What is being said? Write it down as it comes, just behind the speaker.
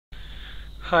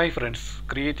Hi friends,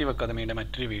 creative അക്കാദമിയുടെ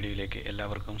മറ്റൊരു വീഡിയോയിലേക്ക്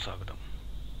എല്ലാവർക്കും സ്വാഗതം.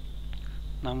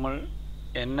 നമ്മൾ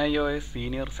NIOS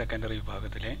സീനിയർ സെക്കൻഡറി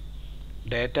വിഭാഗത്തിലെ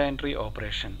ഡാറ്റ എൻട്രി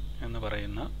ഓപ്പറേഷൻ എന്ന്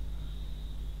പറയുന്ന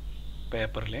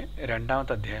പേപ്പറിലെ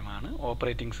രണ്ടാമത്തെ അധ്യായമാണ്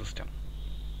ഓപ്പറേറ്റിംഗ് സിസ്റ്റം.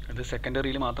 ഇത്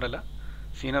സെക്കൻഡറിയിൽ മാത്രമല്ല,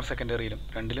 സീനിയർ സെക്കൻഡറിയിലും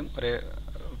രണ്ടിലും ഒരേ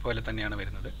പോലെ തന്നെയാണ്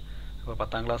വരുന്നത്. അപ്പോൾ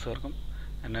 10ാം ക്ലാസ്സുകാർക്കും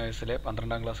NIOSലെ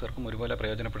 12ാം ക്ലാസ്സുകാർക്കും ഒരുപോലെ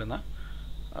പ്രയോജനപ്പെടുന്ന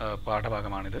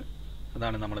പാഠഭാഗമാണിത്.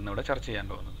 അതാണ് നമ്മളിന്നിവിടെ ചർച്ച ചെയ്യാൻ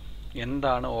പോകുന്നത്.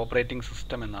 എന്താണ് ഓപ്പറേറ്റിംഗ്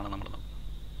സിസ്റ്റം എന്നാണ് നമ്മൾ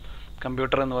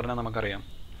കമ്പ്യൂട്ടർ എന്ന് പറഞ്ഞാൽ നമുക്കറിയാം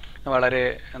വളരെ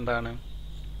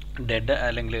ഡെഡ്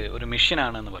അല്ലെങ്കിൽ ഒരു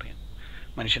മെഷീനാണെന്ന് പറയാം.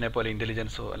 മനുഷ്യനെ പോലെ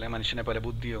ഇൻ്റലിജൻസോ അല്ലെങ്കിൽ മനുഷ്യനെ പോലെ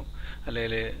ബുദ്ധിയോ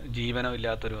അല്ലെങ്കിൽ ജീവനോ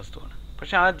ഇല്ലാത്തൊരു വസ്തുവാണ്.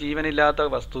 പക്ഷെ ആ ജീവനില്ലാത്ത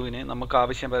വസ്തുവിനെ നമുക്ക്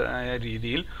ആവശ്യമായ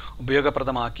രീതിയിൽ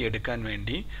ഉപയോഗപ്രദമാക്കി എടുക്കാൻ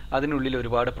വേണ്ടി അതിനുള്ളിൽ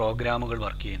ഒരുപാട് പ്രോഗ്രാമുകൾ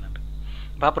വർക്ക് ചെയ്യുന്നുണ്ട്.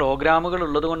 അപ്പോൾ ആ പ്രോഗ്രാമുകൾ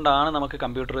ഉള്ളത് കൊണ്ടാണ് നമുക്ക്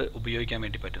കമ്പ്യൂട്ടർ ഉപയോഗിക്കാൻ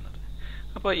വേണ്ടി പറ്റുന്നത്.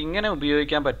 അപ്പോൾ ഇങ്ങനെ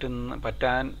ഉപയോഗിക്കാൻ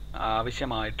പറ്റാൻ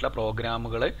ആവശ്യമായിട്ടുള്ള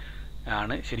പ്രോഗ്രാമുകൾ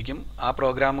ആണ് ശരിക്കും ആ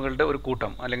പ്രോഗ്രാമുകളുടെ ഒരു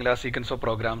കൂട്ടം അല്ലെങ്കിൽ ആ സീക്വൻസ് ഓഫ്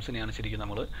പ്രോഗ്രാംസിനെയാണ് ശരിക്കും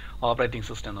നമ്മൾ ഓപ്പറേറ്റിംഗ്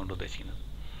സിസ്റ്റം എന്നുകൊണ്ട് ഉദ്ദേശിക്കുന്നത്.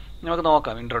 നമുക്ക്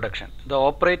നോക്കാം. Introduction. The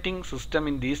operating system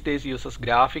in these days uses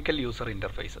graphical user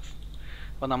interfaces.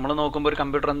 അപ്പോൾ നമ്മൾ നോക്കുമ്പോൾ ഒരു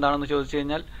കമ്പ്യൂട്ടർ എന്താണെന്ന് ചോദിച്ചു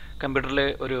കഴിഞ്ഞാൽ കമ്പ്യൂട്ടറിൽ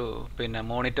ഒരു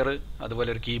മോണിറ്റർ,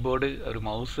 അതുപോലെ ഒരു കീബോർഡ്, ഒരു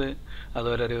മൗസ്,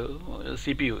 അതുപോലെ ഒരു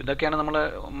CPU, ഇതൊക്കെയാണ് നമ്മളെ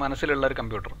മനസ്സിലുള്ള ഒരു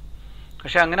കമ്പ്യൂട്ടർ.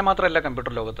 പക്ഷേ അങ്ങനെ മാത്രമല്ല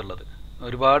കമ്പ്യൂട്ടർ ലോകത്തുള്ളത്.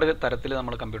 ഒരുപാട് തരത്തിൽ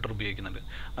നമ്മൾ കമ്പ്യൂട്ടർ ഉപയോഗിക്കുന്നുണ്ട്.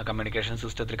 കമ്മ്യൂണിക്കേഷൻ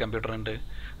സിസ്റ്റത്തിൽ കമ്പ്യൂട്ടർ ഉണ്ട്.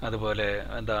 അതുപോലെ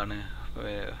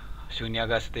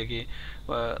ശൂന്യാകാശത്തേക്ക്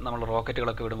നമ്മൾ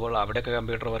റോക്കറ്റുകളൊക്കെ വിടുമ്പോൾ അവിടെയൊക്കെ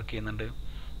കമ്പ്യൂട്ടർ വർക്ക് ചെയ്യുന്നുണ്ട്.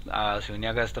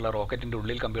 ശൂന്യാകാശത്തുള്ള റോക്കറ്റിൻ്റെ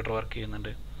ഉള്ളിൽ കമ്പ്യൂട്ടർ വർക്ക്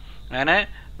ചെയ്യുന്നുണ്ട്. അങ്ങനെ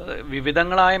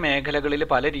വിവിധങ്ങളായ മേഖലകളിൽ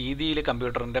പല രീതിയിൽ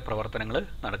കമ്പ്യൂട്ടറിൻ്റെ പ്രവർത്തനങ്ങൾ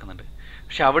നടക്കുന്നുണ്ട്.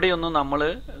 പക്ഷെ അവിടെയൊന്നും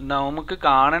നമുക്ക്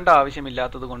കാണേണ്ട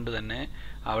ആവശ്യമില്ലാത്തത് കൊണ്ട് തന്നെ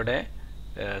അവിടെ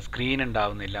സ്ക്രീൻ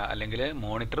ഉണ്ടാവുന്നില്ല, അല്ലെങ്കിൽ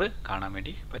മോണിറ്റർ കാണാൻ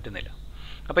വേണ്ടി പറ്റുന്നില്ല.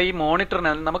 അപ്പോൾ ഈ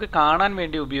മോണിറ്ററിന് നമുക്ക് കാണാൻ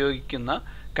വേണ്ടി ഉപയോഗിക്കുന്ന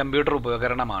കമ്പ്യൂട്ടർ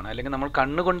ഉപകരണമാണ്, അല്ലെങ്കിൽ നമ്മൾ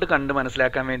കണ്ണുകൊണ്ട് കണ്ട്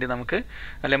മനസ്സിലാക്കാൻ വേണ്ടി നമുക്ക്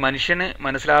അല്ലെങ്കിൽ മനുഷ്യന്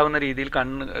മനസ്സിലാവുന്ന രീതിയിൽ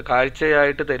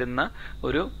കാഴ്ചയായിട്ട് തരുന്ന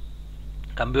ഒരു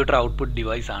കമ്പ്യൂട്ടർ ഔട്ട്പുട്ട്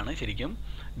ഡിവൈസാണ് ശരിക്കും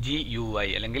GUI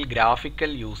അല്ലെങ്കിൽ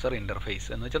ഗ്രാഫിക്കൽ യൂസർ ഇൻ്റർഫേസ്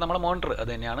എന്ന് വെച്ചാൽ നമ്മുടെ മോണിറ്റർ.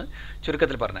 അത് തന്നെയാണ്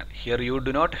ചുരുക്കത്തിൽ പറഞ്ഞാൽ. Here you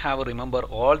do not have remember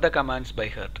all the commands by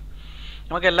heart.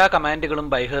 നമുക്ക് എല്ലാ കമാൻഡുകളും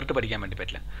ബൈ ഹേർട്ട് പഠിക്കാൻ വേണ്ടി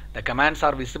പറ്റില്ല. The commands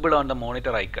R visible on the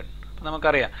monitor icon. അപ്പോൾ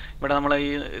നമുക്കറിയാം, ഇവിടെ നമ്മൾ ഈ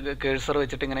കേഴ്സർ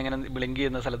വെച്ചിട്ട് ഇങ്ങനെ ബ്ലിങ്ക്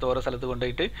ചെയ്യുന്ന സ്ഥലത്ത് ഓരോ സ്ഥലത്ത്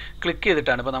കൊണ്ടുപോയിട്ട് ക്ലിക്ക്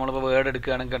ചെയ്തിട്ടാണ്. ഇപ്പോൾ നമ്മളിപ്പോൾ വേർഡ്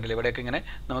എടുക്കുകയാണെങ്കിൽ കണ്ടില്ല, ഇവിടെയൊക്കെ ഇങ്ങനെ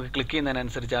നമുക്ക് ക്ലിക്ക്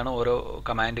ചെയ്യുന്നതിനനുസരിച്ചാണ് ഓരോ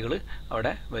കമാൻഡുകൾ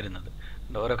അവിടെ വരുന്നത്.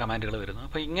 ഓരോ കമാൻഡുകൾ വരുന്നു.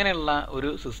 അപ്പോൾ ഇങ്ങനെയുള്ള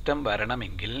ഒരു സിസ്റ്റം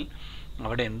വരണമെങ്കിൽ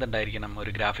അവിടെ എന്തുണ്ടായിരിക്കണം?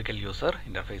 ഒരു ഗ്രാഫിക്കൽ യൂസർ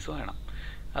ഇൻ്റർഫേസ് വേണം.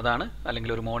 അതാണ്,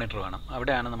 അല്ലെങ്കിൽ ഒരു മോണിറ്റർ വേണം.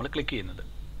 അവിടെയാണ് നമ്മൾ ക്ലിക്ക് ചെയ്യുന്നത്.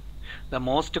 The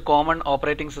most common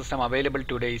operating system available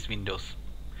today is Windows.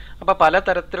 അപ്പോൾ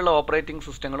പലതരത്തിലുള്ള ഓപ്പറേറ്റിംഗ്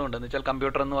സിസ്റ്റങ്ങളും ഉണ്ടെന്ന് വെച്ചാൽ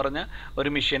കമ്പ്യൂട്ടർ എന്ന് പറഞ്ഞാൽ ഒരു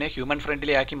മെഷീനെ ഹ്യൂമൻ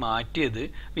ഫ്രണ്ട്ലി ആക്കി മാറ്റിയത്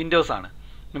വിൻഡോസാണ്.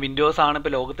 വിൻഡോസാണ്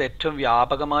ഇപ്പോൾ ലോകത്ത് ഏറ്റവും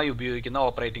വ്യാപകമായി ഉപയോഗിക്കുന്ന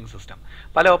ഓപ്പറേറ്റിംഗ് സിസ്റ്റം.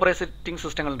 പല ഓപ്പറേറ്റിംഗ്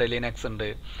സിസ്റ്റങ്ങളുണ്ട്. ലിനക്സ് ഉണ്ട്,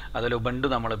 അതുപോലെ ഉബുണ്ടു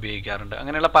നമ്മൾ ഉപയോഗിക്കാറുണ്ട്.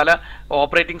 അങ്ങനെയുള്ള പല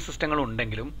ഓപ്പറേറ്റിംഗ് സിസ്റ്റങ്ങളും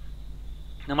ഉണ്ടെങ്കിലും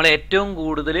നമ്മൾ ഏറ്റവും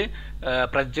കൂടുതൽ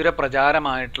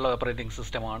പ്രചാരമായിട്ടുള്ള ഓപ്പറേറ്റിംഗ്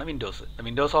സിസ്റ്റമാണ് Windows.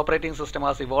 Windows operating system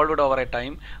has evolved over A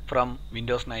time from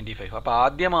Windows 95. അപ്പോൾ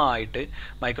ആദ്യമായിട്ട്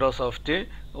മൈക്രോസോഫ്റ്റ്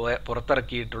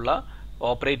പുറത്തിറക്കിയിട്ടുള്ള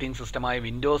ഓപ്പറേറ്റിംഗ് സിസ്റ്റമായ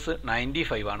വിൻഡോസ്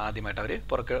 95 ആണ് ആദ്യമായിട്ട് അവർ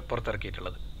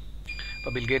പുറത്തിറക്കിയിട്ടുള്ളത്.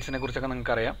 അപ്പോൾ ബിൽഗേറ്റ്സിനെ കുറിച്ചൊക്കെ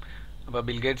നിങ്ങൾക്കറിയാം. അപ്പോൾ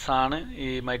ബിൽഗേറ്റ്സ് ആണ് ഈ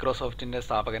മൈക്രോസോഫ്റ്റിൻ്റെ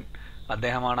സ്ഥാപകൻ.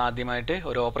 അദ്ദേഹമാണ് ആദ്യമായിട്ട്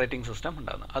ഒരു ഓപ്പറേറ്റിംഗ് സിസ്റ്റം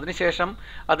ഉണ്ടാകുന്നത്. അതിനുശേഷം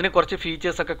അതിന് കുറച്ച്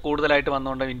ഫീച്ചേഴ്സൊക്കെ കൂടുതലായിട്ട്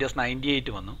വന്നുകൊണ്ട് വിൻഡോസ്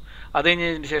 98 വന്നു. അത്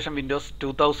കഴിഞ്ഞതിന് ശേഷം വിൻഡോസ്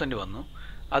 2000 വന്നു.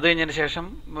 അത് കഴിഞ്ഞതിന് ശേഷം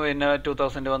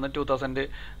 2000 വന്നു,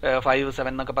 2005,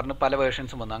 7 എന്നൊക്കെ പറഞ്ഞ് പല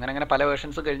വേർഷൻസും വന്നു. അങ്ങനെ പല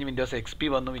വേർഷൻസ് കഴിഞ്ഞ് വിൻഡോസ്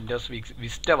XP വന്നു, വിൻഡോസ്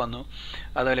വിസ്റ്റ വന്നു,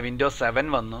 അതുപോലെ വിൻഡോസ്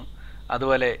 7 വന്നു.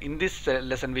 അതുപോലെ in this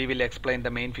lesson we will explain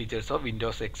the main features of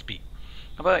Windows XP.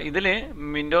 അപ്പോൾ ഇതിൽ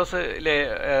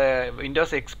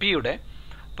വിൻഡോസ് XPയുടെ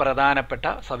പ്രധാനപ്പെട്ട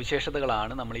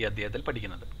സവിശേഷതകളാണ് നമ്മൾ ഈ അധ്യായത്തിൽ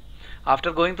പഠിക്കുന്നത്.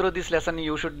 After going through this lesson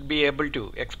you should be able to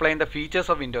explain the features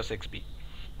of Windows XP.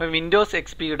 അപ്പോൾ വിൻഡോസ്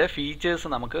XPയുടെ ഫീച്ചേഴ്സ്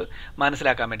നമുക്ക്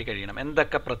മനസ്സിലാക്കാൻ വേണ്ടി കഴിയണം.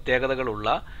 എന്തൊക്കെ പ്രത്യേകതകളുള്ള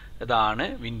ഇതാണ്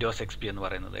വിൻഡോസ് XP എന്ന്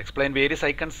പറയുന്നത്. Explain various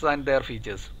icons and their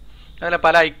features. അതുപോലെ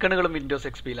പല ഐക്കണുകളും വിൻഡോസ്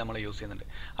XPയിൽ നമ്മൾ യൂസ് ചെയ്യുന്നുണ്ട്.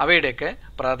 അവയുടെയൊക്കെ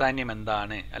പ്രാധാന്യം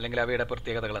എന്താണ്, അല്ലെങ്കിൽ അവയുടെ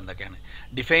പ്രത്യേകതകൾ എന്തൊക്കെയാണ്?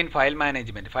 Define file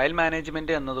management. File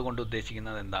management എന്നതുകൊണ്ട്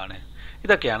ഉദ്ദേശിക്കുന്നത് എന്താണ്?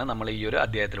 ഇതൊക്കെയാണ് നമ്മൾ ഈ ഒരു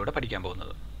അധ്യായത്തിലൂടെ പഠിക്കാൻ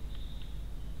പോകുന്നത്.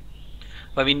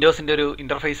 അപ്പോൾ വിൻഡോസിൻ്റെ ഒരു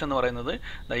ഇൻ്റർഫേസ് എന്ന് പറയുന്നത്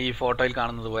ഈ ഫോട്ടോയിൽ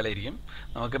കാണുന്നത് പോലെ ആയിരിക്കും.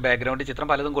 നമുക്ക് ബാക്ക്ഗ്രൗണ്ട് ചിത്രം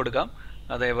പലതും കൊടുക്കാം,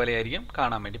 അതേപോലെ ആയിരിക്കും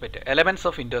കാണാൻ വേണ്ടി പറ്റുക. Elements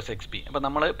of Windows XP. അപ്പോൾ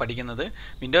നമ്മൾ പഠിക്കുന്നത്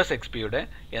വിൻഡോസ് XPയുടെ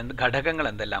ഘടകങ്ങൾ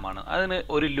എന്തെല്ലാമാണ്. അതിന്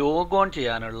ഒരു ലോഗോൺ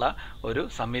ചെയ്യാനുള്ള ഒരു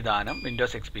സംവിധാനം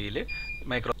വിൻഡോസ് XPയിൽ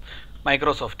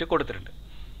മൈക്രോസോഫ്റ്റ് കൊടുത്തിട്ടുണ്ട്.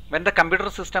 When the computer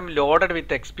system loaded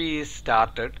with XP is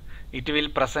started, it will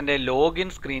present A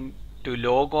login screen to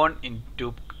log on in to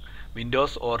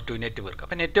Windows or to network.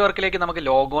 അപ്പോൾ നെറ്റ്വർക്കിലേക്ക് നമുക്ക്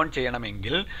ലോഗ് ഓൺ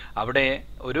ചെയ്യണമെങ്കിൽ അവിടെ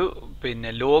ഒരു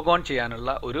ലോഗ് ഓൺ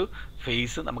ചെയ്യാനുള്ള ഒരു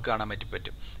ഫേസ് നമുക്ക് കാണാൻ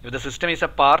പറ്റും. If the system is A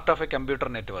part of A computer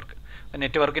network,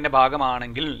 നെറ്റ്വർക്കിൻ്റെ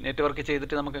ഭാഗമാണെങ്കിൽ network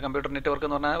ചെയ്തിട്ട് നമുക്ക് കമ്പ്യൂട്ടർ നെറ്റ്വർക്ക്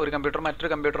എന്ന് പറഞ്ഞാൽ ഒരു കമ്പ്യൂട്ടർ മറ്റൊരു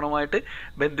കമ്പ്യൂട്ടറുമായിട്ട്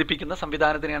ബന്ധിപ്പിക്കുന്ന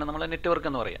സംവിധാനത്തിനെയാണ് നമ്മൾ നെറ്റ്വർക്ക്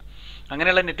എന്ന് പറയുക.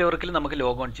 അങ്ങനെയുള്ള നെറ്റ്വർക്കിൽ നമുക്ക്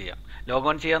ലോഗ് ഓൺ ചെയ്യാം. ലോഗ്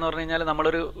ഓൺ ചെയ്യുക എന്ന് പറഞ്ഞു കഴിഞ്ഞാൽ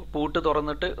നമ്മളൊരു പൂട്ട്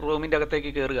തുറന്നിട്ട് റൂമിൻ്റെ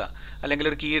അകത്തേക്ക് കയറുക, അല്ലെങ്കിൽ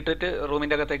ഒരു കീ ഇട്ടിട്ട്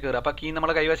റൂമിൻ്റെ അകത്തേക്ക് കയറുക. അപ്പോൾ കീ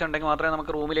നമ്മളെ കൈവശം ഉണ്ടെങ്കിൽ മാത്രമേ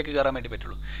നമുക്ക് റൂമിലേക്ക് കയറാൻ വേണ്ടി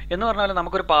പറ്റുള്ളൂ. എന്ന് പറഞ്ഞാൽ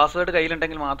നമുക്കൊരു പാസ്വേഡ്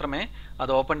കയ്യിലുണ്ടെങ്കിൽ മാത്രമേ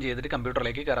അത് ഓപ്പൺ ചെയ്തിട്ട്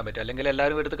കമ്പ്യൂട്ടറിലേക്ക് കയറാൻ പറ്റൂ, അല്ലെങ്കിൽ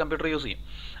എല്ലാവരും എടുത്ത് കമ്പ്യൂട്ടർ യൂസ് ചെയ്യും.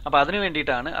 അപ്പോൾ അതിന്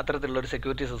വേണ്ടിയിട്ടാണ് അത്തരത്തിലുള്ള ഒരു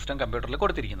സെക്യൂരിറ്റി സിസ്റ്റം കമ്പ്യൂട്ടറിൽ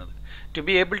കൊടുത്തിരിക്കുന്നത്. To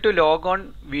be able to log on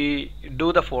we do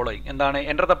the following. എന്താണ്?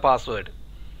 Enter the password.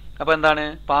 അപ്പോൾ എന്താണ്?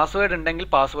 പാസ്വേഡ് ഉണ്ടെങ്കിൽ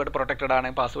പാസ്വേഡ് പ്രൊട്ടക്റ്റഡ് ആണ്,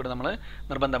 പാസ്വേഡ് നമ്മൾ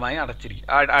നിർബന്ധമായി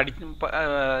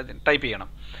ടൈപ്പ് ചെയ്യണം.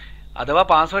 അഥവാ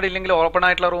പാസ്വേഡ് ഇല്ലെങ്കിൽ ഓപ്പൺ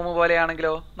ആയിട്ടുള്ള റൂം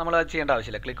പോലെയാണെങ്കിലോ നമ്മൾ അത് ചെയ്യേണ്ട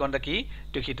ആവശ്യമില്ല. Click on the key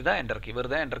to hit the enter key.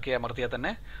 വെറുതെ എൻ്റർ കീ അമർത്തിയാൽ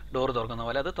തന്നെ ഡോർ തുറക്കുന്ന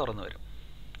പോലെ അത് തുറന്നു വരും.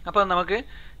 അപ്പോൾ നമുക്ക്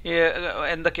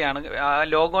എന്തൊക്കെയാണ്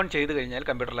ലോഗ് ഓൺ ചെയ്ത് കഴിഞ്ഞാൽ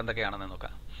കമ്പ്യൂട്ടറിൽ എന്തൊക്കെയാണെന്ന്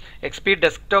നോക്കാം. XP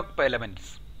desktop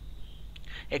elements.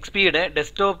 XPയുടെ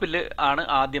ഡെസ്ക്ടോപ്പിൽ ആണ്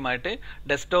ആദ്യമായിട്ട്.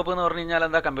 ഡെസ്ക്ടോപ്പ് എന്ന് പറഞ്ഞു കഴിഞ്ഞാൽ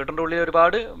എന്താ? കമ്പ്യൂട്ടറിൻ്റെ ഉള്ളിൽ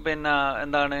ഒരുപാട്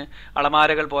എന്താണ്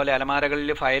അലമാരകൾ പോലെ,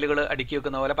 അലമാരകളിൽ ഫയലുകൾ അടുക്കി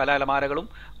വെക്കുന്ന പോലെ പല അലമാരകളും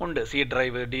ഉണ്ട്. C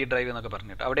ഡ്രൈവ്, D ഡ്രൈവ് എന്നൊക്കെ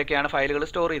പറഞ്ഞിട്ട് അവിടെയൊക്കെയാണ് ഫയലുകൾ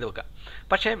സ്റ്റോർ ചെയ്ത് വെക്കുക.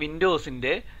 പക്ഷേ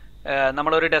വിൻഡോസിൻ്റെ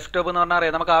നമ്മളൊരു ഡെസ്ക്ടോപ്പ് എന്ന് പറഞ്ഞാൽ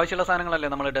അറിയാം, നമുക്ക് ആവശ്യമുള്ള സാധനങ്ങളല്ലേ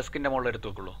നമ്മൾ ഡെസ്കിൻ്റെ മുകളിൽ എടുത്ത്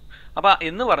വെക്കുള്ളൂ. അപ്പോൾ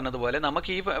എന്ന് പറഞ്ഞതുപോലെ നമുക്ക്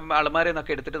ഈ അലമാരയിൽ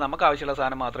നിന്നൊക്കെ എടുത്തിട്ട് നമുക്ക് ആവശ്യമുള്ള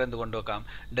സാധനം മാത്രമേ എന്ത് കൊണ്ടുവെക്കാം?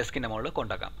 ഡെസ്കിൻ്റെ മുകളിൽ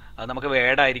കൊണ്ടുവെക്കാം. അത് നമുക്ക്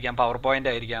വേഡ് ആയിരിക്കാം, പവർ പോയിൻ്റ്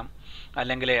ആയിരിക്കാം,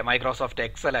 അല്ലെങ്കിൽ മൈക്രോസോഫ്റ്റ്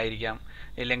എക്സൽ ആയിരിക്കാം,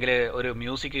 ഇല്ലെങ്കിൽ ഒരു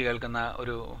മ്യൂസിക് കേൾക്കുന്ന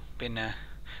ഒരു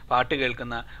പാട്ട്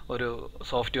കേൾക്കുന്ന ഒരു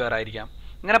സോഫ്റ്റ്വെയർ ആയിരിക്കാം.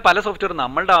 ഇങ്ങനെ പല സോഫ്റ്റ്വെയർ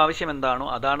നമ്മളുടെ ആവശ്യം എന്താണോ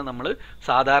അതാണ് നമ്മൾ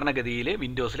സാധാരണഗതിയിൽ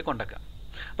വിൻഡോസിൽ കൊണ്ടുവെക്കാം.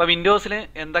 അപ്പോൾ വിൻഡോസിൽ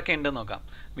എന്തൊക്കെ ഉണ്ടെന്ന് നോക്കാം.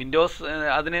 വിൻഡോസ്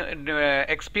അതിന്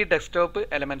XP ഡെസ്ക്ടോപ്പ്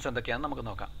എലമെൻറ്റ്സ് എന്തൊക്കെയാണെന്ന് നമുക്ക്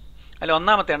നോക്കാം. അതിൽ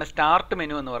ഒന്നാമത്തെയാണ് സ്റ്റാർട്ട്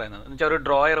മെനു എന്ന് പറയുന്നത്. എന്ന് വെച്ചാൽ ഒരു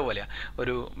ഡ്രോയർ പോലെയാണ്,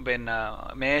 ഒരു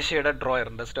മേശയുടെ ഡ്രോയർ.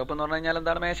 ഡെസ്ക്ടോപ്പ് എന്ന് പറഞ്ഞു കഴിഞ്ഞാൽ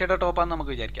എന്താണ്? മേശയുടെ ടോപ്പാണെന്ന്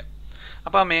നമുക്ക് വിചാരിക്കാം.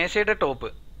 അപ്പോൾ ആ മേശയുടെ ടോപ്പ്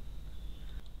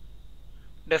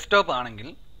ഡെസ്ക്ടോപ്പ് ആണെങ്കിൽ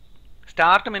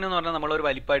സ്റ്റാർട്ട് മെനു എന്ന് പറഞ്ഞാൽ നമ്മളൊരു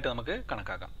വലിപ്പമായിട്ട് നമുക്ക്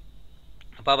കണക്കാക്കാം.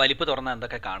 അപ്പോൾ ആ വലിപ്പ് തുറന്നാൽ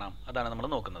എന്തൊക്കെ കാണാം അതാണ് നമ്മൾ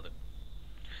നോക്കുന്നത്.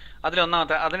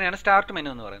 അതിലൊന്നാമത്തെ അതിനെയാണ് സ്റ്റാർട്ട് മെനു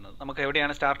എന്ന് പറയുന്നത്. നമുക്ക്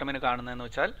എവിടെയാണ് സ്റ്റാർട്ട് മെനു കാണുന്നതെന്ന്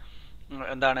വെച്ചാൽ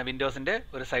എന്താണ്? വിൻഡോസിൻ്റെ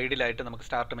ഒരു സൈഡിലായിട്ട് നമുക്ക്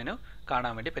സ്റ്റാർട്ട് മെനു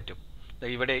കാണാൻ വേണ്ടി പറ്റും.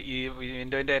 ഇവിടെ ഈ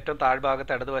വിൻഡോൻ്റെ ഏറ്റവും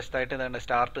താഴ്ഭാഗത്ത് ഇടതുവശത്തായിട്ട് എന്താണ്?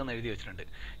 സ്റ്റാർട്ട് എന്ന് എഴുതി വെച്ചിട്ടുണ്ട്.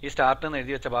 ഈ സ്റ്റാർട്ട് എന്ന്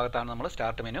എഴുതി വെച്ച ഭാഗത്താണ് നമ്മൾ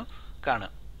സ്റ്റാർട്ട് മെനു കാണുക.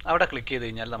 അവിടെ ക്ലിക്ക് ചെയ്ത്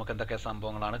കഴിഞ്ഞാൽ നമുക്ക് എന്തൊക്കെ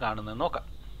സംഭവങ്ങളാണ് കാണുന്നതെന്ന് നോക്കാം.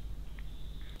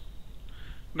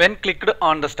 When clicked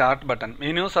on the start button,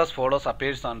 menus as follows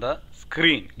appears on the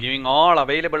screen, giving all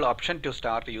available option to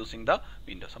start using the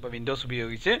Windows. അപ്പോൾ വിൻഡോസ്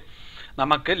ഉപയോഗിച്ച്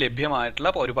നമുക്ക് ലഭ്യമായിട്ടുള്ള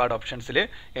ഒരുപാട് ഓപ്ഷൻസിൽ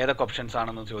ഏതൊക്കെ ഓപ്ഷൻസ്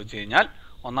ആണെന്ന് ചോദിച്ചു കഴിഞ്ഞാൽ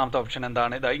ഒന്നാമത്തെ ഓപ്ഷൻ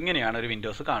എന്താണ്? ഇത് ഇങ്ങനെയാണ് ഒരു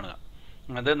വിൻഡോസ് കാണുക.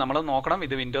 അത് നമ്മൾ നോക്കണം.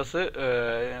 ഇത് വിൻഡോസ്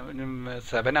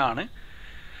 7 ആണ്,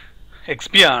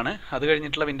 XP ആണ്. അത്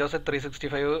കഴിഞ്ഞിട്ടുള്ള വിൻഡോസ്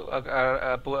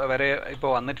 365 വരെ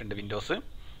ഇപ്പോൾ വന്നിട്ടുണ്ട് വിൻഡോസ്.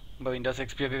 ഇപ്പോൾ വിൻഡോസ്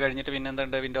XP ഒക്കെ കഴിഞ്ഞിട്ട് പിന്നെ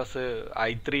എന്തുണ്ട്? വിൻഡോസ്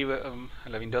i3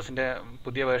 അല്ല, വിൻഡോസിൻ്റെ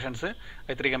പുതിയ വേർഷൻസ്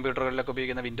i3 കമ്പ്യൂട്ടറുകളിലൊക്കെ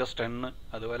ഉപയോഗിക്കുന്ന വിൻഡോസ് 10,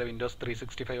 അതുപോലെ വിൻഡോസ്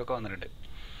 365 ഒക്കെ വന്നിട്ടുണ്ട്.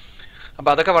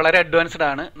 അപ്പോൾ അതൊക്കെ വളരെ അഡ്വാൻസ്ഡ്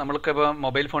ആണ്. നമ്മൾക്കിപ്പോൾ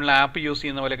മൊബൈൽ ഫോണിൽ ആപ്പ് യൂസ്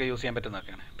ചെയ്യുന്ന പോലെയൊക്കെ യൂസ് ചെയ്യാൻ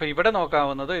പറ്റുന്നതൊക്കെയാണ്. ഇപ്പോൾ ഇവിടെ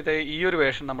നോക്കാവുന്നത് ഈ ഒരു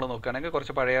വേർഷൻ നമ്മൾ നോക്കുകയാണെങ്കിൽ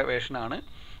കുറച്ച് പഴയ വേർഷനാണ്.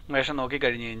 വേർഷൻ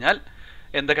നോക്കിക്കഴിഞ്ഞ് കഴിഞ്ഞാൽ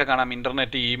എന്തൊക്കെ കാണാം?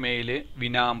 ഇൻ്റർനെറ്റ്, ഇമെയിൽ,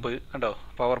 വിനാമ്പ്, കണ്ടോ,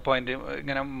 പവർ പോയിൻ്റ്,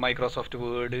 ഇങ്ങനെ മൈക്രോസോഫ്റ്റ്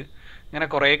വേർഡ്, ഇങ്ങനെ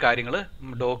കുറേ കാര്യങ്ങൾ.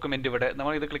 ഡോക്യുമെൻ്റ് ഇവിടെ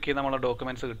നമ്മൾ ഇത് ക്ലിക്ക് ചെയ്ത് നമ്മളെ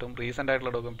ഡോക്യുമെൻറ്റ്സ് കിട്ടും, റീസെൻ്റ്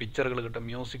ആയിട്ടുള്ള പിക്ചറുകൾ കിട്ടും,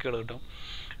 മ്യൂസിക്കുകൾ കിട്ടും,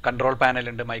 കൺട്രോൾ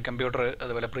പാനലുണ്ട്, മൈ കമ്പ്യൂട്ടർ,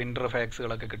 അതുപോലെ പ്രിൻ്റർ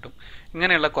ഫാക്സുകളൊക്കെ കിട്ടും.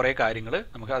 ഇങ്ങനെയുള്ള കുറേ കാര്യങ്ങൾ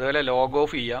നമുക്ക്. അതുപോലെ ലോഗ്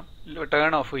ഓഫ് ചെയ്യാം,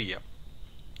 ടേൺ ഓഫ് ചെയ്യാം.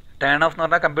 ടേൺ ഓഫ് എന്ന്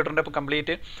പറഞ്ഞാൽ കമ്പ്യൂട്ടറിൻ്റെ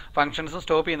complete functions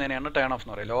stop ചെയ്യുന്നതിനെയാണ് turn of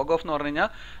എന്ന് പറയുക. ലോഗ് ഓഫ് എന്ന് പറഞ്ഞു കഴിഞ്ഞാൽ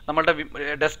നമ്മളുടെ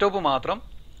ഡെസ്ക്ടോപ്പ് മാത്രം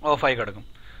ഓഫായി കിടക്കും.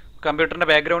 കമ്പ്യൂട്ടറിൻ്റെ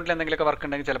ബാക്ക്ഗ്രൗണ്ടിൽ എന്തെങ്കിലുമൊക്കെ വർക്ക്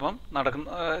ഉണ്ടെങ്കിൽ ചിലപ്പം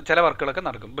ചില വർക്കുകളൊക്കെ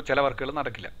നടക്കും, ചില വർക്കുകൾ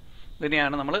നടക്കില്ല.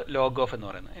 ഇതിനെയാണ് നമ്മൾ ലോഗ് ഓഫ് എന്ന്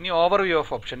പറയുന്നത്. ഇനി ഓവർവ്യൂ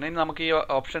ഓഫ് ഓപ്ഷൻ. ഇനി നമുക്ക് ഈ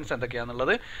ഓപ്ഷൻസ്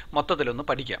എന്തൊക്കെയാണെന്നുള്ളത് മൊത്തത്തിലൊന്ന്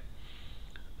പഠിക്കാം.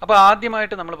 അപ്പോൾ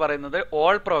ആദ്യമായിട്ട് നമ്മൾ പറയുന്നത്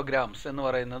ഓൾ പ്രോഗ്രാംസ് എന്ന്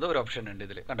പറയുന്നത് ഒരു ഓപ്ഷൻ ഉണ്ട്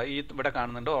ഇതിൽ. കണ്ടോ, ഈ ഇവിടെ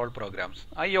കാണുന്നുണ്ട് ഓൾ പ്രോഗ്രാംസ്.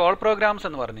 ഈ ഓൾ പ്രോഗ്രാംസ്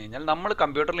എന്ന് പറഞ്ഞു കഴിഞ്ഞാൽ നമ്മൾ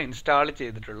കമ്പ്യൂട്ടറിൽ ഇൻസ്റ്റാൾ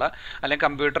ചെയ്തിട്ടുള്ള, അല്ലെങ്കിൽ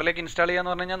കമ്പ്യൂട്ടറിലേക്ക് ഇൻസ്റ്റാൾ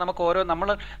ചെയ്യാന്ന് പറഞ്ഞു കഴിഞ്ഞാൽ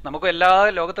നമുക്ക് എല്ലാ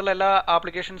ലോകത്തുള്ള എല്ലാ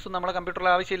ആപ്ലിക്കേഷൻസും നമ്മളെ കമ്പ്യൂട്ടറിൽ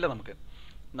ആവശ്യമില്ല.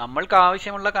 നമ്മൾക്ക്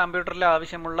ആവശ്യമുള്ള കമ്പ്യൂട്ടറിൽ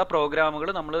ആവശ്യമുള്ള പ്രോഗ്രാമുകൾ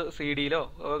നമ്മൾ CD-യിലോ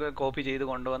കോപ്പി ചെയ്ത്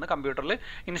കൊണ്ടുവന്ന് കമ്പ്യൂട്ടറിൽ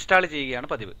ഇൻസ്റ്റാൾ ചെയ്യുകയാണ്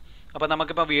പതിവ്. അപ്പോൾ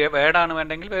നമുക്കിപ്പോൾ വേർഡാണ്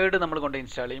വേണ്ടെങ്കിൽ വേർഡ് നമ്മൾ കൊണ്ട്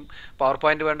ഇൻസ്റ്റാൾ ചെയ്യും, പവർ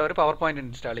പോയിൻ്റ് വേണ്ടവർ പവർ പോയിൻ്റ്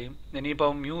ഇൻസ്റ്റാൾ ചെയ്യും.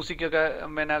 ഇനിയിപ്പോൾ മ്യൂസിക്കൊക്കെ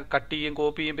കട്ട് ചെയ്യും,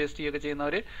 കോപ്പി ചെയ്യും, പേസ്റ്റ് ചെയ്യുകയൊക്കെ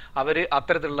ചെയ്യുന്നവർ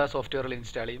അത്തരത്തിലുള്ള സോഫ്റ്റ്വെയറിൽ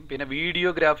ഇൻസ്റ്റാൾ ചെയ്യും. പിന്നെ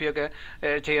വീഡിയോഗ്രാഫിയൊക്കെ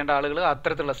ചെയ്യേണ്ട ആളുകൾ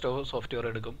അത്തരത്തിലുള്ള സോഫ്റ്റ്വെയർ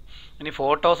എടുക്കും. ഇനി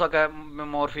ഫോട്ടോസൊക്കെ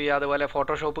മോർഫ് ചെയ്യുക, അതുപോലെ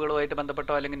ഫോട്ടോഷോപ്പുകളുമായിട്ട്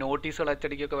ബന്ധപ്പെട്ടോ അല്ലെങ്കിൽ നോട്ടീസുകൾ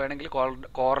അച്ചടിക്കുകയൊക്കെ വേണമെങ്കിൽ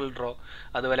കോറൽ ഡ്രോ,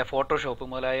 അതുപോലെ ഫോട്ടോഷോപ്പ്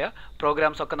മുതലായ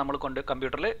പ്രോഗ്രാംസൊക്കെ നമ്മൾ കൊണ്ട്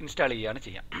കമ്പ്യൂട്ടറിൽ ഇൻസ്റ്റാൾ ചെയ്യുകയാണ്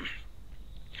ചെയ്യുക.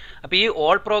 അപ്പോൾ ഈ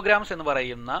ഓൾ പ്രോഗ്രാംസ് എന്ന്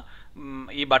പറയുന്ന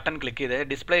ഈ ബട്ടൺ ക്ലിക്ക് ചെയ്ത്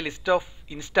display list of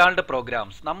installed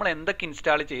programmes, നമ്മൾ എന്തൊക്കെ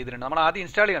ഇൻസ്റ്റാൾ ചെയ്തിട്ടുണ്ട്, നമ്മൾ ആദ്യം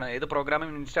ഇൻസ്റ്റാൾ ചെയ്യണം. ഏത് പ്രോഗ്രാമും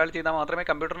ഇൻസ്റ്റാൾ ചെയ്താൽ മാത്രമേ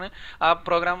കമ്പ്യൂട്ടറിന് ആ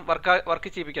പ്രോഗ്രാം വർക്ക്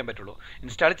ചെയ്യിപ്പിക്കാൻ പറ്റുള്ളൂ.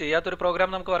 ഇൻസ്റ്റാൾ ചെയ്യാത്തൊരു പ്രോഗ്രാം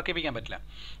നമുക്ക് വർക്ക് ചെയ്യിപ്പിക്കാൻ പറ്റില്ല.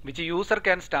 Which user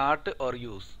can start or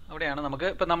use, അവിടെയാണ് നമുക്ക്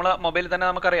ഇപ്പോൾ നമ്മളെ മൊബൈലിൽ തന്നെ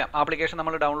നമുക്കറിയാം ആപ്ലിക്കേഷൻ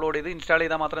നമ്മൾ ഡൗൺലോഡ് ചെയ്ത് ഇൻസ്റ്റാൾ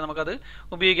ചെയ്താൽ മാത്രമേ നമുക്കത്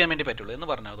ഉപയോഗിക്കാൻ വേണ്ടി പറ്റുള്ളൂ എന്ന്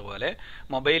പറഞ്ഞതുപോലെ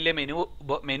മൊബൈലിലെ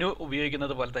മെനു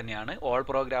ഉപയോഗിക്കുന്നത് പോലെ തന്നെയാണ് ഓൾ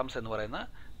പ്രോഗ്രാംസ് എന്ന് പറയുന്ന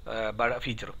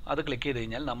ഫീച്ചറും. അത് ക്ലിക്ക് ചെയ്ത്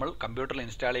കഴിഞ്ഞാൽ നമ്മൾ കമ്പ്യൂട്ടറിൽ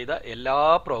ഇൻസ്റ്റാൾ ചെയ്ത എല്ലാ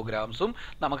പ്രോഗ്രാംസും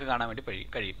നമുക്ക് കാണാൻ വേണ്ടി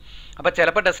കഴിയും. അപ്പോൾ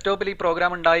ചിലപ്പോൾ ഡെസ്ക്ടോപ്പിൽ ഈ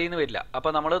പ്രോഗ്രാം ഉണ്ടായി എന്ന് വരില്ല.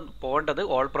 അപ്പോൾ നമ്മൾ പോകേണ്ടത്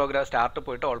ഓൾ പ്രോഗ്രാം സ്റ്റാർട്ട്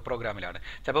പോയിട്ട് ഓൾ പ്രോഗ്രാമിലാണ്.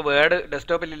 ചിലപ്പോൾ വേർഡ്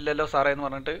ഡെസ്ക്ടോപ്പിൽ ഇല്ലല്ലോ സാറേ എന്ന്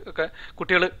പറഞ്ഞിട്ട് ഒക്കെ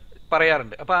കുട്ടികൾ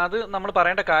പറയാറുണ്ട്. അപ്പോൾ അത് നമ്മൾ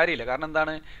പറയേണ്ട കാര്യമില്ല. കാരണം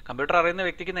എന്താണ്, കമ്പ്യൂട്ടർ അറിയുന്ന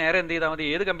വ്യക്തിക്ക് നേരെ എന്ത് ചെയ്താൽ മതി,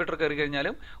 ഏത് കമ്പ്യൂട്ടർ കയറി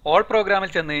കഴിഞ്ഞാലും ഓൾ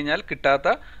പ്രോഗ്രാമിൽ ചെന്ന് കഴിഞ്ഞാൽ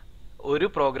കിട്ടാത്ത ഒരു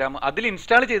പ്രോഗ്രാം അതിൽ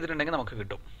ഇൻസ്റ്റാൾ ചെയ്തിട്ടുണ്ടെങ്കിൽ നമുക്ക്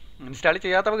കിട്ടും. ഇൻസ്റ്റാൾ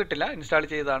ചെയ്യാത്തവ കിട്ടില്ല, ഇൻസ്റ്റാൾ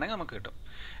ചെയ്തതാണെങ്കിൽ നമുക്ക് കിട്ടും.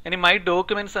 ഇനി മൈ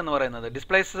ഡോക്യുമെൻറ്റ്സ് എന്ന് പറയുന്നത്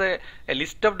displace A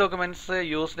list of documents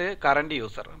used current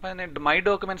user. അപ്പോൾ അതിന് മൈ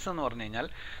ഡോക്യുമെൻറ്റ്സ് എന്ന് പറഞ്ഞു കഴിഞ്ഞാൽ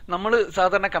നമ്മൾ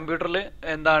സാധാരണ കമ്പ്യൂട്ടറിൽ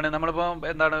നമ്മളിപ്പോൾ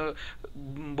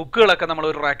ബുക്കുകളൊക്കെ നമ്മൾ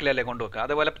ഒരു റാക്കിലല്ലേ കൊണ്ടുവെക്കുക,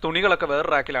 അതേപോലെ തുണികളൊക്കെ വേറെ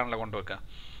റാക്കിലാണല്ലോ കൊണ്ടുവെക്കുക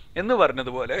എന്ന്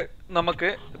പറഞ്ഞതുപോലെ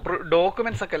നമുക്ക്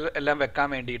ഡോക്യുമെൻറ്റ്സ് ഒക്കെ എല്ലാം വെക്കാൻ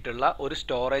വേണ്ടിയിട്ടുള്ള ഒരു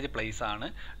സ്റ്റോറേജ് പ്ലേസ് ആണ്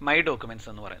മൈ ഡോക്യുമെൻറ്റ്സ്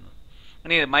എന്ന് പറയുന്നത്.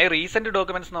 ഇനി മൈ റീസെൻറ്റ്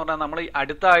ഡോക്യുമെൻറ്റ്സ് എന്ന് പറഞ്ഞാൽ നമ്മൾ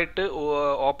അടുത്തായിട്ട്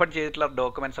ഓപ്പൺ ചെയ്തിട്ടുള്ള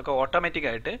ഡോക്യുമെൻറ്റ്സ് ഒക്കെ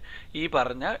ഓട്ടോമാറ്റിക്കായിട്ട് ഈ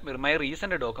പറഞ്ഞ മൈ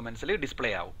റീസെൻറ്റ് ഡോക്യുമെൻറ്റ്സിൽ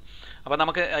ഡിസ്പ്ലേ ആവും. അപ്പോൾ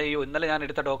നമുക്ക് അയ്യോ ഇന്നലെ ഞാൻ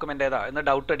എടുത്ത ഡോക്യുമെൻ്റ് ഏതാ എന്ന്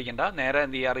ഡൗട്ട് അടിക്കേണ്ട, നേരെ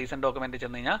എന്ത് ചെയ്യുക, റീസെൻറ്റ് ഡോക്യുമെൻറ്റ്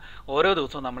ചെന്ന് കഴിഞ്ഞാൽ ഓരോ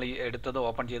ദിവസവും നമ്മൾ ഈ എടുത്തത്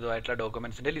ഓപ്പൺ ചെയ്തതായിട്ടുള്ള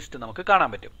ഡോക്യുമെൻറ്റ്സിൻ്റെ ലിസ്റ്റ് നമുക്ക്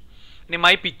കാണാൻ പറ്റും. ഇനി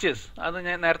മൈ പിക്ചേഴ്സ്, അത്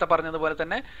ഞാൻ നേരത്തെ പറഞ്ഞതുപോലെ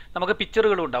തന്നെ നമുക്ക്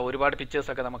പിക്ചറുകളും ഉണ്ടാവും. ഒരുപാട്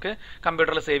പിക്ചേഴ്സൊക്കെ നമുക്ക്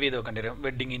കമ്പ്യൂട്ടറിൽ സേവ് ചെയ്ത് വെക്കേണ്ടി വരും.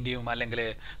 വെഡ്ഡിങ്ങിൻ്റെയും അല്ലെങ്കിൽ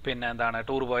പിന്നെ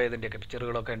ടൂർ പോയതിൻ്റെയൊക്കെ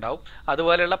പിക്ചറുകളൊക്കെ ഉണ്ടാവും.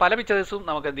 അതുപോലെയുള്ള പല പിക്ചേഴ്സും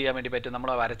നമുക്ക് എന്ത് ചെയ്യാൻ വേണ്ടി പറ്റും,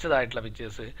 നമ്മൾ വരച്ചതായിട്ടുള്ള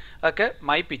പിക്ചേഴ്സ് ഒക്കെ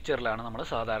മൈ പിക്ചറിലാണ് നമ്മൾ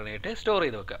സാധാരണയായിട്ട് സ്റ്റോർ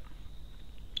ചെയ്ത് വെക്കുക.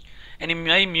 ഇനി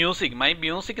മൈ മ്യൂസിക്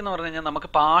എന്ന് പറഞ്ഞു കഴിഞ്ഞാൽ നമുക്ക്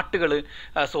പാട്ടുകൾ,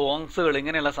 സോങ്സുകൾ,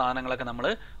 ഇങ്ങനെയുള്ള സാധനങ്ങളൊക്കെ നമ്മൾ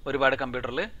ഒരുപാട്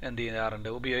കമ്പ്യൂട്ടറിൽ എന്ത് ചെയ്യാറുണ്ട്,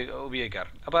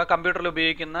 ഉപയോഗിക്കാറുണ്ട്. അപ്പോൾ ആ കമ്പ്യൂട്ടറിൽ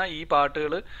ഉപയോഗിക്കുന്ന ഈ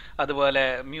പാട്ടുകൾ അതുപോലെ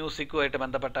മ്യൂസിക്കുമായിട്ട്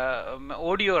ബന്ധപ്പെട്ട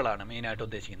ഓഡിയോകളാണ് മെയിനായിട്ട്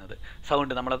ഉദ്ദേശിക്കുന്നത്.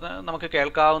 സൗണ്ട് നമുക്ക്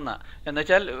കേൾക്കാവുന്ന,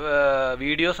 എന്നുവെച്ചാൽ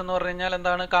വീഡിയോസ് എന്ന് പറഞ്ഞു കഴിഞ്ഞാൽ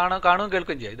എന്താണ്, കാണുകയും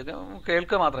കേൾക്കുകയും ചെയ്യുക. ഇത്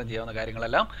കേൾക്കുക മാത്രം ചെയ്യാവുന്ന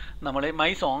കാര്യങ്ങളെല്ലാം നമ്മൾ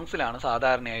മൈ സോങ്സിലാണ്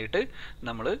സാധാരണയായിട്ട്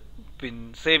നമ്മൾ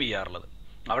സേവ് ചെയ്യാറുള്ളത്.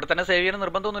 അവിടെ തന്നെ സേവ് ചെയ്യണം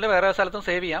നിർബന്ധമൊന്നുമില്ല, വേറെ സ്ഥലത്തും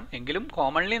സേവ് ചെയ്യാം. എങ്കിലും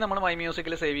കോമൺലി നമ്മൾ മൈ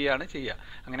മ്യൂസിക്കിൽ സേവ് ചെയ്യുകയാണ് ചെയ്യുക.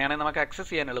 അങ്ങനെയാണെങ്കിൽ നമുക്ക് ആക്സസ്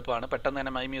ചെയ്യാൻ എളുപ്പമാണ്. പെട്ടെന്ന്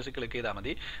തന്നെ മൈ മ്യൂസിക് ക്ലിക്ക് ചെയ്താൽ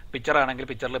മതി. പിക്ചർ ആണെങ്കിൽ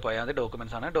പിക്ചറിൽ പോയാൽ മതി,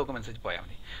 ഡോക്യുമെൻറ്റ്സ് ആണെങ്കിൽ ഡോക്യുമെൻറ്റ്സിൽ പോയാൽ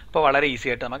മതി. അപ്പോൾ വളരെ ഈസി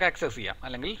ആയിട്ട് നമുക്ക് ആക്സസ് ചെയ്യാം,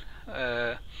 അല്ലെങ്കിൽ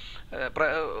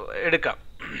എടുക്കാം.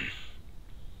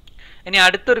 ഇനി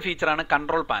അടുത്തൊരു ഫീച്ചറാണ്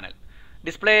control panel.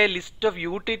 Display A list of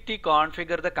utility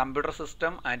configure the computer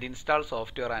system and install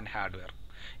software and hardware.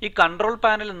 ഈ കൺട്രോൾ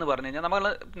പാനൽ എന്ന് പറഞ്ഞു കഴിഞ്ഞാൽ നമ്മൾ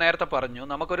നേരത്തെ പറഞ്ഞു,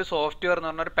 നമുക്കൊരു സോഫ്റ്റ്വെയർ എന്ന്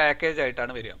പറഞ്ഞ ഒരു പാക്കേജ്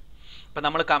ആയിട്ടാണ് വരിക. ഇപ്പം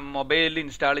നമ്മൾ മൊബൈലിൽ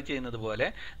ഇൻസ്റ്റാൾ ചെയ്യുന്നത് പോലെ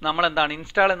നമ്മളെന്താണ്,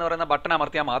 ഇൻസ്റ്റാൾ എന്ന് പറയുന്ന ബട്ടൺ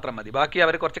അമർത്തിയാൽ മാത്രം മതി. ബാക്കി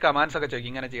അവർ കുറച്ച് കമാൻഡ്സ് ഒക്കെ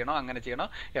ചോദിക്കും, ഇങ്ങനെ ചെയ്യണോ, അങ്ങനെ ചെയ്യണോ,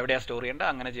 എവിടെയാണ് സ്റ്റോർ ചെയ്യേണ്ടത്,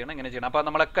 അങ്ങനെ ചെയ്യണം, ഇങ്ങനെ ചെയ്യണം. അപ്പോൾ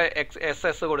നമ്മളൊക്കെ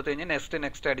SS കൊടുത്തു കഴിഞ്ഞാൽ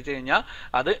നെക്സ്റ്റ് അടിച്ചു കഴിഞ്ഞാൽ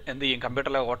അത് എന്ത് ചെയ്യും,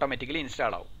 കമ്പ്യൂട്ടറിൽ ഓട്ടോമാറ്റിക്കലി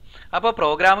ഇൻസ്റ്റാൾ ആവും. അപ്പോൾ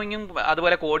പ്രോഗ്രാമിങ്ങും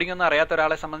അതുപോലെ കോഡിംഗ് ഒന്നും അറിയാത്ത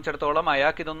ഒരാളെ സംബന്ധിച്ചിടത്തോളം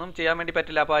അയാൾക്ക് ഇതൊന്നും ചെയ്യാൻ വേണ്ടി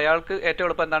പറ്റില്ല. അപ്പോൾ അയാൾക്ക് ഏറ്റവും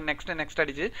എളുപ്പം എന്താണ്, നെക്സ്റ്റ്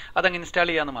അടിച്ച് അതങ്ങ് ഇൻസ്റ്റാൾ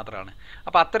ചെയ്യാമെന്ന് മാത്രമാണ്.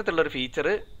 അപ്പോൾ അത്തരത്തിലുള്ളൊരു ഫീച്ചർ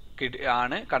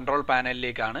ആണ് കൺട്രോൾ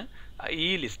പാനലിലേക്കാണ് ഈ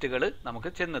ലിസ്റ്റുകൾ നമുക്ക്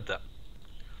ചെന്നെത്തുക.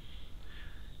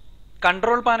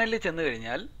 കൺട്രോൾ പാനലിൽ ചെന്ന്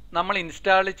കഴിഞ്ഞാൽ നമ്മൾ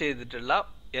ഇൻസ്റ്റാൾ ചെയ്തിട്ടുള്ള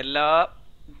എല്ലാ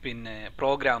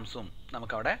പ്രോഗ്രാംസും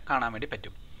നമുക്കവിടെ കാണാൻ വേണ്ടി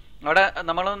പറ്റും. അവിടെ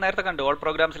നമ്മൾ നേരത്തെ കണ്ടു ഓൾ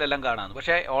പ്രോഗ്രാംസിലെല്ലാം കാണാമെന്ന്.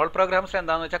 പക്ഷേ ഓൾ പ്രോഗ്രാംസിൽ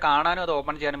എന്താണെന്ന് വെച്ചാൽ കാണാനും അത്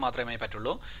ഓപ്പൺ ചെയ്യാനും മാത്രമേ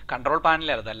പറ്റുള്ളൂ. കൺട്രോൾ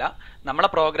പാനലിൽ അതല്ല. നമ്മളെ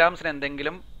പ്രോഗ്രാംസിന്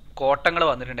എന്തെങ്കിലും കോട്ടങ്ങൾ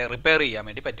വന്നിട്ടുണ്ടെങ്കിൽ റിപ്പയർ ചെയ്യാൻ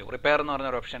വേണ്ടി പറ്റും. റിപ്പയർ എന്ന്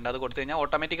പറഞ്ഞൊരു ഓപ്ഷൻ ഉണ്ട്, അത് കൊടുത്തു കഴിഞ്ഞാൽ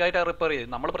ഓട്ടോമാറ്റിക്കായിട്ട് റിപ്പയർ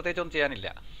ചെയ്യും. നമ്മൾ പ്രത്യേകിച്ച് ഒന്നും ചെയ്യാനില്ല.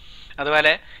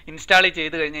 അതുപോലെ ഇൻസ്റ്റാൾ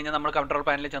ചെയ്ത് കഴിഞ്ഞ് കഴിഞ്ഞാൽ നമ്മൾ കൺട്രോൾ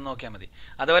പാനലിൽ ചെന്ന് നോക്കിയാൽ മതി.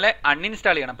 അതുപോലെ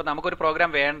അൺഇൻസ്റ്റാൾ ചെയ്യണം. അപ്പോൾ നമുക്കൊരു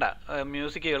പ്രോഗ്രാം വേണ്ട,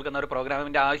 മ്യൂസിക് കേൾക്കുന്ന ഒരു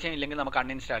പ്രോഗ്രാമിൻ്റെ ആവശ്യമില്ലെങ്കിൽ നമുക്ക്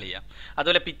അൺഇൻസ്റ്റാൾ ചെയ്യാം.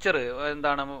 അതുപോലെ പിക്ചർ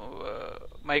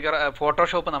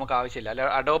ഫോട്ടോഷോപ്പ് നമുക്ക് ആവശ്യമില്ല, അല്ല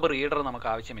അഡോബ് റീഡർ നമുക്ക്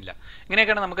ആവശ്യമില്ല.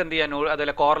 ഇങ്ങനെയൊക്കെയാണ് നമുക്ക് എന്ത് ചെയ്യാൻ.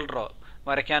 അതുപോലെ കോറൽ ഡ്രോ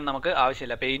വരയ്ക്കാൻ നമുക്ക്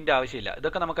ആവശ്യമില്ല, പെയിൻറ്റ് ആവശ്യമില്ല.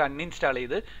 ഇതൊക്കെ നമുക്ക് അൺഇൻസ്റ്റാൾ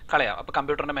ചെയ്ത് കളയാം. അപ്പോൾ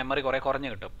കമ്പ്യൂട്ടറിൻ്റെ മെമ്മറി കുറേ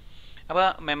കുറഞ്ഞ് കിട്ടും. അപ്പോൾ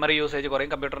മെമ്മറി യൂസേജ് കുറയും,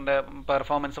 കമ്പ്യൂട്ടറിൻ്റെ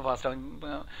പെർഫോമൻസ് ഫാസ്റ്റ് ആവും.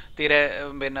 തീരെ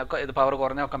ഇത് പവർ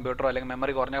കുറഞ്ഞ കമ്പ്യൂട്ടറോ അല്ലെങ്കിൽ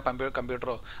മെമ്മറി കുറഞ്ഞ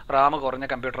കമ്പ്യൂട്ടറോ റാം കുറഞ്ഞ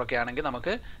കമ്പ്യൂട്ടറോ ഒക്കെ ആണെങ്കിൽ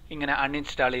നമുക്ക് ഇങ്ങനെ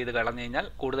അൺഇൻസ്റ്റാൾ ചെയ്ത് കളഞ്ഞു കഴിഞ്ഞാൽ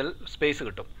കൂടുതൽ സ്പേസ്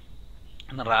കിട്ടും.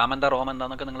 റാം എന്താ റോം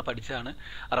എന്താണെന്നൊക്കെ നിങ്ങൾ പഠിച്ചതാണ്.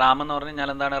 റാം എന്ന് പറഞ്ഞു കഴിഞ്ഞാൽ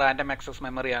എന്താണ്, റാൻഡം ആക്സസ്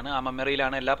മെമ്മറിയാണ്. ആ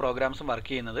മെമ്മറിയിലാണ് എല്ലാ പ്രോഗ്രാംസും വർക്ക്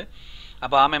ചെയ്യുന്നത്.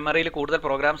 അപ്പോൾ ആ മെമ്മറിയിൽ കൂടുതൽ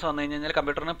പ്രോഗ്രാംസ് വന്നു കഴിഞ്ഞാൽ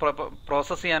കമ്പ്യൂട്ടറിന്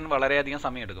പ്രോസസ്സ് ചെയ്യാൻ വളരെയധികം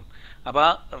സമയമെടുക്കും. അപ്പോൾ ആ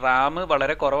റാം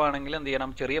വളരെ കുറവാണെങ്കിൽ എന്ത്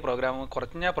ചെയ്യണം, ചെറിയ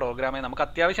കുറഞ്ഞ പ്രോഗ്രാമേ നമുക്ക്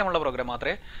അത്യാവശ്യമുള്ള പ്രോഗ്രാം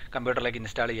മാത്രമേ കമ്പ്യൂട്ടറിലേക്ക്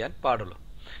ഇൻസ്റ്റാൾ ചെയ്യാൻ പാടുള്ളൂ.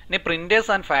 ഇനി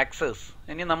പ്രിൻറ്റേഴ്സ് ആൻഡ് ഫാക്സേഴ്സ്.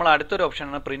 ഇനി നമ്മൾ അടുത്തൊരു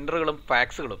ഓപ്ഷനാണ് പ്രിൻ്ററുകളും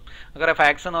ഫാക്സുകളും. നമുക്കറിയാം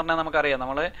ഫാക്സ് എന്ന് പറഞ്ഞാൽ നമുക്കറിയാം,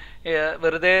 നമ്മൾ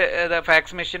വെറുതെ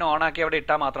ഫാക്സ് മെഷീൻ ഓൺ ആക്കി അവിടെ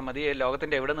ഇട്ടാൽ മാത്രം മതി.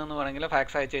 ലോകത്തിൻ്റെ എവിടെ നിന്ന് വേണമെങ്കിലും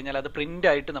ഫാക്സ് അയച്ചു കഴിഞ്ഞാൽ അത് പ്രിൻ്റ്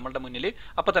ആയിട്ട് നമ്മുടെ മുന്നിൽ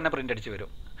അപ്പോൾ തന്നെ പ്രിൻ്റ് അടിച്ച്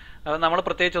വരും. അത് നമ്മൾ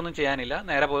പ്രത്യേകിച്ചൊന്നും ചെയ്യാനില്ല,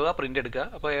 നേരെ പോവുക, പ്രിൻ്റ് എടുക്കുക.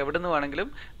 അപ്പോൾ എവിടെ നിന്ന് വേണമെങ്കിലും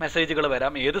മെസ്സേജുകൾ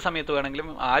വരാം, ഏത് സമയത്ത് വേണമെങ്കിലും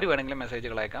ആര് വേണമെങ്കിലും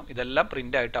മെസ്സേജുകൾ അയക്കാം. ഇതെല്ലാം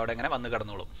പ്രിൻ്റ് ആയിട്ട് അവിടെ ഇങ്ങനെ വന്ന്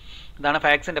കിടന്നോളും. ഇതാണ്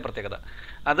ഫാക്സിൻ്റെ പ്രത്യേകത.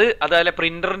 അതുപോലെ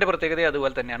പ്രിൻ്ററിൻ്റെ പ്രത്യേകത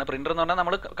അതുപോലെ തന്നെയാണ്. പ്രിൻ്റർ എന്ന് പറഞ്ഞാൽ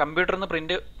നമ്മൾ കമ്പ്യൂട്ടറിൽ നിന്ന്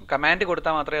പ്രിൻ്റ് കമാൻഡ്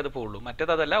കൊടുത്താൽ മാത്രമേ അത് പോവുള്ളൂ.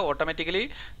 മറ്റേതല്ല, ഓട്ടോമാറ്റിക്കലി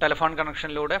ടെലിഫോൺ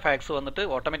കണക്ഷനിലൂടെ ഫാക്സ് വന്നിട്ട്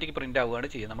ഓട്ടോമാറ്റിക് പ്രിൻ്റ് ആവുകയാണ്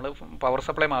ചെയ്യുക. നമ്മൾ പവർ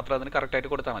സപ്ലൈ മാത്രം അതിന്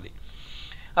കറക്റ്റായിട്ട് കൊടുത്താൽ മതി.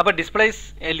 അപ്പോൾ displace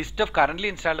A list of currently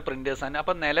installed printers ആണ്.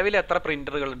 അപ്പോൾ നിലവിൽ എത്ര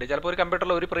പ്രിൻ്ററുകളുണ്ട്? ചിലപ്പോൾ ഒരു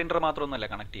കമ്പ്യൂട്ടറിൽ ഒരു പ്രിൻ്റർ മാത്രമൊന്നുമല്ല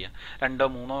കണക്ട് ചെയ്യുക, 2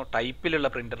 3 ടൈപ്പിലുള്ള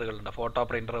പ്രിൻ്ററുകളുണ്ട്. ഫോട്ടോ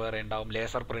പ്രിൻ്റർ വേറെ ഉണ്ടാവും,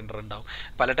 ലേസർ പ്രിൻ്റർ ഉണ്ടാവും,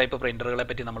 പല ടൈപ്പ് പ്രിൻ്ററുകളെ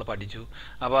പറ്റി നമ്മൾ പഠിച്ചു.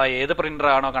 അപ്പോൾ ഏത്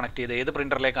പ്രിൻ്ററാണോ കണക്ട് ചെയ്ത് ഏത്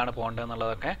പ്രിൻ്ററിലേക്കാണ് പോകേണ്ടത്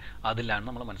എന്നുള്ളതൊക്കെ അതിലാണ്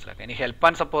നമ്മൾ മനസ്സിലാക്കുക. ഇനി ഹെൽപ്പ്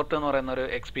ആൻഡ് സപ്പോർട്ട് എന്ന് പറയുന്ന ഒരു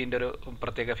എക്സ്പീൻ്റെ ഒരു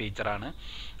പ്രത്യേക ഫീച്ചറാണ്.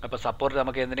 അപ്പോൾ സപ്പോർട്ട്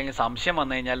നമുക്ക് എന്തെങ്കിലും സംശയം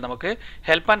വന്നു കഴിഞ്ഞാൽ നമുക്ക്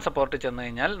ഹെൽപ്പ് ആൻഡ് സപ്പോർട്ട് ചെന്ന്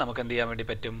കഴിഞ്ഞാൽ നമുക്ക് എന്ത് ചെയ്യാൻ വേണ്ടി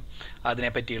പറ്റും?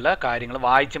 അതിനെപ്പറ്റിയുള്ള കാര്യങ്ങൾ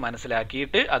വായിച്ച്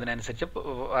മനസ്സിലാക്കിയിട്ട് അതിനനുസരിച്ച്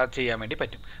ചെയ്യാൻ വേണ്ടി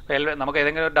പറ്റും. നമുക്ക്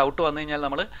ഏതെങ്കിലും ഒരു ഡൗട്ട് വന്നു കഴിഞ്ഞാൽ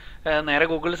നമ്മൾ നേരെ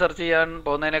ഗൂഗിളിൽ സെർച്ച് ചെയ്യാൻ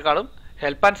പോകുന്നതിനേക്കാളും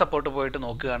ഹെൽപ്പ് ആൻഡ് സപ്പോർട്ട് പോയിട്ട്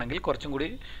നോക്കുകയാണെങ്കിൽ കുറച്ചും കൂടി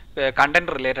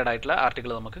കണ്ടന്റ് റിലേറ്റഡ് ആയിട്ടുള്ള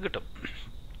ആർട്ടിക്കിൾ നമുക്ക് കിട്ടും.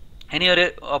 ഇനിയൊരു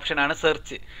ഓപ്ഷനാണ്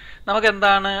സെർച്ച്. നമുക്ക്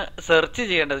എന്താണ് സെർച്ച്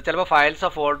ചെയ്യേണ്ടത്? ചിലപ്പോൾ ഫയൽസോ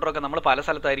ഫോൾഡറൊക്കെ നമ്മൾ പല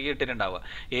സ്ഥലത്തായിരിക്കും ഇട്ടിട്ടുണ്ടാവുക.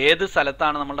 ഏത്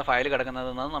സ്ഥലത്താണ് നമ്മുടെ ഫയൽ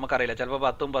കിടക്കുന്നതെന്ന് നമുക്കറിയില്ല. ചിലപ്പോൾ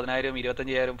 10,000 10,000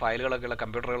 25,000 ഫയലുകളൊക്കെ ഉള്ള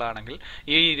കമ്പ്യൂട്ടറുകളാണെങ്കിൽ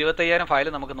ഈ 25,000 ഫയൽ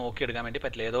നമുക്ക് നോക്കിയെടുക്കാൻ വേണ്ടി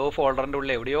പറ്റില്ല. ഏതോ ഫോൾഡറിൻ്റെ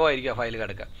ഉള്ളിൽ എവിടെയോ ആയിരിക്കും ആ ഫയൽ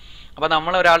കിടക്കുക. അപ്പോൾ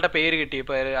നമ്മൾ ഒരാളുടെ പേര് കിട്ടി,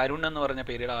 ഇപ്പോൾ അരുൺ എന്ന് പറഞ്ഞ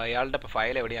പേര്, അയാളുടെ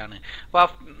ഫയൽ എവിടെയാണ്? അപ്പോൾ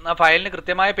ആ ഫയലിന്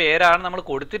കൃത്യമായ പേരാണ് നമ്മൾ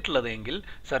കൊടുത്തിട്ടുള്ളതെങ്കിൽ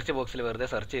സെർച്ച് ബോക്സിൽ വെറുതെ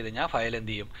സെർച്ച് ചെയ്ത് കഴിഞ്ഞാൽ ഫയൽ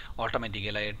എന്ത് ചെയ്യും?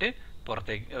 ഓട്ടോമാറ്റിക്കലായിട്ട്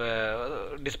പുറത്തേക്ക്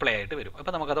ഡിസ്പ്ലേ ആയിട്ട് വരും.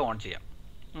 അപ്പോൾ നമുക്കത് ഓൺ ചെയ്യാം.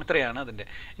 ഇത്രയാണ് അതിൻ്റെ.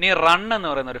 ഇനി റൺ എന്ന്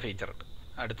പറയുന്ന ഒരു ഫീച്ചർ ഉണ്ട്.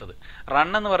 അടുത്തത് റൺ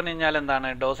എന്ന് പറഞ്ഞു കഴിഞ്ഞാൽ എന്താണ്?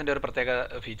 ഡോസിൻ്റെ ഒരു പ്രത്യേക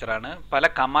ഫീച്ചറാണ്. പല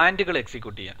കമാൻഡുകൾ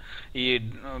എക്സിക്യൂട്ട് ചെയ്യുക. ഈ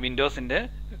വിൻഡോസിൻ്റെ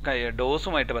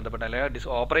ഡോസുമായിട്ട് ബന്ധപ്പെട്ട അല്ലെങ്കിൽ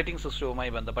ഓപ്പറേറ്റിംഗ്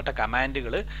സിസ്റ്റവുമായി ബന്ധപ്പെട്ട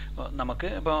കമാൻഡുകൾ നമുക്ക്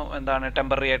ഇപ്പോൾ എന്താണ്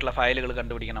ടെമ്പററി ആയിട്ടുള്ള ഫയലുകൾ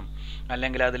കണ്ടുപിടിക്കണം,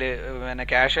 അല്ലെങ്കിൽ അതിൽ പിന്നെ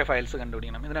ക്യാഷെ ഫയൽസ്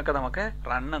കണ്ടുപിടിക്കണം. ഇതിനൊക്കെ നമുക്ക്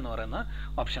റൺ എന്ന് പറയുന്ന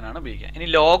ഓപ്ഷനാണ് ഉപയോഗിക്കുക. ഇനി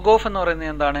ലോഗ് ഓഫ് എന്ന്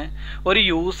പറയുന്നത് എന്താണ്? ഒരു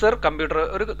യൂസർ കമ്പ്യൂട്ടർ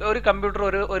ഒരു കമ്പ്യൂട്ടർ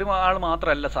ഒരു ആൾ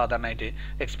മാത്രമല്ല സാധാരണയായിട്ട്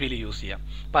എക്സ്പിയിൽ യൂസ് ചെയ്യാം.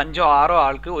 അപ്പോൾ 5 6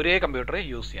 ആൾക്ക് ഒരേ കമ്പ്യൂട്ടർ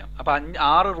യൂസ് ചെയ്യാം. അപ്പോൾ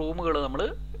 6 റൂമുകൾ നമ്മൾ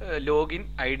ലോഗിൻ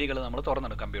ID നമ്മൾ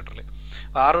തുറന്നെടുക്കും കമ്പ്യൂട്ടറിൽ.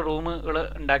 6 റൂമുകൾ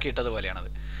ഉണ്ടാക്കിയിട്ടതുപോലെയാണത്.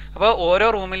 അപ്പോൾ ഓരോ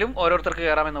റൂമിലും ഓരോരുത്തർക്ക്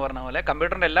കയറാമെന്ന് പറഞ്ഞ പോലെ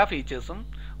കമ്പ്യൂട്ടറിൻ്റെ എല്ലാ ഫീച്ചേഴ്സും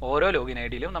ഓരോ ലോഗിൻ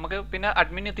ID നമുക്ക് പിന്നെ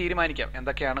അഡ്മിന് തീരുമാനിക്കാം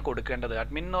എന്തൊക്കെയാണ് കൊടുക്കേണ്ടത്.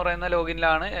 അഡ്മിൻ എന്ന് പറയുന്ന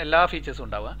ലോഗിനിലാണ് എല്ലാ ഫീച്ചേഴ്സും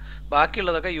ഉണ്ടാവുക,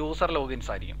 ബാക്കിയുള്ളതൊക്കെ യൂസർ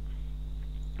ലോഗിൻസ് ആയിരിക്കും.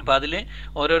 അപ്പോൾ അതിൽ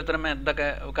ഓരോരുത്തരും എന്തൊക്കെ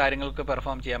കാര്യങ്ങൾക്ക്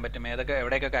പെർഫോം ചെയ്യാൻ പറ്റും,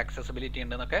 എവിടേക്കൊക്കെ ആക്സസിബിലിറ്റി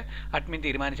ഉണ്ടെന്നൊക്കെ അഡ്മിൻ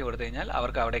തീരുമാനിച്ച് കൊടുത്തു കഴിഞ്ഞാൽ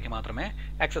അവർക്ക് അവിടേക്ക് മാത്രമേ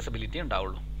ആക്സസിബിലിറ്റി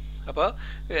ഉണ്ടാവുള്ളൂ. അപ്പോൾ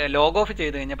ലോഗ് ഓഫ്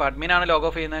ചെയ്ത് കഴിഞ്ഞപ്പോൾ അഡ്മിനാണ് ലോഗ്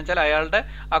ഓഫ് ചെയ്യുന്നത് വെച്ചാൽ അയാളുടെ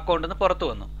അക്കൗണ്ടിൽ നിന്ന് പുറത്ത്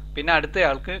വന്നു. പിന്നെ അടുത്ത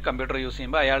ആൾക്ക് കമ്പ്യൂട്ടർ യൂസ്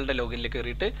ചെയ്യുമ്പോൾ അയാളുടെ ലോഗിനിൽ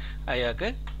കയറിയിട്ട് അയാൾക്ക്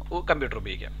കമ്പ്യൂട്ടർ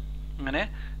ഉപയോഗിക്കാം. അങ്ങനെ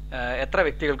എത്ര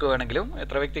വ്യക്തികൾക്ക് വേണമെങ്കിലും,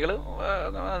 എത്ര വ്യക്തികൾ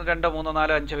 2 3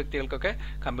 4 5 വ്യക്തികൾക്കൊക്കെ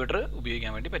കമ്പ്യൂട്ടർ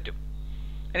ഉപയോഗിക്കാൻ വേണ്ടി പറ്റും.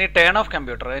 ഇനി ടേൺ ഓഫ്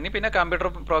കമ്പ്യൂട്ടർ. ഇനി പിന്നെ കമ്പ്യൂട്ടർ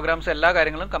പ്രോഗ്രാംസ് എല്ലാ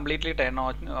കാര്യങ്ങളും കംപ്ലീറ്റ്ലി ടേൺ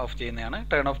ഓഫ് ചെയ്യുന്നതാണ്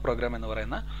ടേൺ ഓഫ് പ്രോഗ്രാം എന്ന്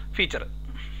പറയുന്ന ഫീച്ചർ.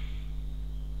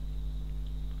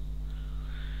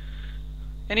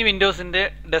 ഇനി വിൻഡോസിൻ്റെ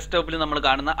ഡെസ്ക്ടോപ്പിൽ നമ്മൾ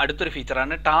കാണുന്ന അടുത്തൊരു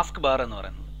ഫീച്ചറാണ് ടാസ്ക് ബാർ എന്ന്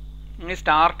പറയുന്നത്. ഈ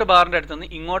സ്റ്റാർട്ട് ബാറിൻ്റെ അടുത്ത് നിന്ന്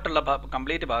ഇങ്ങോട്ടുള്ള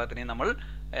കംപ്ലീറ്റ് ഭാഗത്തിനെ നമ്മൾ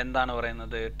എന്താണ്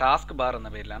പറയുന്നത്? ടാസ്ക് ബാർ എന്ന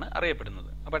പേരിലാണ് അറിയപ്പെടുന്നത്.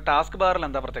 അപ്പോൾ ടാസ്ക് ബാറിൽ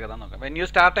എന്താ പ്രത്യേകത നോക്കാം. When you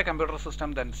start A computer system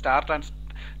then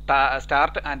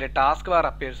start and task bar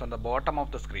appears on the bottom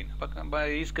of the screen. അപ്പോൾ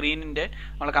ഈ സ്ക്രീനിൻ്റെ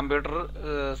നമ്മളെ കമ്പ്യൂട്ടർ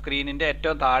സ്ക്രീനിൻ്റെ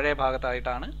ഏറ്റവും താഴെ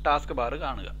ഭാഗത്തായിട്ടാണ് ടാസ്ക് ബാർ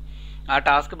കാണുക. ആ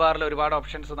ടാസ്ക് ബാറിൽ ഒരുപാട്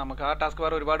ഓപ്ഷൻസ് നമുക്ക്, ആ ടാസ്ക്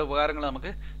ബാർ ഒരുപാട് ഉപകാരങ്ങൾ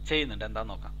നമുക്ക് ചെയ്യുന്നുണ്ട്.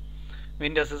 എന്താണെന്ന് നോക്കാം.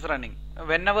 Windows is running.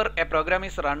 Whenever a program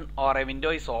is run or a window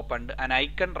is opened, an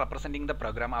icon representing the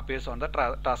program appears on the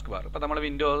taskbar. ഇപ്പോൾ നമ്മൾ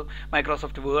വിൻഡോസ്,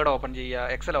 മൈക്രോസോഫ്റ്റ് വേർഡ് ഓപ്പൺ ചെയ്യുക,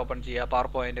 എക്സൽ ഓപ്പൺ ചെയ്യുക, പവർ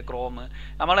പോയിന്റ്, ക്രോം,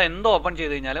 നമ്മൾ എന്ത് open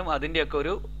ചെയ്ത് കഴിഞ്ഞാലും അതിൻ്റെയൊക്കെ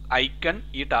ഒരു ഐക്കൺ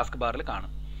ഈ ടാസ്ക് ബാറിൽ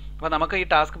കാണും. അപ്പോൾ നമുക്ക് ഈ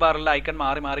ടാസ്ക് ബാറിലെ ഐക്കൺ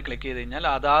മാറി മാറി ക്ലിക്ക് ചെയ്ത് കഴിഞ്ഞാൽ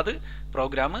അതാത്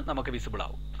പ്രോഗ്രാം നമുക്ക് വിസിബിൾ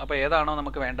ആവും. അപ്പോൾ ഏതാണോ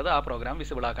നമുക്ക് വേണ്ടത് ആ പ്രോഗ്രാം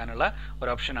വിസിബിൾ ആക്കാനുള്ള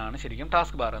ഒരു ഓപ്ഷനാണ് ശരിക്കും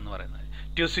ടാസ്ക് ബാർ എന്ന് പറയുന്നത്.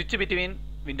 To switch between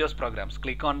Windows programs,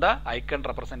 click on the icon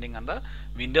representing on the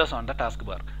Windows on the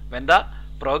taskbar. When the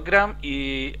program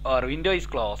or window is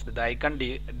closed, the icon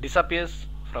disappears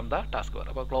from the taskbar.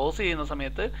 അപ്പോൾ close ചെയ്യുന്ന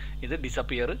സമയത്ത് ഇത്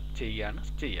disappear ചെയ്യുകയാണ്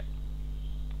ചെയ്യുക.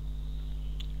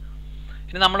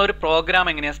 ഇനി നമ്മളൊരു programme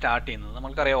എങ്ങനെയാണ് start ചെയ്യുന്നത്?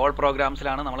 നമുക്കറിയാം ഓൾ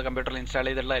പ്രോഗ്രാംസിലാണ് നമ്മൾ കമ്പ്യൂട്ടറിൽ ഇൻസ്റ്റാൾ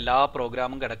ചെയ്തിട്ടുള്ള എല്ലാ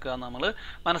പ്രോഗ്രാമും കിടക്കുക എന്ന് നമ്മൾ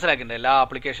മനസ്സിലാക്കിയിട്ടുണ്ട്. എല്ലാ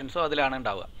ആപ്ലിക്കേഷൻസും അതിലാണ്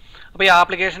ഉണ്ടാവുക. അപ്പോൾ ഈ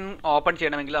ആപ്ലിക്കേഷൻ ഓപ്പൺ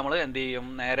ചെയ്യണമെങ്കിൽ നമ്മൾ എന്ത് ചെയ്യും,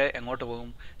 നേരെ എങ്ങോട്ട് പോകും,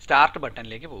 സ്റ്റാർട്ട്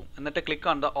ബട്ടണിലേക്ക് പോകും. എന്നിട്ട് click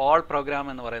on the all programme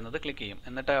എന്ന് പറയുന്നത് ക്ലിക്ക് ചെയ്യും.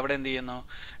 എന്നിട്ട് അവിടെ എന്ത് ചെയ്യുന്നു,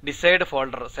 ഡിസൈഡ്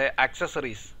ഫോൾഡർ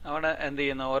ആക്സസറീസ്, അവിടെ എന്ത്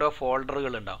ചെയ്യുന്നു, ഓരോ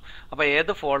ഫോൾഡറുകൾ ഉണ്ടാവും. അപ്പോൾ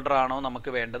ഏത് ഫോൾഡറാണോ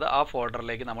നമുക്ക് വേണ്ടത് ആ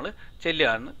ഫോൾഡറിലേക്ക് നമ്മൾ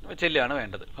ചെല്ലുകയാണ്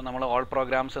വേണ്ടത്. അപ്പോൾ നമ്മൾ ഓൾ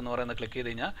പ്രോഗ്രാംസ് എന്ന് പറയുന്നത് ക്ലിക്ക് ചെയ്ത്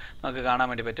കഴിഞ്ഞാൽ നമുക്ക് കാണാൻ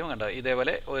വേണ്ടി പറ്റും. കണ്ടോ,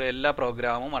 ഇതേപോലെ എല്ലാ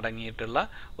പ്രോഗ്രാമും അടങ്ങിയിട്ടുള്ള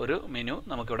ഒരു മെനു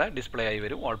നമുക്കിവിടെ ഡിസ്പ്ലേ ആയി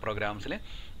വരും ഓൾ പ്രോഗ്രാംസിൽ.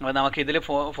 അപ്പോൾ നമുക്കിതിൽ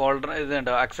ഫോൾഡർ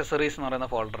ഇതുണ്ട്, ആക്സസറീസ് എന്ന് പറയുന്ന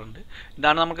ഫോൾഡർ ഉണ്ട്.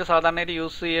 ഇതാണ് നമുക്ക് സാധാരണയായിട്ട്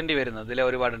യൂസ് ചെയ്യേണ്ടി വരുന്നത്. ഇതിൽ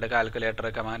ഒരുപാടുണ്ട്, calculator,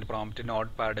 command prompt,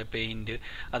 note pad, paint,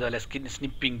 അതുപോലെ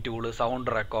സ്നിപ്പിംഗ് ടൂള്,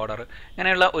 സൗണ്ട് റെക്കോർഡർ,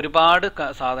 ഇങ്ങനെയുള്ള ഒരുപാട്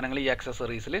സാധനങ്ങൾ ഈ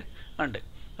ആക്സസറീസിൽ ഉണ്ട്.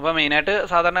 അപ്പോൾ മെയിനായിട്ട്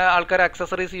സാധാരണ ആൾക്കാർ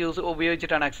ആക്സസറീസ്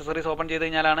ഉപയോഗിച്ചിട്ടാണ്, ആക്സസറീസ് ഓപ്പൺ ചെയ്ത്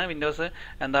കഴിഞ്ഞാലാണ്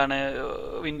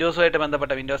വിൻഡോസുമായിട്ട്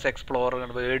ബന്ധപ്പെട്ട വിൻഡോസ് എക്സ്പ്ലോറർ,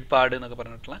 വേർഡ് പാഡ് എന്നൊക്കെ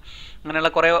പറഞ്ഞിട്ടുള്ള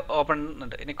അങ്ങനെയുള്ള കുറേ ഓപ്പൺ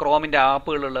ഉണ്ട്. ഇനി ക്രോമിൻ്റെ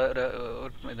ആപ്പുകളുള്ള ഒരു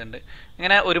ഇതുണ്ട്.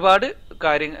 ഇങ്ങനെ ഒരുപാട്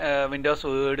വിൻഡോസ്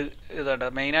വേർഡ് ഇതുണ്ട്.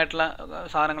 മെയിനായിട്ടുള്ള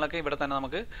സാധനങ്ങളൊക്കെ ഇവിടെ തന്നെ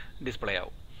നമുക്ക് ഡിസ്പ്ലേ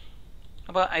ആവും.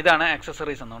 അപ്പോൾ ഇതാണ്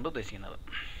ആക്സസറീസ് എന്നുകൊണ്ട് ഉദ്ദേശിക്കുന്നത്.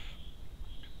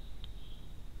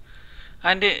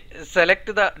 And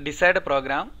select the decide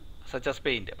programme such as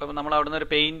paint. അപ്പോൾ നമ്മൾ അവിടുന്ന് ഒരു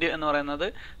പെയിൻറ്റ് എന്ന് പറയുന്നത്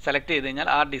സെലക്ട് ചെയ്ത് കഴിഞ്ഞാൽ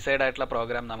ആ ഡിസൈഡ് ആയിട്ടുള്ള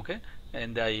പ്രോഗ്രാം നമുക്ക്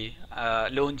എന്തായി,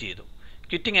 ലോഞ്ച് ചെയ്തു.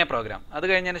 Quitting A programme. അത്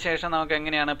കഴിഞ്ഞതിന് ശേഷം നമുക്ക്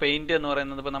എങ്ങനെയാണ് പെയിൻറ്റ് എന്ന്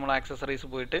പറയുന്നത്, ഇപ്പോൾ നമ്മൾ ആക്സസറീസ്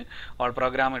പോയിട്ട് ഓൾ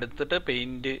പ്രോഗ്രാം എടുത്തിട്ട്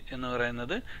പെയിൻറ്റ് എന്ന്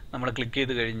പറയുന്നത് നമ്മൾ ക്ലിക്ക്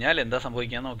ചെയ്ത് കഴിഞ്ഞാൽ എന്താ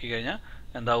സംഭവിക്കുക നോക്കിക്കഴിഞ്ഞാൽ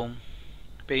എന്താവും,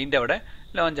 പെയിൻറ്റ് അവിടെ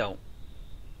ലോഞ്ച് ആവും.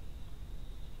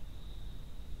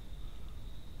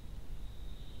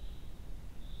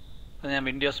 ഞാൻ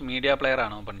വിൻഡോസ് മീഡിയ പ്ലെയർ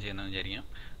ആണ് ഓപ്പൺ ചെയ്യുന്നതെന്ന് വിചാരിക്കാം.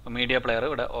 അപ്പോൾ മീഡിയ പ്ലെയർ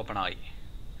ഇവിടെ ഓപ്പൺ ആയി,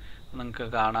 നിങ്ങൾക്ക്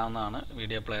കാണാവുന്നതാണ്.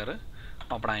 മീഡിയ പ്ലെയർ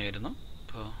ഓപ്പൺ ആയി വരുന്നു.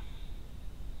 അപ്പോൾ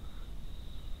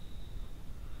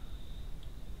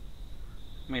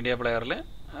മീഡിയ പ്ലെയറിൽ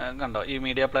കണ്ടോ, ഈ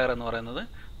മീഡിയ പ്ലെയർ എന്ന് പറയുന്നത്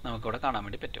നമുക്കിവിടെ കാണാൻ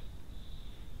വേണ്ടി പറ്റും.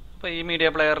 അപ്പോൾ ഈ മീഡിയ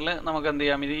പ്ലെയറിൽ നമുക്ക് എന്ത്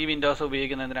ചെയ്യാം, ഈ വിൻഡോസ്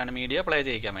ഉപയോഗിക്കുന്നതിനാണ് മീഡിയ പ്ലേ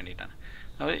ചെയ്യിക്കാൻ വേണ്ടിയിട്ടാണ്.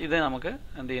 അപ്പോൾ ഇത് നമുക്ക്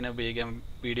എന്ത് ചെയ്യാൻ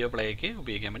വീഡിയോ പ്ലേക്ക്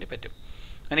ഉപയോഗിക്കാൻ വേണ്ടി പറ്റും.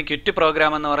 അതിന് ക്വിറ്റ്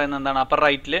പ്രോഗ്രാം എന്ന് പറയുന്നത് എന്താണ്, അപ്പർ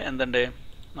റൈറ്റിൽ എന്തുണ്ട്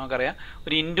നമുക്കറിയാം,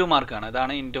 ഒരു ഇൻറ്റു മാർക്കാണ്.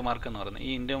 ഇതാണ് ഇൻറ്റു മാർക്ക് എന്ന് പറയുന്നത്. ഈ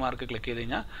ഇൻറ്റു മാർക്ക് ക്ലിക്ക് ചെയ്ത്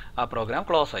കഴിഞ്ഞാൽ ആ പ്രോഗ്രാം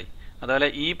ക്ലോസ് ആയി. അതുപോലെ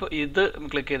ഇത്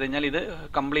ക്ലിക്ക് ചെയ്ത് കഴിഞ്ഞാൽ ഇത്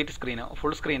കംപ്ലീറ്റ് സ്ക്രീനോ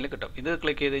ഫുൾ സ്ക്രീനിൽ കിട്ടും. ഇത്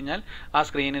ക്ലിക്ക് ചെയ്ത് കഴിഞ്ഞാൽ ആ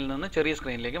സ്ക്രീനിൽ നിന്ന് ചെറിയ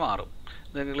സ്ക്രീനിലേക്ക് മാറും.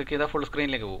 ഇത് ക്ലിക്ക് ചെയ്താൽ ഫുൾ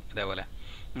സ്ക്രീനിലേക്ക് പോകും. ഇതേപോലെ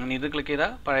ഇത് ക്ലിക്ക്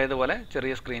ചെയ്താൽ പഴയതുപോലെ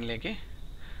ചെറിയ സ്ക്രീനിലേക്ക്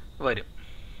വരും.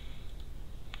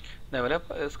 ഇതേപോലെ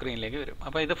സ്ക്രീനിലേക്ക് വരും.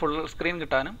 അപ്പോൾ ഇത് ഫുൾ സ്ക്രീൻ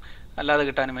കിട്ടാനും അല്ലാതെ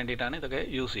കിട്ടാനും വേണ്ടിയിട്ടാണ് ഇതൊക്കെ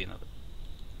യൂസ് ചെയ്യുന്നത്.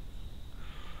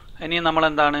 ഇനി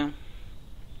നമ്മളെന്താണ്,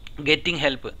 getting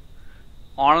help.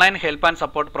 Online help and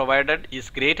support provided is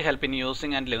great help in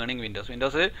using and learning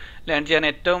Windows learn ചെയ്യാൻ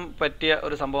ഏറ്റവും പറ്റിയ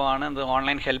ഒരു സംഭവമാണ്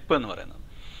ഓൺലൈൻ ഹെൽപ്പ് എന്ന് പറയുന്നത്.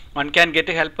 One can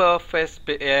get help of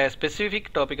A specific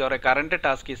topic or A current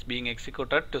task is being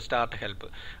executed to start help.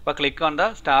 അപ്പോൾ click on the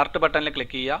start ബട്ടണിൽ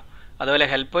click ചെയ്യുക. അതുപോലെ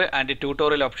ഹെൽപ്പ് ആൻഡ്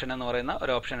ട്യൂട്ടോറിയൽ ഓപ്ഷൻ എന്ന് പറയുന്ന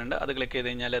ഒരു ഓപ്ഷൻ ഉണ്ട്. അത് ക്ലിക്ക് ചെയ്ത്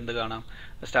കഴിഞ്ഞാൽ എന്ത് കാണാം,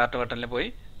 സ്റ്റാർട്ട് ബട്ടണിൽ പോയി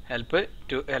ഹെൽപ്പ്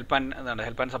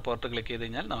ആൻഡ് സപ്പോർട്ട് ക്ലിക്ക് ചെയ്ത്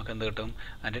കഴിഞ്ഞാൽ നമുക്ക് എന്ത് കിട്ടും,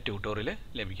 അതിൻ്റെ ട്യൂട്ടോറിയൽ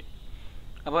ലഭിക്കും.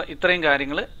 അപ്പോൾ ഇത്രയും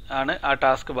കാര്യങ്ങൾ ആണ് ആ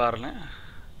ടാസ്ക് ബാറിൽ.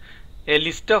 A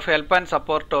list of help and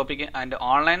support topic and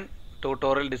online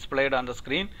tutorial displayed on the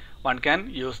screen. One can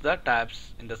use the tabs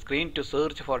in the screen to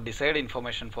search for decide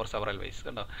information for several vase.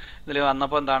 കണ്ടോ, ഇതിൽ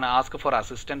വന്നപ്പോൾ എന്താണ്, ask for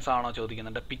assistance ആണോ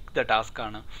ചോദിക്കുന്നുണ്ട്, pick the task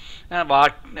ആണ്,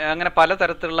 അങ്ങനെ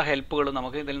പലതരത്തിലുള്ള ഹെൽപ്പുകൾ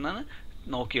നമുക്ക് ഇതിൽ നിന്ന്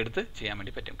നോക്കിയെടുത്ത് ചെയ്യാൻ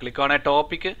വേണ്ടി പറ്റും. Click on A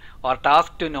topic or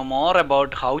task to know more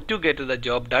about how to get the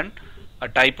job done. A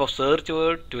type of search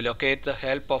word to locate the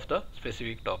help of the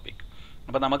specific topic.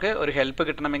 അപ്പോൾ നമുക്ക് ഒരു ഹെൽപ്പ്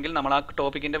കിട്ടണമെങ്കിൽ നമ്മൾ ആ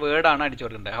ടോപ്പിക്കിൻ്റെ വേർഡാണ് അടിച്ചു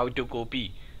കൊടുക്കേണ്ടത്. How to copy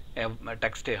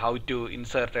text, how to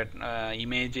insert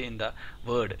image in the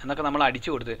word എന്നൊക്കെ നമ്മൾ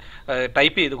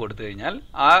ടൈപ്പ് ചെയ്ത് കൊടുത്തു കഴിഞ്ഞാൽ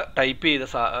ആ ടൈപ്പ് ചെയ്ത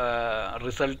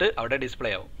റിസൾട്ട് അവിടെ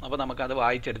ഡിസ്പ്ലേ ആവും. അപ്പോൾ നമുക്കത്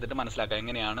വായിച്ചെടുത്തിട്ട് മനസ്സിലാക്കാം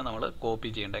എങ്ങനെയാണ് നമ്മൾ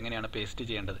കോപ്പി ചെയ്യേണ്ടത്, എങ്ങനെയാണ് പേസ്റ്റ്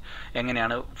ചെയ്യേണ്ടത്,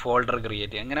 എങ്ങനെയാണ് ഫോൾഡർ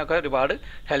ക്രിയേറ്റ് ചെയ്യുക, അങ്ങനെയൊക്കെ ഒരുപാട്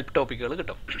ഹെൽപ്പ് ടോപ്പിക്കുകൾ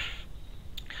കിട്ടും.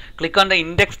 Click on the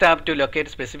index tab to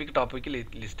locate specific topic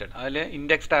listed. അതിൽ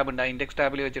ഇൻഡെക്സ് ടാബ് ഉണ്ട്. ആ ഇൻഡെക്സ്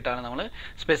ടാബിൽ വെച്ചിട്ടാണ് നമ്മൾ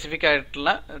സ്പെസിഫിക്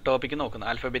ആയിട്ടുള്ള ടോപ്പിക്ക് നോക്കുന്നത്.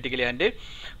 Alphabetically and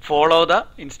follow the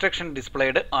instruction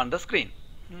displayed on the screen.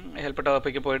 Help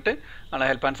topic പോയിട്ട് നമ്മൾ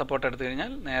ഹെൽപ്പ് ആൻഡ് സപ്പോർട്ട് എടുത്തു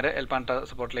കഴിഞ്ഞാൽ നേരെ ഹെൽപ്പ് ആൻഡ്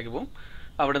സപ്പോർട്ടിലേക്ക് പോകും.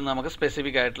 അവിടെ നിന്ന് നമുക്ക്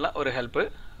സ്പെസിഫിക് ആയിട്ടുള്ള ഒരു ഹെൽപ്പ്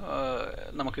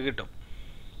നമുക്ക് കിട്ടും.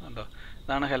 കണ്ടോ,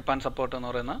 ഇതാണ് ഹെൽപ്പ് ആൻഡ് സപ്പോർട്ട് എന്ന്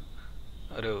പറയുന്ന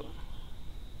ഒരു,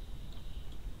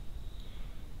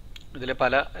 ഇതിൽ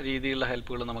പല രീതിയിലുള്ള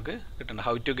ഹെൽപ്പുകൾ നമുക്ക് കിട്ടുന്നുണ്ട്.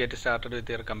 How to get started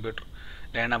with your computer,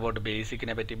 learn about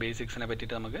ബേസിക്സിനെ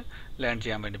പറ്റിയിട്ട് നമുക്ക് ലേൺ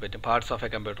ചെയ്യാൻ വേണ്ടി പറ്റും. പാർട്സ് ഓഫ് എ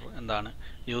കമ്പ്യൂട്ടർ എന്താണ്,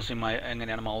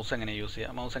 എങ്ങനെയാണ് മൗസ് എങ്ങനെ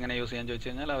യൂസ് ചെയ്യാൻ ചോദിച്ചു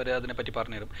കഴിഞ്ഞാൽ അവർ അതിനെപ്പറ്റി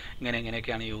പറഞ്ഞുതരും.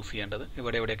 എങ്ങനെയൊക്കെയാണ് യൂസ് ചെയ്യേണ്ടത്,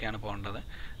 എവിടെയൊക്കെയാണ് പോകേണ്ടത്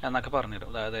എന്നൊക്കെ പറഞ്ഞുതരും.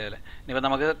 അതായത് ഇനിയിപ്പോൾ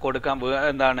നമുക്ക് കൊടുക്കാൻ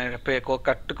എന്താണ്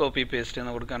കട്ട് കോപ്പി പേസ്റ്റ്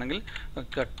എന്ന് കൊടുക്കുകയാണെങ്കിൽ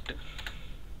കട്ട്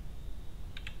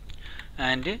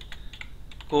ആൻഡ്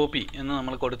കോപ്പി എന്ന്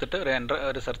നമ്മൾ കൊടുത്തിട്ട്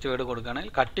ഒരു സെർച്ച് വേർഡ്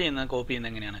കൊടുക്കുകയാണെങ്കിൽ കട്ട് ചെയ്യുന്ന കോപ്പി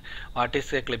ചെയ്യുന്നത് എങ്ങനെയാണ്? What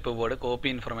is A clip board? Copy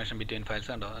information between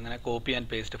files ഉണ്ടോ? അങ്ങനെ കോപ്പി ആൻഡ്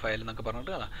പേസ്റ്റ് ഫയൽ എന്നൊക്കെ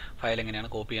പറഞ്ഞിട്ട് ഫയൽ എങ്ങനെയാണ്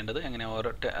കോപ്പി ചെയ്യേണ്ടത്, എങ്ങനെ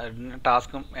ഓരോ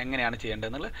ടാസ്കും എങ്ങനെയാണ് ചെയ്യേണ്ടത്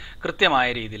എന്നുള്ള കൃത്യമായ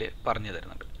രീതിയിൽ പറഞ്ഞു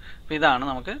തരുന്നുണ്ട്. അപ്പോൾ ഇതാണ്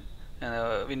നമുക്ക്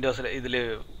വിൻഡോസിൽ ഇതിൽ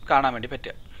കാണാൻ വേണ്ടി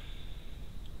പറ്റുക.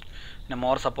 പിന്നെ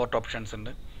മോർ സപ്പോർട്ട് ഓപ്ഷൻസ്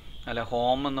ഉണ്ട്. അല്ല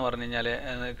ഹോം എന്ന് പറഞ്ഞു കഴിഞ്ഞാൽ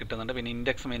കിട്ടുന്നുണ്ട്. പിന്നെ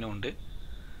ഇൻഡെക്സ് മെനു ഉണ്ട്.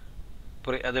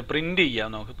 അത് പ്രിൻറ്റ് ചെയ്യാം,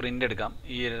 നമുക്ക് പ്രിൻ്റ് എടുക്കാം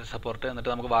ഈ സപ്പോർട്ട്, എന്നിട്ട്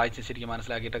നമുക്ക് വായിച്ച് ശരിക്കും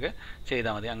മനസ്സിലാക്കിയിട്ടൊക്കെ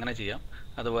ചെയ്താൽ മതി, അങ്ങനെ ചെയ്യാം.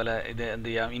 അതുപോലെ ഇത് എന്ത്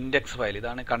ചെയ്യാം, ഇൻഡെക്സ് ഫയൽ,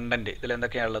 ഇതാണ് കണ്ടൻറ്റ്,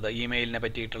 ഇതിലെന്തൊക്കെയാണുള്ളത്, ഇമെയിലിനെ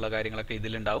പറ്റിയിട്ടുള്ള കാര്യങ്ങളൊക്കെ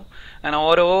ഇതിലുണ്ടാവും. അങ്ങനെ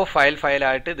ഓരോ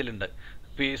ഫയലായിട്ട് ഇതിലുണ്ട്.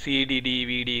 CD,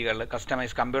 DVDകൾ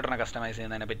കമ്പ്യൂട്ടറിനെ കസ്റ്റമൈസ്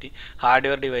ചെയ്യുന്നതിനെ പറ്റി,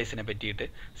 ഹാർഡ്വെയർ ഡിവൈസിനെ പറ്റിയിട്ട്,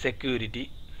 സെക്യൂരിറ്റി,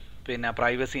 പിന്നെ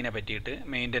പ്രൈവസീനെ പറ്റിയിട്ട്,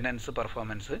 മെയിൻ്റനൻസ്,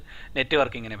 പെർഫോമൻസ്,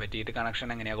 നെറ്റ്വർക്കിങ്ങിനെ പറ്റിയിട്ട്, കണക്ഷൻ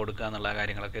എങ്ങനെയാണ് കൊടുക്കുക എന്നുള്ള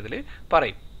കാര്യങ്ങളൊക്കെ ഇതിൽ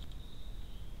പറയും.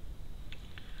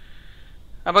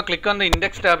 അപ്പോൾ click on the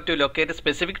index tab to locate a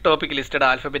specific topic listed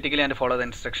alphabetically and follow the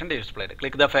instruction displayed.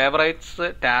 Click the favorites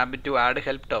tab to add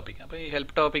help topic. അപ്പോൾ ഈ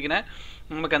ഹെൽപ്പ് ടോപ്പിക്കിനെ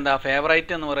നമുക്ക് എന്താ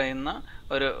ഫേവറേറ്റ് എന്ന് പറയുന്ന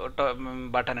ഒരു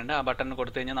ബട്ടൺ ഉണ്ട്. ആ ബട്ടൺ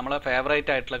കൊടുത്തു കഴിഞ്ഞാൽ നമ്മൾ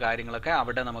ഫേവറേറ്റ് ആയിട്ടുള്ള കാര്യങ്ങളൊക്കെ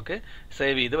അവിടെ നമുക്ക്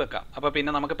സേവ് ചെയ്ത് വെക്കാം. അപ്പോൾ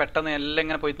പിന്നെ നമുക്ക് പെട്ടെന്ന് എല്ലാം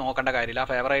ഇങ്ങനെ പോയി നോക്കേണ്ട കാര്യമില്ല.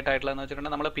 ആ ഫേവറേറ്റ് ആയിട്ടുള്ളതെന്ന്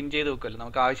വെച്ചിട്ടുണ്ടെങ്കിൽ നമ്മൾ പിൻ ചെയ്ത് വെക്കുമല്ലോ,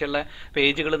 നമുക്ക് ആവശ്യമുള്ള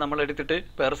പേജുകൾ നമ്മൾ എടുത്തിട്ട്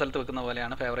വേറെ സ്ഥലത്ത് വെക്കുന്ന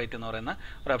പോലെയാണ് ഫേവറേറ്റ് എന്ന് പറയുന്ന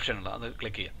ഒരു ഓപ്ഷൻ ഉള്ളത്. അത്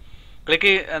ക്ലിക്ക് ചെയ്യാം.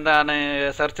 ക്ലിക്ക് എന്താണ്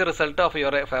search result of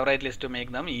your favourite list to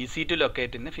make them easy to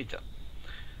locate in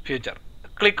future.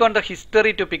 Click on the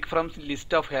history to pick from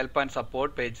list of help and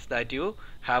support pages that you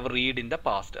have read in the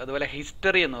past. അതുപോലെ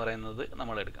history എന്ന് പറയുന്നത്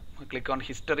നമ്മൾ എടുക്കാം. Click on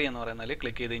history എന്ന് പറയുന്നതിൽ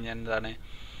click ചെയ്ത് കഴിഞ്ഞാൽ എന്താണ്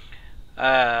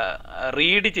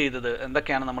റീഡ് ചെയ്തത്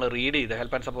എന്തൊക്കെയാണ്, നമ്മൾ റീഡ് ചെയ്ത്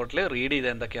ഹെൽപ്പ് ആൻഡ് സപ്പോർട്ടിൽ റീഡ് ചെയ്ത്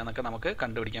എന്തൊക്കെയാണെന്നൊക്കെ നമുക്ക്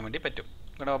കണ്ടുപിടിക്കാൻ വേണ്ടി പറ്റും.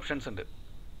 ഇവിടെ ഓപ്ഷൻസ് ഉണ്ട്,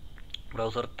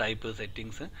 ബ്രൗസർ ടൈപ്പ്,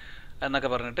 സെറ്റിങ്സ് എന്നൊക്കെ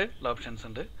പറഞ്ഞിട്ട് ഓപ്ഷൻസ്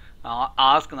ഉണ്ട്.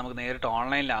 ആസ്ക്, നമുക്ക് നേരിട്ട്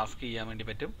ഓൺലൈനിൽ ആസ്ക് ചെയ്യാൻ വേണ്ടി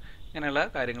പറ്റും. ഇങ്ങനെയുള്ള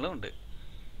കാര്യങ്ങളും ഉണ്ട്.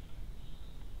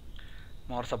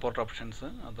 മോർ സപ്പോർട്ട് ഓപ്ഷൻസ്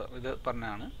അത് ഇത്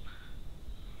പറഞ്ഞാണ്.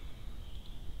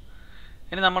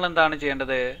 ഇനി നമ്മൾ എന്താണ്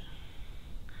ചെയ്യേണ്ടത്?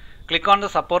 Click on the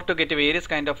support to get various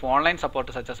kind of online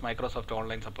support such as Microsoft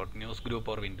online support, news group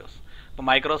or Windows. അപ്പോൾ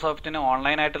മൈക്രോസോഫ്റ്റിന്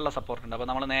ഓൺലൈനായിട്ടുള്ള സപ്പോർട്ട് ഉണ്ട്. അപ്പോൾ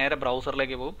നമ്മൾ നേരെ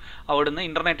ബ്രൗസറിലേക്ക് പോകും, അവിടുന്ന്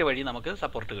ഇൻ്റർനെറ്റ് വഴി നമുക്ക്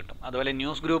സപ്പോർട്ട് കിട്ടും. അതുപോലെ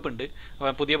ന്യൂസ് ഗ്രൂപ്പ് ഉണ്ട്,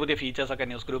 അപ്പോൾ പുതിയ ഫീച്ചേഴ്സൊക്കെ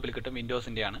ന്യൂസ് ഗ്രൂപ്പിൽ കിട്ടും,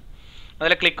 വിൻഡോസിൻ്റെയാണ്.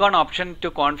 അതുപോലെ click on option to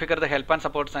configure the help and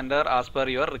support centre as per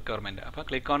your requirement. അപ്പോൾ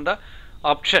ക്ലിക്ക് ഓൺ ദ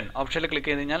ഓപ്ഷനിൽ ക്ലിക്ക്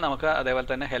ചെയ്ത് കഴിഞ്ഞാൽ നമുക്ക് അതേപോലെ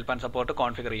തന്നെ ഹെൽപ്പ് ആൻഡ് സപ്പോർട്ട്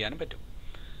കോൺഫിഗർ ചെയ്യാനും പറ്റും.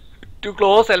 To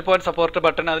close help and support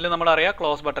button, അതിൽ നമ്മളറിയാം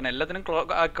ക്ലോസ് ബട്ടൺ, എല്ലാത്തിനും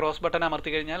ക്ലോസ് ബട്ടൺ അമർത്തി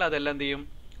കഴിഞ്ഞാൽ അതെല്ലാം എന്ത് ചെയ്യും,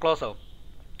 ക്ലോസ് ആവും.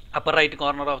 Upper right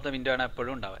corner of the window ആണ്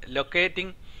എപ്പോഴും ഉണ്ടാവുക.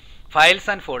 ലൊക്കേറ്റിംഗ് ഫയൽസ്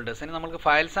ആൻഡ് ഫോൾഡേഴ്സ്, ഇനി നമുക്ക്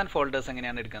ഫയൽസ് ആൻഡ് ഫോൾഡേഴ്സ്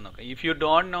എങ്ങനെയാണ് എടുക്കാൻ നോക്കാം. If you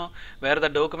don't know where the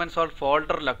documents or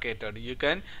folder located, you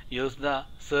can use the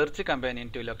search companion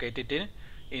to locate it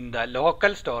in the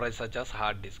local storage such as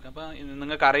hard disk. അപ്പോൾ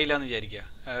നിങ്ങൾക്ക് അറിയില്ല എന്ന് വിചാരിക്കുക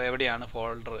എവിടെയാണ്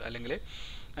ഫോൾഡർ, അല്ലെങ്കിൽ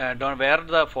where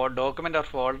the document or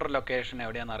folder location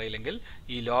എവിടെയാണെന്ന് അറിയില്ലെങ്കിൽ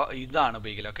ഇതാണ്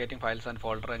ഉപയോഗിക്കുക. ലൊക്കേറ്റിംഗ് ഫയൽസ് ആൻഡ്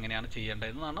ഫോൾഡർ എങ്ങനെയാണ്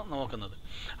ചെയ്യേണ്ടതെന്നാണ് നോക്കുന്നത്.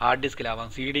 Hard ഡിസ്കിലാവാം,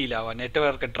 CD-യിലാവാം,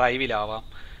 network ഡ്രൈവിലാവാം.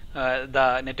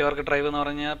 നെറ്റ്വർക്ക് ഡ്രൈവ് എന്ന്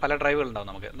പറഞ്ഞാൽ പല ഡ്രൈവുകളുണ്ടാവും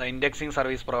നമുക്ക്. The indexing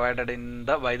service provided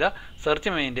by the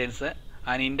search maintains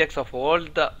and index of all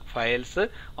the files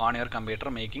on your computer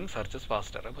making searches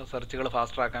faster. അപ്പോൾ സെർച്ചുകൾ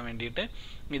ഫാസ്റ്റർ ആക്കാൻ വേണ്ടിയിട്ട്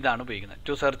ഇതാണ് ഉപയോഗിക്കുന്നത്.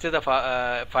 To search the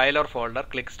file or folder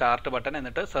click start button,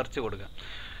 എന്നിട്ട് സെർച്ച് കൊടുക്കുക.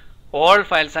 All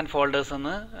files and folders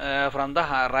എന്ന് from the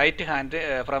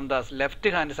left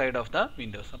hand side of the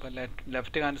Windows. അപ്പോൾ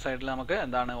left hand സൈഡിൽ നമുക്ക്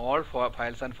എന്താണ് ഓൾ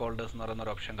ഫയൽസ് ആൻഡ് ഫോൾഡേഴ്സ് എന്ന് പറയുന്ന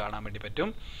ഒരു ഓപ്ഷൻ കാണാൻ വേണ്ടി പറ്റും.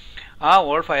 ആ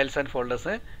all files and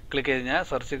folders click ചെയ്ത് കഴിഞ്ഞാൽ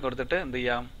സെർച്ച് കൊടുത്തിട്ട് എന്ത്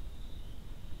ചെയ്യാം,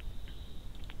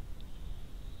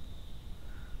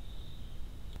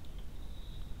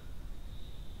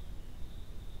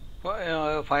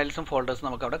 ഫയൽസും ഫോൾഡേഴ്സും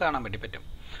നമുക്ക് അവിടെ കാണാൻ വേണ്ടി പറ്റും.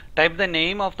 Type the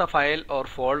name of the file or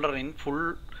folder in full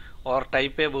or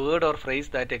type A word or phrase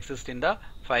that exist in the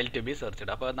file to B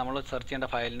searched. അപ്പോൾ നമ്മൾ സെർച്ച് ചെയ്യേണ്ട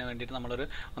ഫയലിന് വേണ്ടിയിട്ട് നമ്മളൊരു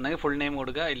ഒന്നെങ്കിൽ ഫുൾ നെയിം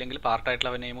കൊടുക്കുക, ഇല്ലെങ്കിൽ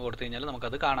പാർട്ടായിട്ടുള്ള നെയിം കൊടുത്തു കഴിഞ്ഞാൽ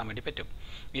നമുക്കത് കാണാൻ വേണ്ടി പറ്റും.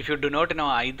 If you do not no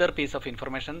either piece of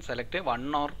information select one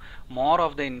or more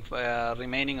of the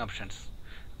remaining options.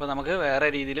 അപ്പോൾ നമുക്ക് വേറെ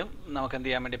രീതിയിലും നമുക്ക് എന്ത്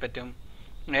ചെയ്യാൻ വേണ്ടി പറ്റും,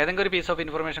 ഏതെങ്കിലും ഒരു പീസ് ഓഫ്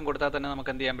ഇൻഫർമേഷൻ കൊടുത്താൽ തന്നെ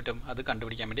നമുക്ക് എന്ത് ചെയ്യാൻ പറ്റും, അത്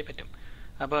കണ്ടുപിടിക്കാൻ വേണ്ടി പറ്റും.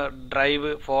 അപ്പോൾ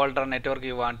drive, folder, network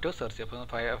you want to search. അപ്പോൾ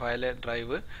ഫയൽ,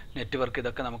 ഡ്രൈവ്, നെറ്റ്വർക്ക്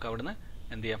ഇതൊക്കെ നമുക്ക് അവിടുന്ന്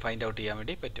എന്ത് ചെയ്യാം, ഫൈൻഡ് ഔട്ട് ചെയ്യാൻ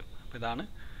വേണ്ടി പറ്റും. അപ്പോൾ ഇതാണ്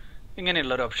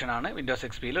ഇങ്ങനെയുള്ളൊരു ഓപ്ഷനാണ് Windows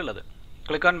XPയിലുള്ളത്.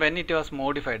 Click on when it was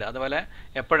modified, അതുപോലെ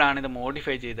എപ്പോഴാണ് ഇത്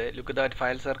മോഡിഫൈ ചെയ്ത്. Look that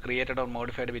files are created or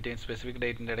modified between specific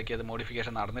ഡേറ്റിൻ്റെ ഇടയ്ക്ക് അത്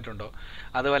മോഡിഫിക്കേഷൻ നടന്നിട്ടുണ്ടോ,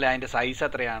 അതുപോലെ അതിൻ്റെ സൈസ്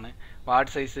എത്രയാണ്, വാട്ട്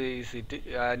സൈസ് ഈസ് ഇറ്റ്,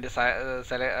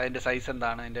 അതിൻ്റെ സൈസ്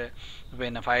എന്താണ്, അതിൻ്റെ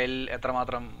പിന്നെ ഫയൽ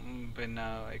എത്രമാത്രം പിന്നെ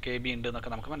KB ഉണ്ട്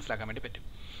എന്നൊക്കെ നമുക്ക് മനസ്സിലാക്കാൻ വേണ്ടി പറ്റും.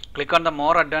 Click on the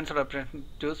more advanced option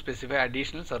to specify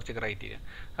additional search criteria.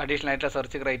 Additional ആയിട്ടുള്ള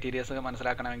സെർച്ച് ക്രൈറ്റീരിയസ്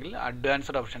മനസ്സിലാക്കണമെങ്കിൽ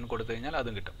അഡ്വാൻസ്ഡ് ഓപ്ഷൻ കൊടുത്തു കഴിഞ്ഞാൽ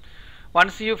അതും കിട്ടും.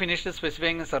 Once you finish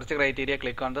specifying search criteria,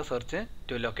 click on the search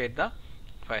to locate the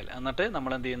file. എന്നിട്ട്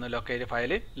നമ്മൾ എന്ത് ചെയ്യുന്നു,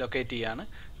 ഫയൽ ലൊക്കേറ്റ് ചെയ്യാണ്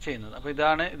ചെയ്യുന്നത്. അപ്പോൾ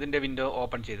ഇതാണ് ഇതിൻ്റെ വിൻഡോ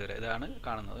ഓപ്പൺ ചെയ്ത് വരിക. ഇതാണ്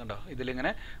കാണുന്നത് കണ്ടോ,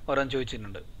 ഇതിലിങ്ങനെ ഓരോന്ന്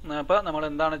ചോദിച്ചിട്ടുണ്ട്. അപ്പോൾ നമ്മൾ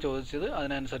എന്താണ് ചോദിച്ചത്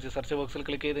അതിനനുസരിച്ച് സെർച്ച് ബോക്സിൽ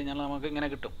ക്ലിക്ക് ചെയ്ത് കഴിഞ്ഞാൽ നമുക്ക് ഇങ്ങനെ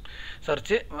കിട്ടും.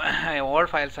 Search all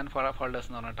files and folders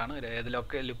എന്ന് പറഞ്ഞിട്ടാണ്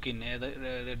ഏതിലൊക്കെ ലുക്കിൻ ഏത്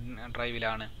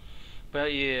ഡ്രൈവിലാണ്. ഇപ്പോൾ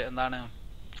ഈ എന്താണ്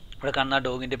ഇവിടെ കാണുന്ന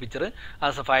ഡോഗിൻ്റെ പിക്ചർ ആ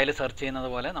ഫയൽ സെർച്ച് ചെയ്യുന്നത്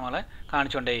പോലെ നമ്മളെ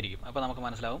കാണിച്ചുകൊണ്ടേയിരിക്കും. അപ്പോൾ നമുക്ക്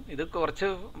മനസ്സിലാവും ഇത് കുറച്ച്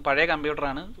പഴയ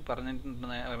കമ്പ്യൂട്ടറാണ് പറഞ്ഞിട്ടുണ്ട്,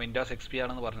 വിൻഡോസ് XP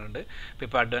ആണെന്ന് പറഞ്ഞിട്ടുണ്ട്.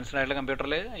 ഇപ്പോൾ അഡ്വാൻസ്ഡ് ആയിട്ടുള്ള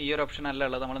കമ്പ്യൂട്ടറിൽ ഈ ഒരു ഓപ്ഷൻ അല്ല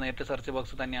ഉള്ളത്, നമ്മൾ നേരിട്ട് സെർച്ച്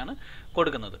ബോക്സ് തന്നെയാണ്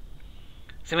കൊടുക്കുന്നത്.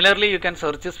 Similarly, you can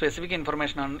search specific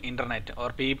information on internet or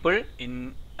people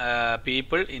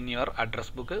in your address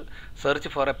book. Search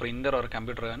for a printer or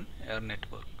computer on your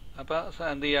network. അപ്പോൾ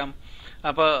എന്ത് ചെയ്യാം,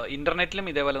 അപ്പോൾ ഇൻ്റർനെറ്റിലും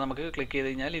ഇതേപോലെ നമുക്ക് ക്ലിക്ക് ചെയ്ത്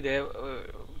കഴിഞ്ഞാൽ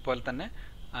ഇതേപോലെ തന്നെ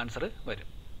ആൻസർ വരും.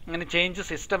 അങ്ങനെ ചേഞ്ച്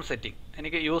സിസ്റ്റം സെറ്റിംഗ്.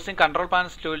 എനിക്ക് using control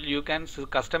panels tool you can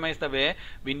customise the way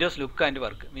Windows look and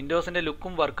work. വിൻഡോസിൻ്റെ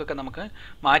ലുക്കും വർക്കൊക്കെ നമുക്ക്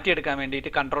മാറ്റിയെടുക്കാൻ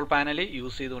വേണ്ടിയിട്ട് കൺട്രോൾ പാനൽ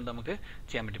യൂസ് ചെയ്തുകൊണ്ട് നമുക്ക്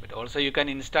ചെയ്യാൻ വേണ്ടി പറ്റും. Also you can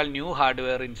install new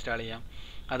hardware install ചെയ്യാം,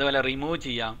 അതുപോലെ റിമൂവ്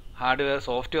ചെയ്യാം ഹാർഡ്വെയർ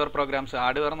സോഫ്റ്റ്വെയർ പ്രോഗ്രാംസ്.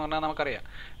 ഹാർഡ്വെയർ എന്ന് പറഞ്ഞാൽ നമുക്കറിയാം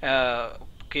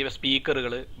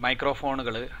സ്പീക്കറുകൾ,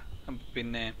 മൈക്രോഫോണുകൾ,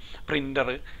 പിന്നെ പ്രിൻ്റർ,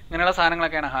 ഇങ്ങനെയുള്ള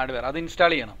സാധനങ്ങളൊക്കെയാണ് ഹാർഡ്വെയർ. അത്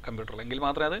ഇൻസ്റ്റാൾ ചെയ്യണം കമ്പ്യൂട്ടറിൽ, എങ്കിൽ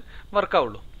മാത്രമേ അത്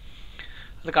വർക്കാവുള്ളൂ.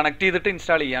 അത് കണക്ട് ചെയ്തിട്ട്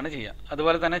ഇൻസ്റ്റാൾ ചെയ്യുകയാണ് ചെയ്യുക.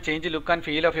 അതുപോലെ തന്നെ change look and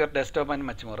feel of your desktop and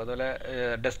much more. അതുപോലെ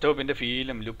ഡെസ്ക്ടോപ്പിൻ്റെ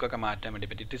ഫീലും ലുക്കൊക്കെ മാറ്റാൻ വേണ്ടി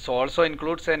പറ്റും. It is also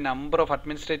includes A number of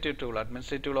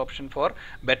administrative option four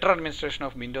better administration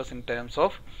of Windows in terms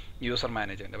of user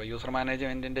management. അപ്പോൾ യൂസർ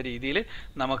മാനേജ്മെൻറ്റിൻ്റെ രീതിയിൽ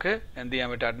നമുക്ക് എന്ത് ചെയ്യാൻ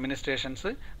പറ്റും,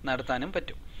 അഡ്മിനിസ്ട്രേഷൻസ് നടത്താനും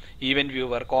പറ്റും. ഈവൻറ്റ്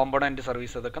വ്യൂവർ, കോമ്പണൻറ്റ്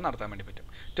സർവീസ് അതൊക്കെ നടത്താൻ വേണ്ടി പറ്റും.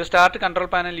 To start control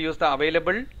panel use the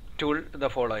available tool the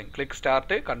following. Click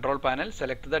start control panel,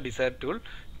 select the desired tool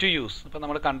to use. അപ്പോൾ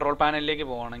നമ്മൾ കൺട്രോൾ പാനലിലേക്ക്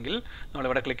പോകണമെങ്കിൽ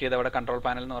നമ്മളിവിടെ ക്ലിക്ക് ചെയ്ത് അവിടെ കൺട്രോൾ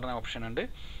പാനൽ എന്ന് പറഞ്ഞ ഓപ്ഷൻ ഉണ്ട്.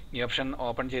 ഈ ഓപ്ഷൻ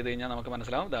ഓപ്പൺ ചെയ്ത് കഴിഞ്ഞാൽ നമുക്ക്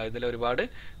മനസ്സിലാവും ഇതിൽ ഒരുപാട്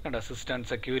കണ്ടോ, system,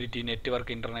 security,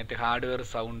 network, internet, hardware,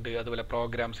 sound, അതുപോലെ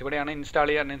പ്രോഗ്രാംസ്. ഇവിടെയാണ്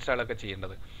ഇൻസ്റ്റാൾ ഒക്കെ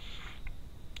ചെയ്യേണ്ടത്.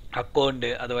 അക്കൗണ്ട്,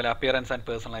 അതുപോലെ അപ്പിയറൻസ് ആൻഡ്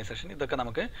പേഴ്സണലൈസേഷൻ, ഇതൊക്കെ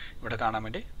നമുക്ക് ഇവിടെ കാണാൻ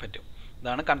വേണ്ടി പറ്റും.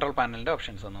 ഇതാണ് കൺട്രോൾ പാനലിൻ്റെ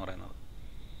ഓപ്ഷൻസ് എന്ന് പറയുന്നത്.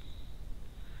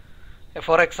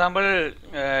 For example,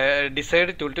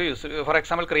 decide tool to use. For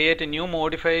example, create a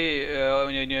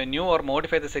new or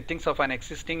modify the settings of an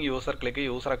existing user. Click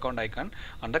user account icon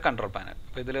on the control panel.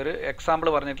 അപ്പോൾ ഇതിലൊരു എക്സാമ്പിൾ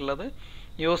പറഞ്ഞിട്ടുള്ളത്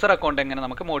യൂസർ അക്കൗണ്ട് എങ്ങനെ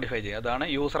നമുക്ക് modify ചെയ്യാം. അതാണ്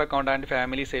user account and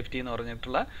family safety എന്ന്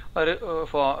പറഞ്ഞിട്ടുള്ള ഒരു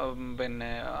പിന്നെ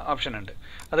ഓപ്ഷൻ ഉണ്ട്.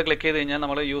 അത് ക്ലിക്ക് ചെയ്ത് കഴിഞ്ഞാൽ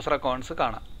നമ്മൾ യൂസർ അക്കൗണ്ട്സ്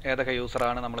കാണാം, ഏതൊക്കെ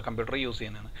യൂസറാണ് നമ്മൾ കമ്പ്യൂട്ടർ യൂസ്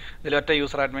ചെയ്യുന്നത്. ഇതിലൊറ്റ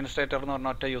യൂസർ അഡ്മിനിസ്ട്രേറ്റർ എന്ന്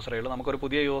പറഞ്ഞാൽ ഒറ്റ യൂസറേ ഉള്ളൂ. നമുക്കൊരു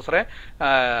പുതിയ യൂസറെ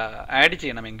ആഡ്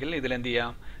ചെയ്യണമെങ്കിൽ ഇതിലെന്ത്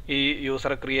ചെയ്യാം, ഈ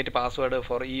യൂസർ ക്രിയേറ്റ് പാസ്വേഡ്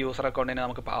ഫോർ ഈ യൂസർ അക്കൗണ്ടിന്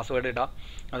നമുക്ക് പാസ്വേഡ് ഇടാം.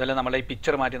 അതുപോലെ നമ്മളെ ഈ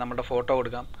പിക്ചർ മാറ്റി നമ്മുടെ ഫോട്ടോ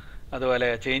കൊടുക്കാം. അതുപോലെ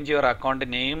ചേഞ്ച് യുവർ അക്കൗണ്ട്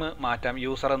നെയിം മാറ്റാം.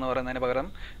 യൂസർ എന്ന് പറയുന്നതിന് പകരം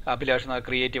അഭിലാഷ്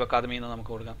ക്രിയേറ്റീവ് അക്കാദമി എന്ന്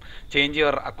നമുക്ക് കൊടുക്കാം. ചേഞ്ച്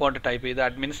യുവർ അക്കൗണ്ട് ടൈപ്പ് ചെയ്ത്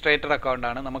അഡ്മിനിസ്ട്രേറ്റർ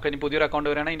അക്കൗണ്ടാണ്. നമുക്ക് ഇനി പുതിയൊരു അക്കൗണ്ട്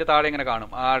വരികയാണെങ്കിൽ ഇതിൻ്റെ താഴെ ഇങ്ങനെ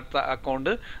കാണും. ആ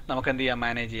അക്കൗണ്ട് നമുക്ക് എന്ത് ചെയ്യാം,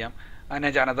 മാനേജ് ചെയ്യാം.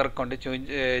 Manage another account,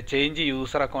 change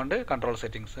user account control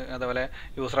settings. അതുപോലെ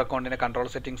യൂസർ അക്കൗണ്ടിൻ്റെ കൺട്രോൾ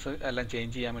സെറ്റിങ്സ് എല്ലാം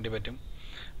ചേഞ്ച് ചെയ്യാൻ വേണ്ടി പറ്റും.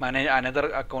 മാനേജ് അനദർ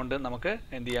അക്കൗണ്ട് നമുക്ക്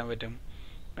എന്ത് ചെയ്യാൻ പറ്റും,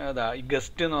 ഈ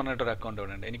ഗസ്റ്റ് എന്ന് പറഞ്ഞിട്ടൊരു അക്കൗണ്ട്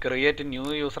ഇവിടെ ഉണ്ട്. എനിക്ക് ക്രിയേറ്റ് ന്യൂ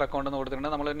യൂസർ അക്കൗണ്ട് എന്ന്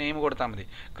കൊടുത്തിട്ടുണ്ടെങ്കിൽ നമ്മൾ നെയിം കൊടുത്താൽ മതി.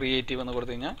 ക്രിയേറ്റീവ് എന്ന്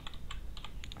കൊടുത്തു കഴിഞ്ഞാൽ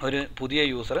ഒരു പുതിയ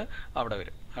യൂസർ അവിടെ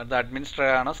വരും. അടുത്ത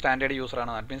അഡ്മിനിസ്ട്രേറ്റർ ആണോ സ്റ്റാൻഡേർഡ്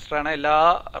യൂസറാണോ? അഡ്മിനിസ്ട്രേറ്റർ ആണ് എല്ലാ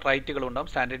റൈറ്റുകളും ഉണ്ടാവും.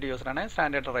 സ്റ്റാൻഡേർഡ് യൂസറാണ്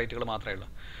സ്റ്റാൻഡേർഡ് റൈറ്റുകൾ മാത്രമേ ഉള്ളൂ.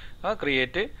 അപ്പോൾ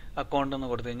ക്രിയേറ്റ് അക്കൗണ്ട് എന്ന്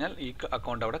കൊടുത്തു കഴിഞ്ഞാൽ ഈ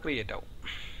അക്കൗണ്ട് അവിടെ ക്രിയേറ്റ് ആവും.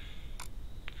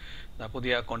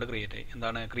 പുതിയ അക്കൗണ്ട് ക്രിയേറ്റ് ആയി.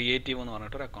 എന്താണ് ക്രിയേറ്റീവ് എന്ന്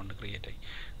പറഞ്ഞിട്ടൊരു അക്കൗണ്ട് ക്രിയേറ്റ് ആയി.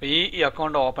 അപ്പോൾ ഈ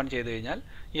അക്കൗണ്ട് ഓപ്പൺ ചെയ്ത് കഴിഞ്ഞാൽ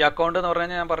ഈ അക്കൗണ്ട് എന്ന്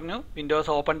പറഞ്ഞാൽ ഞാൻ പറഞ്ഞു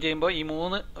വിൻഡോസ് ഓപ്പൺ ചെയ്യുമ്പോൾ ഈ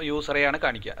 3 യൂസറെയാണ്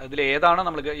കാണിക്കുക. അതിൽ ഏതാണോ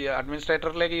നമ്മൾ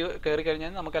അഡ്മിനിസ്ട്രേറ്ററിലേക്ക് കയറി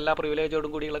കഴിഞ്ഞാൽ നമുക്ക് എല്ലാ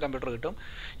പ്രിവിലേജോടും കൂടിയുള്ള കമ്പ്യൂട്ടർ കിട്ടും.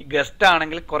 ഈ ഗസ്റ്റ്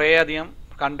ആണെങ്കിൽ കുറേയധികം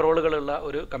കൺട്രോളുകളുള്ള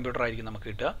ഒരു കമ്പ്യൂട്ടർ ആയിരിക്കും നമുക്ക്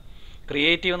കിട്ടുക.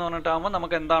 ക്രിയേറ്റീവ് എന്ന് പറഞ്ഞിട്ടാകുമ്പോൾ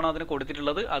നമുക്ക് എന്താണോ അതിന്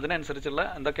കൊടുത്തിട്ടുള്ളത് അതിനനുസരിച്ചുള്ള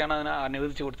എന്തൊക്കെയാണ് അതിന്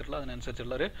അനുവദിച്ച് കൊടുത്തിട്ടുള്ളത്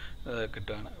അതിനനുസരിച്ചുള്ളൊരു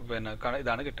കിട്ടുകയാണ്, പിന്നെ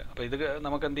ഇതാണ് കിട്ടുക. അപ്പോൾ ഇത്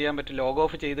നമുക്ക് എന്ത് ചെയ്യാൻ പറ്റും, ലോഗ്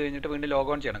ഓഫ് ചെയ്ത് കഴിഞ്ഞിട്ട് വീണ്ടും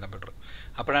ലോഗ് ഓൺ ചെയ്യണം കമ്പ്യൂട്ടർ.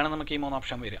 അപ്പോഴാണ് നമുക്ക് ഈ 3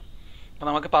 ഓപ്ഷൻ വരിക. അപ്പോൾ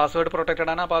നമുക്ക് പാസ്വേഡ്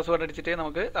പ്രൊട്ടക്റ്റഡ് ആണ്. ആ പാസ്വേഡ് അടിച്ചിട്ടേ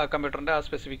നമുക്ക് ആ കമ്പ്യൂട്ടറിൻ്റെ ആ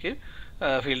സ്പെസിഫിക്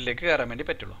ഫീൽഡിലേക്ക് കയറാൻ വേണ്ടി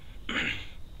പറ്റുള്ളൂ.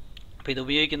 അപ്പോൾ ഇത്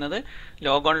ഉപയോഗിക്കുന്നത്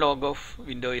log on log of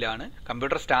വിൻഡോയിലാണ്.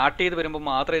 Computer start ചെയ്ത് വരുമ്പോൾ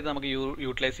മാത്രമേ ഇത് നമുക്ക്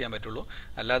യൂട്ടിലൈസ് ചെയ്യാൻ പറ്റുള്ളൂ.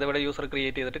 അല്ലാതെ ഇവിടെ യൂസർ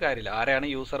ക്രിയേറ്റ് ചെയ്തിട്ട് കാര്യമില്ല. ആരാണ്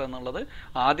യൂസർ എന്നുള്ളത്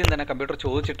ആദ്യം തന്നെ കമ്പ്യൂട്ടർ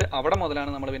ചോദിച്ചിട്ട് അവിടെ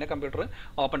മുതലാണ് നമ്മൾ പിന്നെ കമ്പ്യൂട്ടർ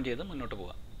ഓപ്പൺ ചെയ്ത് മുന്നോട്ട്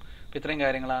പോകുക. അപ്പോൾ ഇത്രയും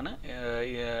കാര്യങ്ങളാണ്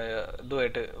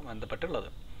ഇതുമായിട്ട് ബന്ധപ്പെട്ടുള്ളത്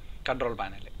കൺട്രോൾ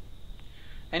പാനൽ.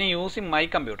 ഇനി യൂസിങ് മൈ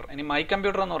കമ്പ്യൂട്ടർ. ഇനി മൈ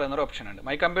കമ്പ്യൂട്ടർ എന്ന് പറയുന്ന ഒരു ഓപ്ഷൻ ഉണ്ട്.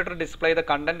 My computer display the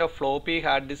content of floppy,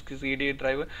 hard disk, CD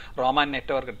drive, ROM and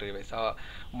network device.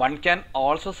 One can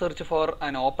also search for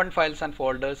an open files and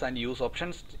folders and use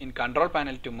options in control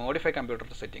panel to modify computer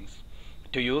settings.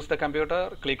 To use the computer,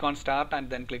 click on start and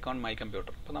then click on my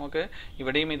computer. അപ്പോൾ നമുക്ക്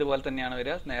ഇവിടെയും ഇതുപോലെ തന്നെയാണ്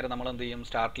വരിക. നേരെ നമ്മൾ എന്ത് ചെയ്യും,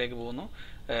 സ്റ്റാർട്ടിലേക്ക് പോകുന്നു.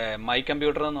 മൈ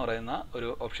കമ്പ്യൂട്ടർ എന്ന് പറയുന്ന ഒരു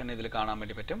ഓപ്ഷൻ ഇതിൽ കാണാൻ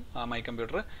വേണ്ടി പറ്റും. ആ മൈ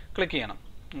കമ്പ്യൂട്ടർ ക്ലിക്ക് ചെയ്യണം.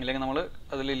 ഇല്ലെങ്കിൽ നമ്മൾ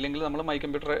അതിലില്ലെങ്കിൽ നമ്മൾ മൈ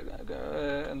കമ്പ്യൂട്ടർ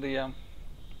എന്ത് ചെയ്യാം,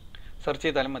 സെർച്ച്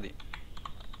ചെയ്താലും മതി.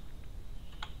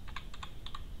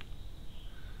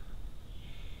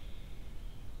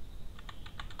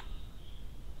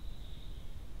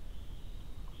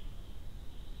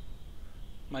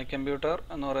 മൈ കമ്പ്യൂട്ടർ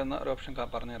എന്ന് പറയുന്ന ഒരു ഓപ്ഷൻ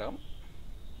പറഞ്ഞുതരാം.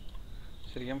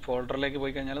 ശരിക്കും ഫോൾഡറിലേക്ക്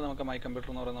പോയി കഴിഞ്ഞാൽ നമുക്ക് മൈ കമ്പ്യൂട്ടർ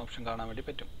എന്ന് പറയുന്ന ഓപ്ഷൻ കാണാൻ വേണ്ടി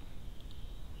പറ്റും.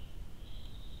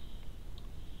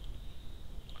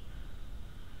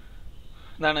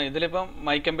 ഇതാണ്. ഇതിലിപ്പം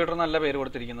മൈ കമ്പ്യൂട്ടർ എന്നല്ല പേര്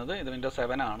കൊടുത്തിരിക്കുന്നത്. ഇത് വിൻഡോസ്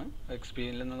 7 ആണ്.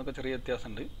 XP-യിൽ നിന്നൊക്കെ ചെറിയ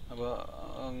വ്യത്യാസമുണ്ട്. അപ്പോൾ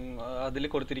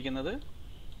അതിൽ കൊടുത്തിരിക്കുന്നത്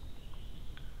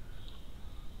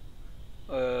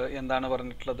എന്താണ്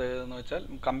പറഞ്ഞിട്ടുള്ളത് എന്ന് വെച്ചാൽ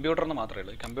കമ്പ്യൂട്ടർ എന്ന് മാത്രമേ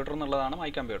ഉള്ളൂ. കമ്പ്യൂട്ടർ എന്നുള്ളതാണ് മൈ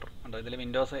കമ്പ്യൂട്ടർ. ഉണ്ട്. ഇതിൽ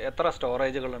വിൻഡോസ് എത്ര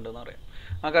സ്റ്റോറേജുകൾ ഉണ്ടെന്ന് അറിയാം.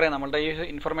 നമുക്കറിയാം നമ്മളുടെ ഈ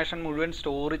ഇൻഫർമേഷൻ മുഴുവൻ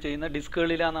സ്റ്റോർ ചെയ്യുന്ന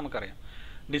ഡിസ്കുകളിലാണെന്ന് നമുക്കറിയാം.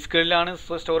 ഡിസ്കുകളിലാണ്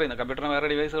സ്റ്റോർ ചെയ്യുന്നത്. കമ്പ്യൂട്ടറിന് വേറെ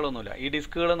ഡിവൈസുകളൊന്നുമില്ല. ഈ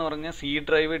ഡിസ്കുകൾ എന്ന് പറഞ്ഞാൽ C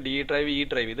drive, D drive, E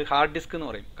drive, ഇത് ഹാർഡ് ഡിസ്ക് എന്ന്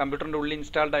പറയും. കമ്പ്യൂട്ടറിൻ്റെ ഉള്ളിൽ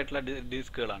ഇൻസ്റ്റാൾഡ് ആയിട്ടുള്ള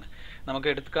ഡിസ്കുകളാണ്. നമുക്ക്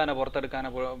എടുക്കാനോ പുറത്തെടുക്കാനോ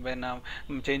പിന്നെ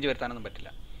ചേഞ്ച് വരുത്താനൊന്നും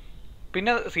പറ്റില്ല.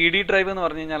 പിന്നെ CD ഡ്രൈവ് എന്ന്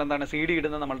പറഞ്ഞു കഴിഞ്ഞാൽ എന്താണ്? CD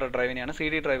ഇടുന്ന നമ്മളുടെ ഡ്രൈവിനെയാണ്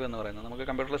CD ഡ്രൈവ് എന്ന് പറയുന്നത്. നമുക്ക്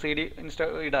കമ്പ്യൂട്ടറിൽ CD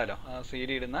ഇടാലോ.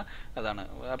 CD ഇടുന്ന അതാണ്.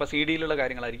 അപ്പോൾ CDയിലുള്ള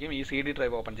കാര്യങ്ങളായിരിക്കും ഈ CD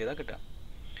ഡ്രൈവ് ഓപ്പൺ ചെയ്താൽ കിട്ടുക.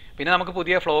 പിന്നെ നമുക്ക്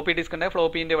പുതിയ ഫ്ലോപ്പി ഡിസ്ക് ഉണ്ട്.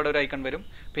 ഫ്ലോപ്പീൻ്റെ ഇവിടെ ഒരു ഐക്കൺ വരും.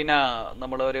 പിന്നെ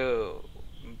നമ്മളൊരു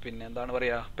പിന്നെ എന്താണ്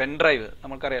പറയുക, പെൻ ഡ്രൈവ്,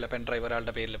 നമുക്കറിയാലോ പെൻ ഡ്രൈവ്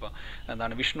ഒരാളുടെ പേരിൽ ഇപ്പോൾ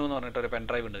എന്താണ് വിഷ്ണു എന്ന് പറഞ്ഞിട്ട് ഒരു പെൻ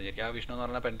ഡ്രൈവ് ഉണ്ട് വിചാരിക്കുക. ആ വിഷ്ണു എന്ന്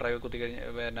പറഞ്ഞ പെൻ ഡ്രൈവ് കുത്തി കഴിഞ്ഞ്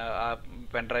പിന്നെ ആ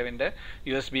പെൻ ഡ്രൈവിൻ്റെ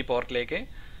USB പോർട്ടിലേക്ക്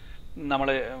നമ്മൾ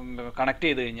കണക്ട്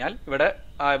ചെയ്ത് കഴിഞ്ഞാൽ ഇവിടെ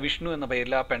ആ വിഷ്ണു എന്ന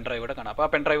പേരിൽ ആ പെൻ ഡ്രൈവ് ഇവിടെ കാണാം. അപ്പോൾ ആ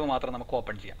പെൻ ഡ്രൈവ് മാത്രം നമുക്ക്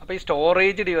ഓപ്പൺ ചെയ്യാം. അപ്പോൾ ഈ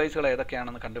സ്റ്റോറേജ് ഡിവൈസുകൾ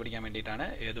ഏതൊക്കെയാണെന്ന് കണ്ടുപിടിക്കാൻ വേണ്ടിയിട്ടാണ്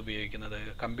ഏത് ഉപയോഗിക്കുന്നത്?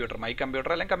 കമ്പ്യൂട്ടർ, മൈ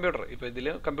കമ്പ്യൂട്ടർ അല്ലെങ്കിൽ കമ്പ്യൂട്ടർ. ഇപ്പോൾ ഇതിൽ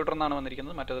കമ്പ്യൂട്ടർ എന്നാണ്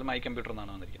വന്നിരിക്കുന്നത്, മറ്റേതിൽ മൈ കമ്പ്യൂട്ടർ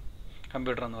എന്നാണ് വന്നിരിക്കുന്നത്.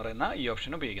 കമ്പ്യൂട്ടർ എന്ന് പറയുന്ന ഈ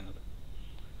ഓപ്ഷൻ ഉപയോഗിക്കുന്നത്.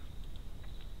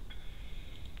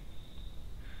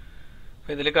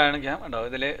 അപ്പോൾ ഇതിൽ കാണിക്കാം ഉണ്ടോ,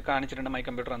 ഇതിൽ കാണിച്ചിട്ടുണ്ട് മൈ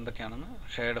കമ്പ്യൂട്ടർ എന്തൊക്കെയാണെന്ന്.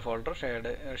 ഷെയർഡ് ഫോൾഡർ,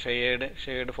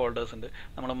 ഷെയർഡ് ഫോൾഡേഴ്സ് ഉണ്ട്.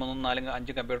 നമ്മൾ 3, 4,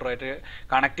 5 കമ്പ്യൂട്ടറായിട്ട്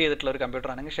കണക്ട് ചെയ്തിട്ടുള്ള ഒരു കമ്പ്യൂട്ടർ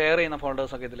ആണെങ്കിൽ ഷെയർ ചെയ്യുന്ന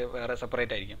ഫോൾഡേഴ്സൊക്കെ ഇതിൽ വേറെ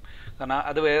സെപ്പറേറ്റ് ആയിരിക്കും. കാരണം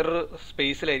അത് വേറൊരു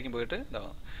സ്പേസിലായിരിക്കും പോയിട്ട്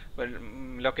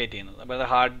ലൊക്കേറ്റ് ചെയ്യുന്നത്. അപ്പോൾ അത്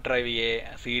ഹാർഡ് ഡ്രൈവ്,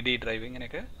 CD ഡ്രൈവ്,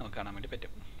 ഇങ്ങനെയൊക്കെ നമുക്ക് കാണാൻ വേണ്ടി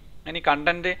പറ്റും. ഇനി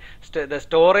കണ്ടന്റ്,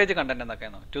 സ്റ്റോറേജ് കണ്ടന്റ്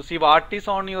എന്തൊക്കെയാണ്? To see what is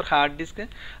on your hard disk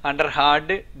under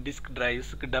hard disk drives,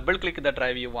 double click the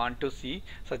drive you want to see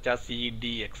such ആ C,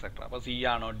 D എക്സെട്ര. അപ്പോൾ C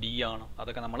ആണോ D ആണോ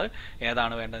അതൊക്കെ നമ്മൾ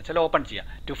ഏതാണ് വേണ്ടതെന്ന് വെച്ചാൽ ഓപ്പൺ ചെയ്യാം.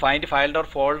 To find file or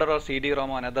folder or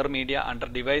CD-ROM on other media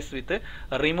under device with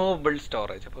removable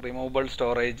storage. അപ്പോൾ റിമൂവബിൾ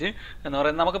സ്റ്റോറേജ് എന്ന്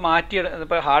പറയുന്നത് നമുക്ക്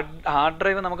ഇപ്പോൾ ഹാർഡ്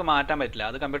ഡ്രൈവ് നമുക്ക് മാറ്റാൻ പറ്റില്ല.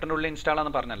 അത് കമ്പ്യൂട്ടറിൻ്റെ ഉള്ളിൽ ഇൻസ്റ്റാൾ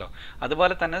ആണെന്ന് പറഞ്ഞല്ലോ.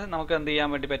 അതുപോലെ തന്നെ നമുക്ക് എന്ത് ചെയ്യാൻ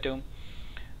വേണ്ടി പറ്റും?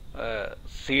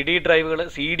 CD ഡ്രൈവുകൾ,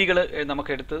 CD-കൾ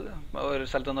നമുക്ക് എടുത്ത് ഒരു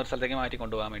സ്ഥലത്ത് നിന്ന് ഒരു സ്ഥലത്തേക്ക് മാറ്റി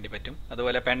കൊണ്ടുപോകാൻ വേണ്ടി പറ്റും.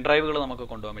 അതുപോലെ പെൻ ഡ്രൈവുകൾ നമുക്ക്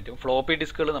കൊണ്ടുപോകാൻ പറ്റും. ഫ്ലോപ്പി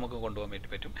ഡിസ്കുകൾ നമുക്ക് കൊണ്ടുപോകാൻ വേണ്ടി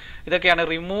പറ്റും. ഇതൊക്കെയാണ്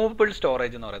റിമൂവബിൾ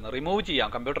സ്റ്റോറേജ് എന്ന് പറയുന്നത്. റിമൂവ് ചെയ്യാം,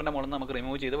 കമ്പ്യൂട്ടറിൻ്റെ മുകളിൽ നമുക്ക്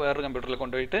റിമൂവ് ചെയ്ത് വേറൊരു കമ്പ്യൂട്ടറിൽ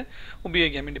കൊണ്ടുപോയിട്ട്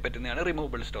ഉപയോഗിക്കാൻ വേണ്ടി പറ്റുന്നതാണ്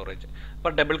റിമൂവബിൾ സ്റ്റോറേജ്.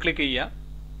 അപ്പോൾ ഡബിൾ ക്ലിക്ക് ചെയ്യുക.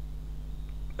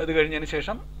 അത് കഴിഞ്ഞതിന്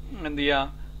ശേഷം എന്ത്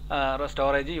ചെയ്യുക?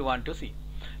 Storage you want to see.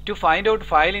 To find out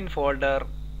file in folder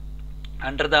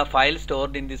under the file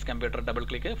stored in this computer, double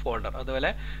click folder. അതുപോലെ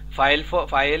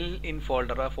ഫയൽ ഇൻ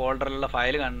ഫോൾഡർ, ഫോൾഡറിലുള്ള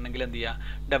ഫയൽ കാണണമെങ്കിൽ എന്ത്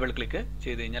ചെയ്യുക? ഡബിൾ ക്ലിക്ക്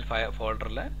ചെയ്ത് കഴിഞ്ഞാൽ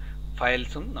ഫോൾഡറിലെ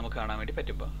ഫയൽസും നമുക്ക് കാണാൻ വേണ്ടി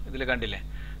പറ്റും. ഇപ്പോൾ ഇതിൽ കണ്ടില്ലേ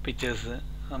പിക്ചേഴ്സ്,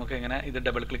 നമുക്ക് ഇങ്ങനെ ഇത്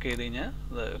ഡബിൾ ക്ലിക്ക് ചെയ്ത് കഴിഞ്ഞാൽ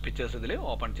പിക്ചേഴ്സ് ഇതിൽ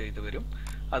ഓപ്പൺ ചെയ്ത് വരും.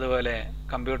 അതുപോലെ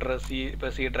കമ്പ്യൂട്ടർ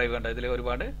ഇപ്പോൾ C ഡ്രൈവ് കണ്ട ഇതിൽ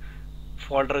ഒരുപാട്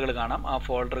ഫോൾഡറുകൾ കാണാം. ആ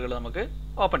ഫോൾഡറുകൾ നമുക്ക്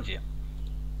ഓപ്പൺ ചെയ്യാം.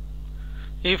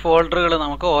 ഈ ഫോൾഡറുകൾ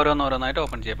നമുക്ക് ഓരോന്നോരോന്നായിട്ട്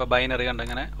ഓപ്പൺ ചെയ്യാം. ഇപ്പോൾ ബൈനറി കണ്ട്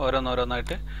ഇങ്ങനെ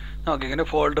ഓരോന്നോരോന്നായിട്ട് നമുക്കിങ്ങനെ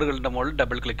ഫോൾഡറുകളുടെ മുകളിൽ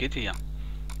ഡബിൾ ക്ലിക്ക് ചെയ്യാം.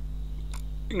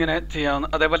 ഇങ്ങനെ ചെയ്യാവുന്ന.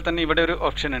 അതേപോലെ തന്നെ ഇവിടെ ഒരു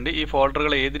ഓപ്ഷൻ ഉണ്ട്, ഈ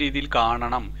ഫോൾഡറുകൾ ഏത് രീതിയിൽ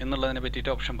കാണണം എന്നുള്ളതിനെ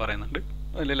പറ്റിയിട്ട് ഓപ്ഷൻ പറയുന്നുണ്ട്.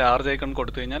 അതിൽ ലാർജ് ഐക്കൺ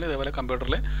കൊടുത്തു കഴിഞ്ഞാൽ ഇതേപോലെ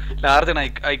കമ്പ്യൂട്ടറിൽ ലാർജ്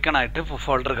ഐക്കണായിട്ട്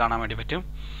ഫോൾഡർ കാണാൻ വേണ്ടി പറ്റും.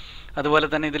 അതുപോലെ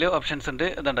തന്നെ ഇതിൽ ഓപ്ഷൻസ് ഉണ്ട്.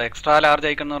 ഇതുണ്ട് എക്സ്ട്രാ ലാർജ്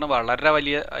ഐക്കൺ എന്ന് പറഞ്ഞാൽ വളരെ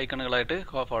വലിയ ഐക്കണുകളായിട്ട്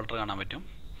ഫോൾഡർ കാണാൻ പറ്റും.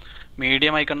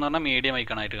 മീഡിയം ഐക്കൺ എന്ന് പറഞ്ഞാൽ മീഡിയം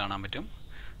ഐക്കണായിട്ട് കാണാൻ പറ്റും.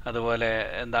 അതുപോലെ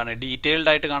എന്താണ് ഡീറ്റെയിൽഡ്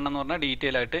ആയിട്ട് കാണണം എന്ന് പറഞ്ഞാൽ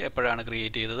ഡീറ്റെയിൽ ആയിട്ട് എപ്പോഴാണ്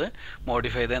ക്രിയേറ്റ് ചെയ്തത്,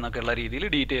 മോഡിഫൈ ചെയ്തത് എന്നൊക്കെയുള്ള രീതിയിൽ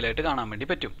ഡീറ്റെയിൽ ആയിട്ട് കാണാൻ വേണ്ടി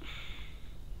പറ്റും.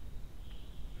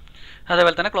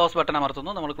 അതേപോലെ തന്നെ ക്ലോസ് ബട്ടൺ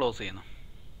അമർത്തുന്നു, നമ്മൾ ക്ലോസ് ചെയ്യുന്നു.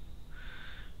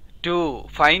 To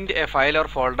find A file or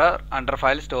folder under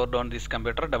file stored on this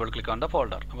computer, double click on the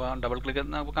folder. അപ്പോൾ ഡബിൾ ക്ലിക്ക്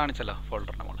നമുക്ക് കാണിച്ചല്ലോ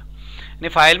ഫോൾഡറിൻ്റെ മുകളിൽ.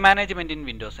 ഇനി ഫയൽ മാനേജ്മെൻറ്റ് ഇൻ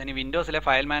വിൻഡോസ്. ഇനി വിൻഡോസിലെ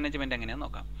ഫയൽ മാനേജ്മെൻറ്റ് എങ്ങനെയാണെന്ന്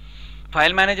നോക്കാം.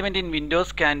 File management in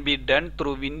Windows can be done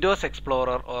through Windows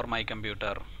explorer or my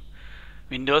computer.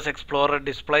 Windows Explorer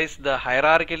displays the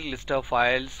hierarchical list of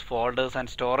files, folders and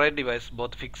storage devices,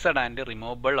 both fixed and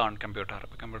removable on computer.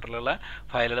 കമ്പ്യൂട്ടറിലുള്ള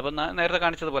ഫയലുകൾ ഇപ്പോൾ നേരത്തെ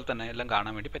കാണിച്ചതുപോലെ തന്നെ എല്ലാം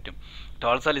കാണാൻ വേണ്ടി പറ്റും. It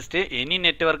also lists any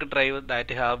network drive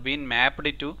that have been mapped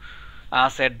to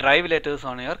as a drive letters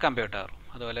on your computer.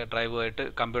 അതുപോലെ ഡ്രൈവുമായിട്ട്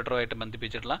കമ്പ്യൂട്ടറുമായിട്ട്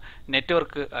ബന്ധിപ്പിച്ചിട്ടുള്ള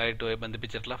നെറ്റ്വർക്ക് ആയിട്ട്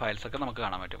ബന്ധിപ്പിച്ചിട്ടുള്ള ഫയൽസ് ഒക്കെ നമുക്ക്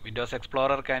കാണാൻ പറ്റും. Windows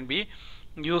explorer can be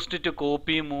used to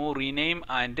copy, move, rename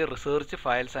and research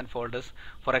files and folders.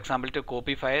 For example, to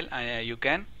copy file you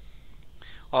can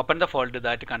open the folder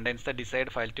that contains the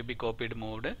desired file to be copied,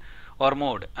 moved or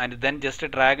moved, and then just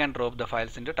drag and drop the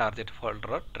files into target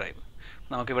folder or drive.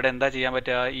 നമുക്കിവിടെ എന്താ ചെയ്യാൻ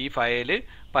പറ്റുക, ഈ file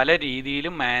പല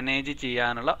രീതിയിലും manage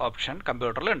ചെയ്യാനുള്ള option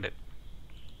കമ്പ്യൂട്ടറിലുണ്ട്.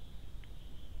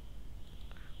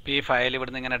 ഇപ്പോൾ ഈ ഫയൽ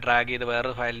ഇവിടുന്ന് ഇങ്ങനെ ഡ്രാഗ് ചെയ്ത്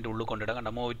വേറൊരു ഫയലിൻ്റെ ഉള്ളിൽ കൊണ്ടിടാം.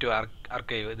 കണ്ടോ, മൂവ് ടു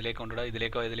ആർക്കൈവ്, ഇതിലേക്ക് കൊണ്ടിടാം,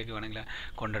 ഇതിലേക്ക് വേണമെങ്കിൽ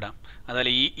കൊണ്ടിടാം.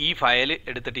 അതുപോലെ ഈ ഫയൽ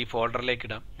എടുത്തിട്ട് ഈ ഫോൾഡറിലേക്ക്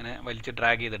ഇടാം, ഇങ്ങനെ വലിച്ച്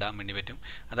ഡ്രാഗ് ചെയ്തിടാൻ വേണ്ടി പറ്റും.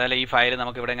 അതുപോലെ ഈ ഫയൽ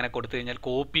നമുക്ക് ഇവിടെ ഇങ്ങനെ കൊടുത്തു കഴിഞ്ഞാൽ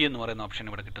കോപ്പി എന്ന് പറയുന്ന ഓപ്ഷൻ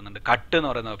ഇവിടെ കിട്ടുന്നുണ്ട്, കട്ട് എന്ന്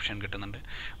പറയുന്ന ഓപ്ഷൻ കിട്ടുന്നുണ്ട്.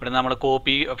 ഇവിടെ നമ്മൾ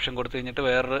കോപ്പി ഓപ്ഷൻ കൊടുത്തു കഴിഞ്ഞിട്ട്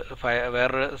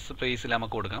വേറൊരു സ്പേസിൽ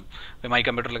നമുക്ക് കൊടുക്കാം. ഇപ്പോൾ മൈ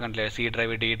കമ്പ്യൂട്ടറിൽ കണ്ടില്ലേ, സി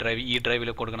ഡ്രൈവ്, ഡി ഡ്രൈവ്, ഈ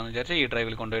ഡ്രൈവിൽ കൊടുക്കണമെന്ന് വിചാരിച്ചാൽ ഈ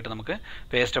ഡ്രൈവിൽ കൊണ്ടുപോയിട്ട് നമുക്ക്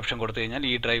പേസ്റ്റ് ഓപ്ഷൻ കൊടുത്തു കഴിഞ്ഞാൽ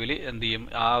ഈ ഡ്രൈവിൽ എന്ത് ചെയ്യും,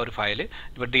 ആ ഒരു ഫയൽ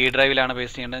ഇപ്പോൾ ഡി ഡ്രൈവിലാണ്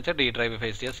പേസ്റ്റ് ചെയ്യേണ്ടതെന്ന് വെച്ചാൽ ഡി ഡ്രൈവ്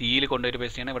പേസ്റ്റ് ചെയ്യുക, സിയിൽ കൊണ്ടുപോയിട്ട്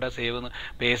പേസ്റ്റ് ചെയ്യണം. ഇവിടെ സേവ്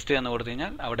പേസ്റ്റ് എന്ന് കൊടുത്തു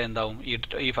കഴിഞ്ഞാൽ അവിടെ എന്താവും,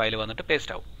 ഈ ഫയൽ വന്നിട്ട്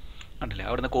പേസ്റ്റ് ആവും. കണ്ടില്ലേ,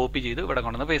 അവിടുന്ന് കോപ്പി ചെയ്തു ഇവിടെ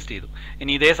കൊണ്ടുവന്ന് പേസ്റ്റ് ചെയ്തു.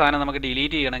 ഇനി ഇതേ സാധനം നമുക്ക്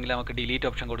ഡിലീറ്റ് ചെയ്യണമെങ്കിൽ നമുക്ക് ഡിലീറ്റ്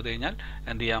ഓപ്ഷൻ കൊടുത്തു കഴിഞ്ഞാൽ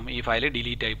എന്ത് ചെയ്യാം, ഈ ഫയൽ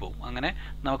ഡിലീറ്റ് ആയി പോകും. അങ്ങനെ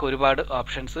നമുക്ക് ഒരുപാട്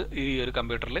ഓപ്ഷൻസ് ഈ ഒരു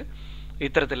കമ്പ്യൂട്ടറിൽ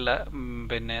ഇത്തരത്തിലുള്ള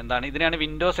പിന്നെ എന്താണ്, ഇതിനാണ്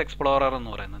വിൻഡോസ് എക്സ്പ്ലോറർ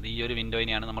എന്ന് പറയുന്നത്. ഈ ഒരു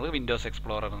വിൻഡോയിനെയാണ് നമ്മൾ വിൻഡോസ്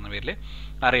എക്സ്പ്ലോറർ എന്ന പേരിൽ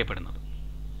അറിയപ്പെടുന്നത്.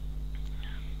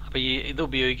 അപ്പോൾ ഇത്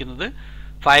ഉപയോഗിക്കുന്നത്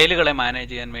ഫയലുകളെ മാനേജ്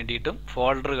ചെയ്യാൻ വേണ്ടിയിട്ടും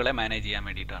ഫോൾഡറുകളെ മാനേജ് ചെയ്യാൻ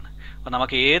വേണ്ടിയിട്ടാണ്. അപ്പോൾ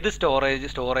നമുക്ക് ഏത്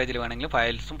സ്റ്റോറേജിൽ വേണമെങ്കിലും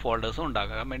ഫയൽസും ഫോൾഡേഴ്സും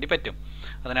ഉണ്ടാക്കാൻ വേണ്ടി പറ്റും.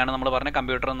 അതിനാണ് നമ്മൾ പറഞ്ഞ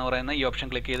കമ്പ്യൂട്ടർ എന്ന് പറയുന്ന ഈ ഓപ്ഷൻ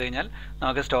ക്ലിക്ക് ചെയ്ത് കഴിഞ്ഞാൽ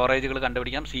നമുക്ക് സ്റ്റോറേജുകൾ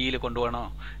കണ്ടുപിടിക്കാം. സിയിൽ കൊണ്ടുപോകണോ,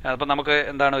 അപ്പോൾ നമുക്ക്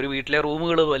എന്താണ്, ഒരു വീട്ടിലെ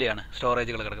റൂമുകൾ പോലെയാണ്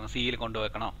സ്റ്റോറേജുകൾ കിടക്കുന്നത്. സിയിൽ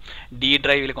കൊണ്ടുവെക്കണോ, ഡി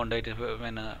ഡ്രൈവിൽ കൊണ്ടുപോയിട്ട്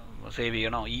പിന്നെ സേവ്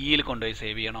ചെയ്യണോ, ഇയിൽ കൊണ്ടുപോയി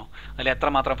സേവ് ചെയ്യണോ, അതിൽ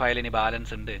എത്രമാത്രം ഫയലിന്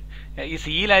ബാലൻസ് ഉണ്ട്. ഈ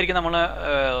സിയിലായിരിക്കും നമ്മൾ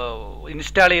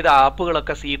ഇൻസ്റ്റാൾ ചെയ്ത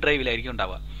ആപ്പുകളൊക്കെ സി ഡ്രൈവിലായിരിക്കും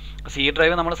ഉണ്ടാവുക. സി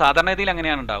ഡ്രൈവ് നമ്മൾ സാധാരണ രീതിയിൽ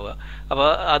അങ്ങനെയാണ് ഉണ്ടാവുക. അപ്പോൾ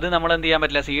അത് നമ്മൾ എന്ത് ചെയ്യാൻ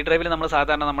പറ്റില്ല, സി ഡ്രൈവിൽ നമ്മൾ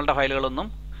സാധാരണ നമ്മളുടെ ഫയലുകളൊന്നും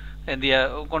എന്ത്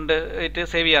ചെയ്യുക കൊണ്ടുപോയിട്ട്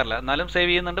സേവ് ചെയ്യാറില്ല. എന്നാലും സേവ്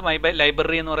ചെയ്യുന്നുണ്ട്.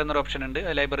 ലൈബ്രറി എന്ന് പറയുന്ന ഒരു ഓപ്ഷൻ ഉണ്ട്,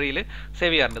 ലൈബ്രറിയിൽ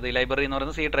സേവ് ചെയ്യാറുണ്ട്. ഈ ലൈബ്രറി എന്ന്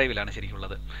പറയുന്നത് സി ഡ്രൈവിലാണ്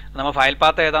ശരിക്കുള്ളത്. നമ്മൾ ഫയൽ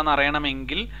പാത്ത് ഏതാണെന്ന്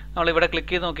അറിയണമെങ്കിൽ നമ്മൾ ഇവിടെ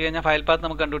ക്ലിക്ക് ചെയ്ത് നോക്കി കഴിഞ്ഞാൽ ഫയൽ പാത്ത്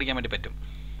നമുക്ക് കണ്ടുപിടിക്കാൻ വേണ്ടി പറ്റും.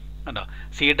 കണ്ടോ,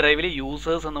 സി ഡ്രൈവിൽ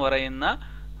യൂസേഴ്സ് എന്ന് പറയുന്ന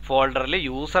ഫോൾഡറിൽ,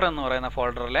 യൂസർ എന്ന് പറയുന്ന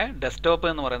ഫോൾഡറിലെ ഡെസ്ക്ടോപ്പ്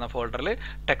എന്ന് പറയുന്ന ഫോൾഡറിൽ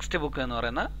ടെക്സ്റ്റ് ബുക്ക് എന്ന്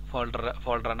പറയുന്ന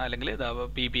ഫോൾഡറാണ്, അല്ലെങ്കിൽ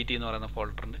PPT എന്ന് പറയുന്ന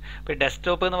ഫോൾഡറുണ്ട്. അപ്പോൾ ഈ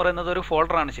ഡെസ്ക്ടോപ്പ് എന്ന് പറയുന്നത് ഒരു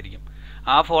ഫോൾഡറാണ് ശരിക്കും.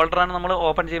 ആ ഫോൾഡറാണ് നമ്മൾ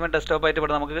ഓപ്പൺ ചെയ്യുമ്പോൾ ഡെസ്ക്ടോപ്പായിട്ട്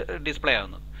ഇവിടെ നമുക്ക് ഡിസ്പ്ലേ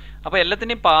ആവുന്നത്. അപ്പോൾ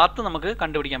എല്ലാത്തിൻ്റെയും പാത്ത് നമുക്ക്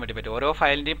കണ്ടുപിടിക്കാൻ വേണ്ടി പറ്റും, ഓരോ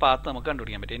ഫയലിൻ്റെയും പാത്ത് നമുക്ക്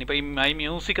കണ്ടുപിടിക്കാൻ പറ്റും. ഇനിയിപ്പോൾ ഈ മൈ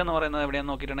മ്യൂസിക് എന്ന് പറയുന്നത്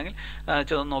എവിടെയാണെന്ന് നോക്കിയിട്ടുണ്ടെങ്കിൽ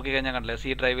നോക്കിക്കഴിഞ്ഞാൽ കണ്ടില്ല,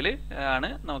 സി ഡ്രൈവിൽ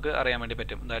ആണ് നമുക്ക് അറിയാൻ വേണ്ടി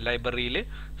പറ്റും. ലൈബ്രറിയിൽ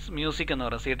മ്യൂസിക് എന്ന്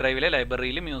പറയുന്നത്, സി ഡ്രൈവിലെ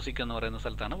ലൈബ്രറിയിൽ മ്യൂസിക് എന്ന് പറയുന്ന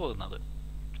സ്ഥലത്താണ് പോകുന്നത്.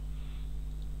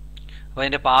 അപ്പോൾ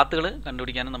അതിൻ്റെ പാത്തുകൾ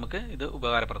കണ്ടുപിടിക്കാനും നമുക്ക് ഇത്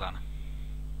ഉപകാരപ്രദമാണ്.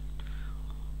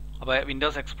 അപ്പോൾ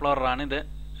വിൻഡോസ് എക്സ്പ്ലോററാണ്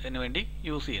ഇതിന് വേണ്ടി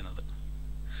യൂസ് ചെയ്യുന്നത്.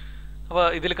 അപ്പോൾ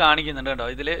ഇതിൽ കാണിക്കുന്നുണ്ട് കേട്ടോ,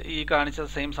 ഇതിൽ ഈ കാണിച്ച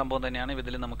സെയിം സംഭവം തന്നെയാണ്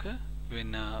ഇതിൽ നമുക്ക്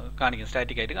പിന്നെ കാണിക്കുന്നത്,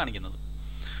 സ്റ്റാറ്റിക്കായിട്ട് കാണിക്കുന്നത്.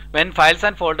 When files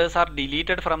and folders are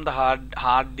deleted from the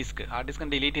hard disk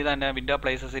delete ചെയ്താൽ തന്നെ window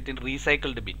places it in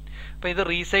recycled bin. അപ്പോൾ ഇത്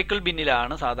റീസൈക്കിൾ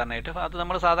ബിന്നിലാണ് സാധാരണയായിട്ട്, അത്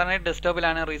നമ്മൾ സാധാരണയായിട്ട്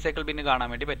ഡെസ്ക്ടോപ്പിലാണ് റീസൈക്കിൾ ബിന്ന് കാണാൻ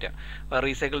വേണ്ടി പറ്റുക. അപ്പോൾ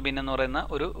റീസൈക്കിൾ ബിൻ എന്ന് പറയുന്ന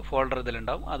ഒരു ഫോൾഡർ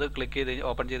ഇതിലുണ്ടാവും. അത് ക്ലിക്ക് ചെയ്ത്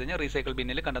ഓപ്പൺ ചെയ്ത് കഴിഞ്ഞാൽ റീസൈക്കിൾ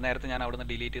ബിന്നിൽ കണ്ട നേരത്തെ ഞാൻ അവിടുന്ന്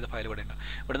ഡിലീറ്റ് ചെയ്ത ഫയൽ ഇവിടെ ഉണ്ടാവും.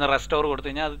 ഇവിടുന്ന് റെസ്റ്റോർ കൊടുത്തു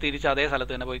കഴിഞ്ഞാൽ അത് തിരിച്ച് അതേ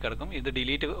സ്ഥലത്ത് തന്നെ പോയി കിടക്കും. ഇത്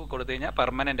ഡിലീറ്റ് കൊടുത്തു കഴിഞ്ഞാൽ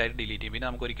പെർമനൻ്റ് ആയിട്ട് ഡിലീറ്റ് ചെയ്യും. പിന്നെ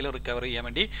നമുക്ക് ഒരിക്കലും റിക്കവർ ചെയ്യാൻ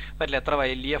വേണ്ടി പറ്റില്ല. എത്ര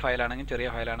വലിയ ഫയലാണെങ്കിൽ ചെറിയ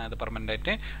ഫയലാണെങ്കിൽ അത് പെർമനൻ്റ്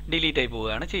ആയിട്ട് ഡിലീറ്റ് ആയി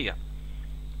പോവുകയാണ് ചെയ്യുക.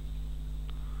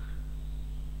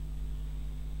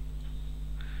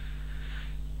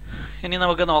 ഇനി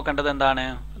നമുക്ക് നോക്കേണ്ടത് എന്താണ്,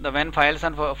 when files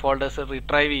and folders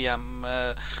retrieve ചെയ്യാം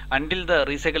until the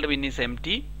recycled bin is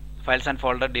empty, files and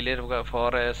folder delete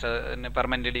for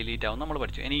permanent delete ആവും നമ്മൾ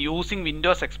പഠിച്ചു. ഇനി യൂസിങ്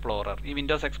വിൻഡോസ് എക്സ്പ്ലോറർ, ഈ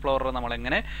വിൻഡോസ് എക്സ്പ്ലോറർ നമ്മൾ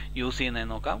എങ്ങനെ യൂസ്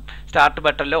ചെയ്യുന്നതെന്ന് നോക്കാം. സ്റ്റാർട്ട്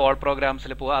ബട്ടണിൽ ഓൾ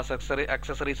പ്രോഗ്രാംസിൽ പോവുക,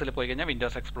 അക്സസറീസിൽ പോയി കഴിഞ്ഞാൽ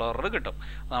വിൻഡോസ് എക്സ്പ്ലോറർ കിട്ടും.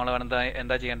 നമ്മൾ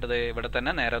എന്താ ചെയ്യേണ്ടത്, ഇവിടെ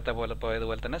തന്നെ നേരത്തെ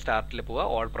പോയതുപോലെ തന്നെ സ്റ്റാർട്ടിൽ പോവുക,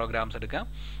 ഓൾ പ്രോഗ്രാംസ് എടുക്കുക,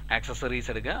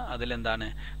 ആക്സസറീസ് എടുക്കുക, അതിലെന്താണ്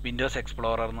വിൻഡോസ്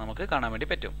എക്സ്പ്ലോറർ നമുക്ക് കാണാൻ വേണ്ടി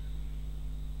പറ്റും.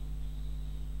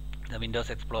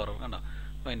 വിൻഡോസ് എക്സ്പ്ലോറർ കണ്ടോ,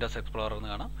 വിൻഡോസ് എക്സ്പ്ലോറർ എന്ന്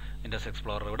കാണാം. വിൻഡോസ്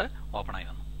എക്സ്പ്ലോറർ ഇവിടെ ഓപ്പൺ ആയി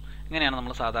വന്നു. ഇങ്ങനെയാണ്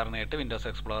നമ്മൾ സാധാരണയായിട്ട് വിൻഡോസ്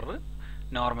എക്സ്പ്ലോറർ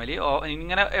നോർമലി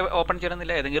ഇങ്ങനെ ഓപ്പൺ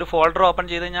ചെയ്യണമെന്നില്ല. ഏതെങ്കിലും ഒരു ഫോൾഡർ ഓപ്പൺ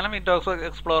ചെയ്ത് കഴിഞ്ഞാലും വിൻഡോസ്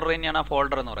എക്സ്പ്ലോറർ തന്നെയാണ് ആ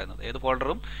ഫോൾഡർ എന്ന് പറയുന്നത്. ഏത്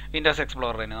ഫോൾഡറും വിൻഡോസ്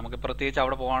എക്സ്പ്ലോറർ തന്നെ. നമുക്ക് പ്രത്യേകിച്ച്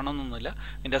അവിടെ പോകണമെന്നൊന്നുമില്ല.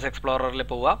 വിൻഡോസ് എക്സ്പ്ലോററിൽ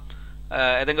പോവുക,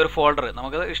 ഏതെങ്കിലും ഒരു ഫോൾഡർ,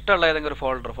 നമുക്ക് ഇഷ്ടമുള്ള ഏതെങ്കിലും ഒരു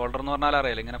ഫോൾഡർ എന്ന് പറഞ്ഞാൽ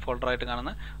അറിയില്ല, ഇങ്ങനെ ഫോൾഡറായിട്ട്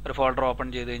കാണുന്ന ഒരു ഫോൾഡർ ഓപ്പൺ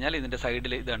ചെയ്ത് കഴിഞ്ഞാൽ ഇതിൻ്റെ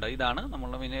സൈഡിൽ ഇതുണ്ട്. ഇതാണ്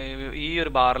നമ്മൾ ഈ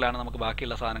ഒരു ബാറിലാണ് നമുക്ക്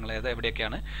ബാക്കിയുള്ള സാധനങ്ങൾ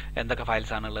എവിടെയൊക്കെയാണ് എന്തൊക്കെ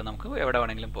ഫയൽസാണ് ഉള്ളത്, നമുക്ക് എവിടെ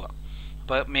വേണമെങ്കിലും പോകാം.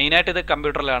 അപ്പോൾ മെയിനായിട്ട് ഇത്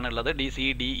കമ്പ്യൂട്ടറിലാണ് ഉള്ളത്.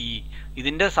 DE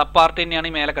ഇതിൻ്റെ സബ് പാർട്ട് തന്നെയാണ്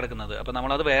ഈ മേലെ കിടക്കുന്നത്. അപ്പോൾ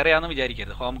നമ്മളത് വേറെയാണെന്ന്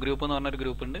വിചാരിക്കരുത്. ഹോം ഗ്രൂപ്പ് എന്ന് പറഞ്ഞൊരു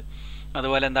ഗ്രൂപ്പ് ഉണ്ട്.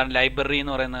 അതുപോലെ എന്താണ് ലൈബ്രറി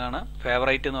എന്ന് പറയുന്നത് കാണാം,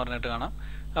 ഫേവറേറ്റ് എന്ന് പറഞ്ഞിട്ട് കാണാം.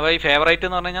 അപ്പോൾ ഈ ഫേവറേറ്റ്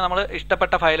എന്ന് പറഞ്ഞു കഴിഞ്ഞാൽ നമ്മൾ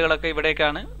ഇഷ്ടപ്പെട്ട ഫയലുകളൊക്കെ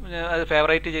ഇവിടേക്കാണ്, അത്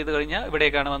ഫേവറേറ്റ് ചെയ്ത് കഴിഞ്ഞാൽ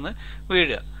ഇവിടേക്കാണ് വന്ന്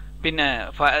വീഴുക. പിന്നെ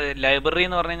ലൈബ്രറി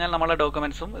എന്ന് പറഞ്ഞു കഴിഞ്ഞാൽ നമ്മളെ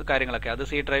ഡോക്യുമെൻറ്റ്സും കാര്യങ്ങളൊക്കെ അത്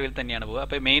സി ഡ്രൈവിൽ തന്നെയാണ് പോകുക.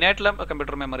 അപ്പോൾ മെയിനായിട്ടുള്ള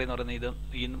കമ്പ്യൂട്ടർ മെമ്മറി എന്ന് പറയുന്നത്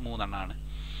ഈ 3 എണ്ണമാണ്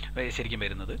ശരിക്കും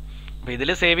വരുന്നത്. അപ്പോൾ ഇതിൽ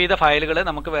സേവ് ചെയ്ത ഫയലുകൾ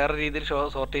നമുക്ക് വേറെ രീതിയിൽ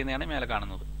സോർട്ട് ചെയ്യുന്നതാണ് മേലെ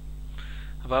കാണുന്നത്.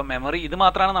 അപ്പോൾ മെമ്മറി ഇത്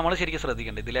മാത്രമാണ് നമ്മൾ ശരിക്കും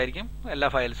ശ്രദ്ധിക്കേണ്ടത്. ഇതിലായിരിക്കും എല്ലാ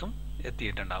ഫയൽസും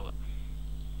എത്തിയിട്ടുണ്ടാവുക.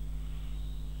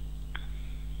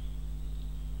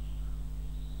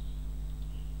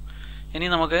 ഇനി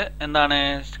നമുക്ക് എന്താണ്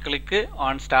click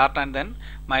own start and then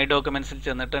my ഡോക്യുമെൻറ്റ്സിൽ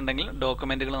ചെന്നിട്ടുണ്ടെങ്കിൽ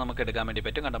ഡോക്യുമെൻറ്റുകൾ നമുക്ക് എടുക്കാൻ വേണ്ടി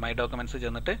പറ്റും. കണ്ടോ, മൈ ഡോക്യുമെൻറ്റ്സ്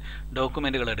ചെന്നിട്ട്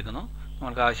ഡോക്യുമെൻറ്റുകൾ എടുക്കുന്നു.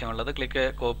 നമുക്ക് ആവശ്യമുള്ളത് click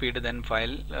copied then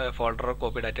file folder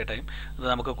copied at A time. അത്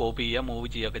നമുക്ക് കോപ്പി ചെയ്യാം, മൂവ്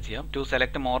ചെയ്യുകയൊക്കെ ചെയ്യാം. To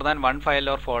select more than one file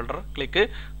or folder click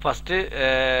first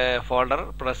folder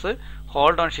press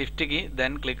hold on shift key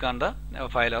then click on the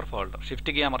file or folder.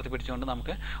 Shift key അമർത്തി പിടിച്ചുകൊണ്ട്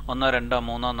നമുക്ക് 1, 2,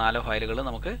 3, 4 ഫയലുകൾ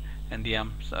നമുക്ക് എന്ത് ചെയ്യാം,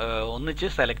 ഒന്നിച്ച്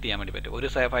സെലക്ട് ചെയ്യാൻ വേണ്ടി പറ്റും. ഒരു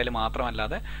ഫയൽ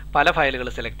മാത്രമല്ലാതെ പല ഫയലുകൾ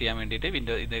സെലക്ട് ചെയ്യാൻ വേണ്ടിയിട്ട്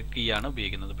ഇത് കീ ആണ്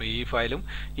ഉപയോഗിക്കുന്നത്. ഇപ്പോൾ ഈ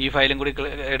ഫയലും കൂടി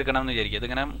എടുക്കണമെന്ന് വിചാരിക്കുക.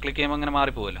 ഇതിങ്ങനെ ക്ലിക്ക് ചെയ്യുമ്പോൾ ഇങ്ങനെ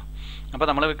മാറിപ്പോകുമല്ലോ. അപ്പോൾ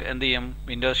നമ്മൾ എന്ത് ചെയ്യും,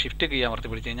 വിൻഡോസ് ഷിഫ്റ്റ് കീ അമർത്തി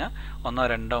പിടിച്ച് കഴിഞ്ഞാൽ 1,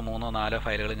 2, 3, 4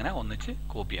 ഫയലുകൾ ഇങ്ങനെ ഒന്നിച്ച്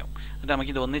കോപ്പി ആവും. എന്നിട്ട്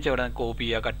നമുക്കിത് ഒന്നിച്ച് എവിടെ കോപ്പി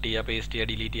ചെയ്യുക, കട്ട് ചെയ്യുക, പേസ്റ്റ്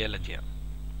ചെയ്യുക, ഡിലീറ്റ് ചെയ്യുക എല്ലാം ചെയ്യാം.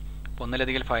 അപ്പോൾ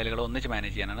ഒന്നിലധികം ഫയലുകൾ ഒന്നിച്ച്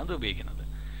മാനേജ് ചെയ്യാനാണ് അത് ഉപയോഗിക്കുന്നത്.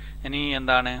 ഇനി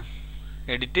എന്താണ്,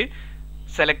 edit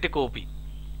select copy.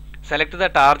 Select the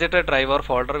targeted drive or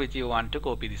folder which you want to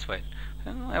copy this file.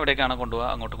 എവിടേക്കാണ് കൊണ്ടുപോകുക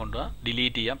അങ്ങോട്ട് കൊണ്ടുപോകുക,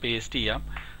 ഡിലീറ്റ് ചെയ്യാം, പേസ്റ്റ് ചെയ്യാം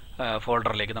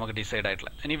ഫോൾഡറിലേക്ക് നമുക്ക് ഡിസൈഡ്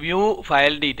ആയിട്ടുള്ള. ഇനി വ്യൂ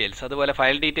ഫയൽ ഡീറ്റെയിൽസ്. അതുപോലെ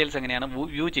ഫയൽ ഡീറ്റെയിൽസ് എങ്ങനെയാണ്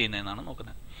വ്യൂ ചെയ്യുന്നതെന്നാണ്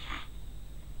നോക്കുന്നത്.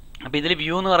 അപ്പോൾ ഇതിൽ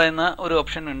വ്യൂ എന്ന് പറയുന്ന ഒരു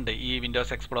ഓപ്ഷൻ ഉണ്ട് ഈ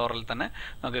വിൻഡോസ് എക്സ്പ്ലോററിൽ തന്നെ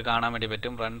നമുക്ക് കാണാൻ വേണ്ടി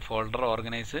പറ്റും. റൺ ഫോൾഡർ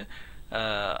ഓർഗനൈസ്,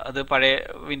 അത് പഴയ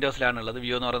വിൻഡോസിലാണുള്ളത്.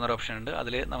 വ്യൂ എന്ന് പറയുന്ന ഒരു ഓപ്ഷൻ ഉണ്ട്.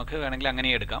 അതിൽ നമുക്ക് വേണമെങ്കിൽ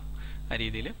അങ്ങനെ എടുക്കാം ആ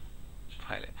രീതിയിൽ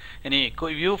ഫയൽ. ഇനി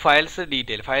വ്യൂ ഫയൽസ്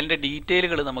ഡീറ്റെയിൽ, ഫയലിൻ്റെ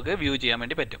ഡീറ്റെയിലുകൾ നമുക്ക് വ്യൂ ചെയ്യാൻ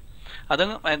വേണ്ടി പറ്റും.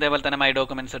 അതും അതേപോലെ തന്നെ മൈ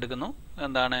ഡോക്യുമെൻറ്റ്സ് എടുക്കുന്നു.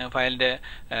 എന്താണ് ഫയലിൻ്റെ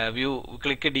വ്യൂ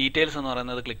ക്ലിക്ക് ഡീറ്റെയിൽസ് എന്ന്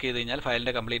പറയുന്നത് ക്ലിക്ക് ചെയ്ത് കഴിഞ്ഞാൽ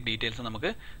ഫയലിൻ്റെ കംപ്ലീറ്റ് ഡീറ്റെയിൽസ്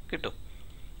നമുക്ക് കിട്ടും.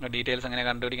 ഡീറ്റെയിൽസ് എങ്ങനെ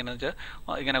കണ്ടുപിടിക്കുന്നത്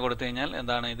വെച്ചാൽ ഇങ്ങനെ കൊടുത്തു കഴിഞ്ഞാൽ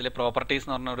എന്താണ്, ഇതിൽ പ്രോപ്പർട്ടീസ്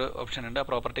എന്ന് പറഞ്ഞൊരു ഓപ്ഷൻ ഉണ്ട്. ആ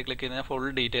പ്രോപ്പർട്ടി ക്ലിക്ക് ചെയ്ത് കഴിഞ്ഞാൽ ഫുൾ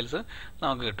ഡീറ്റെയിൽസ്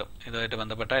നമുക്ക് കിട്ടും. ഇതുമായിട്ട്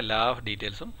ബന്ധപ്പെട്ട എല്ലാ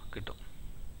ഡീറ്റെയിൽസും കിട്ടും.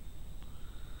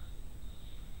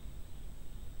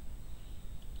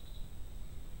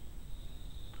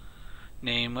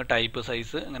 നെയിം, ടൈപ്പ്,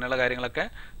 സൈസ് ഇങ്ങനെയുള്ള കാര്യങ്ങളൊക്കെ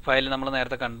ഫയൽ നമ്മൾ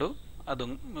നേരത്തെ കണ്ടു.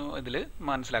 അതും ഇതിൽ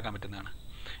മനസ്സിലാക്കാൻ പറ്റുന്നതാണ്.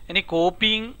 ഇനി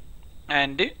copying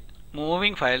and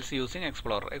moving files using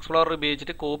explorer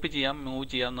ഉപയോഗിച്ചിട്ട് കോപ്പി ചെയ്യാം, മൂവ്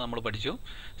ചെയ്യാം എന്ന് നമ്മൾ പഠിച്ചു.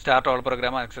 Start all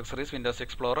programme, accessories, Windows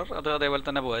explorer, അത് അതേപോലെ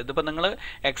തന്നെ പോകാം. ഇതിപ്പോൾ നിങ്ങൾ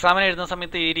എക്സാമിന് എഴുതുന്ന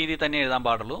സമയത്ത് ഈ രീതിയിൽ തന്നെ എഴുതാൻ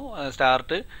പാടുള്ളൂ.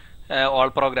 Start, all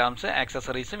programmes,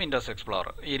 accessories, Windows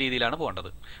explorer, ഈ രീതിയിലാണ് പോകേണ്ടത്.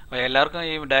 അപ്പോൾ എല്ലാവർക്കും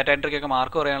ഈ ഡാറ്റ എൻട്രിക്കൊക്കെ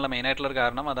മാർക്ക് പറയാനുള്ള മെയിനായിട്ടുള്ളൊരു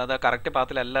കാരണം അതായത് കറക്റ്റ്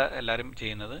പാത്തിലല്ല എല്ലാവരും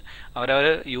ചെയ്യുന്നത്. അവരവർ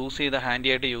യൂസ് ചെയ്ത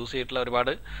ഹാൻഡി ആയിട്ട് യൂസ് ചെയ്തിട്ടുള്ള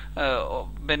ഒരുപാട്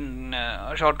പിന്നെ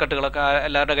ഷോർട്ട് കട്ടുകളൊക്കെ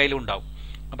എല്ലാവരുടെ കയ്യിലും ഉണ്ടാവും.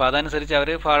 അപ്പോൾ അതനുസരിച്ച് അവർ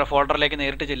ഫോൾഡറിലേക്ക്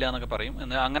നേരിട്ട് ചെല്ലുക എന്നൊക്കെ പറയും.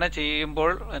 അങ്ങനെ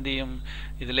ചെയ്യുമ്പോൾ എന്ത് ചെയ്യും,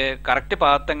 ഇതിൽ കറക്റ്റ്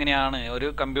പാത്ത് എങ്ങനെയാണ്, ഒരു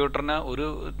കമ്പ്യൂട്ടറിന് ഒരു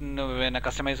പിന്നെ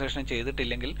കസ്റ്റമൈസേഷൻ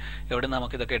ചെയ്തിട്ടില്ലെങ്കിൽ എവിടെ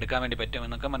നമുക്ക് ഇതൊക്കെ എടുക്കാൻ വേണ്ടി പറ്റും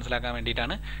എന്നൊക്കെ മനസ്സിലാക്കാൻ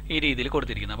വേണ്ടിയിട്ടാണ് ഈ രീതിയിൽ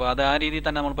കൊടുത്തിരിക്കുന്നത്. അപ്പോൾ അത് ആ രീതിയിൽ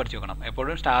തന്നെ നമ്മൾ പഠിച്ചു വെക്കണം.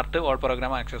 എപ്പോഴും സ്റ്റാർട്ട്, ഓൾ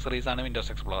പ്രോഗ്രാം, ആക്സസറീസ് ആണ്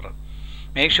Windows explorer.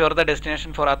 Make sure the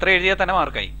destination four, അത്ര എഴുതിയാൽ തന്നെ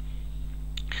മാർക്കായി.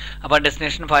 അപ്പോൾ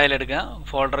ഡെസ്റ്റിനേഷൻ ഫയൽ എടുക്കുക,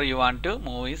 folder you want to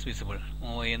move is visible,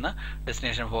 move ചെയ്യുന്ന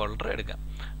ഡെസ്റ്റിനേഷൻ ഫോൾഡർ എടുക്കുക.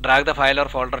 Drag the file or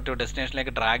folder to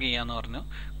ഡെസ്റ്റിനേഷനിലേക്ക് drag ചെയ്യാമെന്ന് പറഞ്ഞു.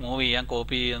 മൂവ് ചെയ്യാം,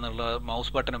 കോപ്പി ചെയ്യുക എന്നുള്ള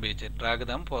മൗസ് ബട്ടൺ ഉപയോഗിച്ച് drag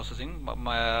dum processing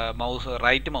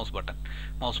right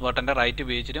mouse ബട്ടൻ്റെ right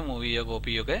ഉപയോഗിച്ചിട്ട് മൂവ് ചെയ്യുകയോ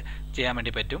കോപ്പി ചെയ്യുകയൊക്കെ ചെയ്യാൻ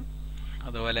വേണ്ടി പറ്റും.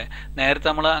 അതുപോലെ നേരത്തെ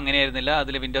നമ്മൾ അങ്ങനെയായിരുന്നില്ല,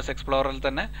 അതിൽ വിൻഡോസ് എക്സ്പ്ലോററിൽ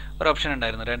തന്നെ ഒരു ഓപ്ഷൻ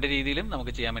ഉണ്ടായിരുന്നു. രണ്ട് രീതിയിലും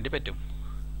നമുക്ക് ചെയ്യാൻ വേണ്ടി പറ്റും.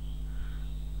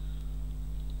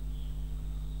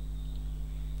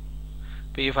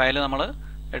 ഇപ്പോൾ ഈ ഫയൽ നമ്മൾ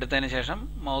എടുത്തതിന് ശേഷം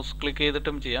മൗസ് ക്ലിക്ക്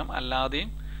ചെയ്തിട്ടും ചെയ്യാം, അല്ലാതെയും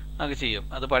നമുക്ക് ചെയ്യും.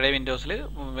 അത് പഴയ വിൻഡോസിൽ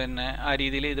പിന്നെ ആ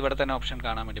രീതിയിൽ ഇതിവിടെ തന്നെ ഓപ്ഷൻ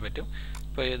കാണാൻ വേണ്ടി പറ്റും.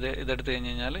 ഇപ്പോൾ ഇതെടുത്ത് കഴിഞ്ഞ്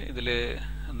കഴിഞ്ഞാൽ ഇതിൽ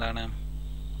എന്താണ്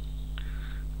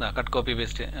കട്ട് കോപ്പി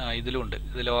പേസ്റ്റ് ഇതിലുണ്ട്.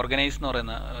 ഇതിൽ ഓർഗനൈസ് എന്ന്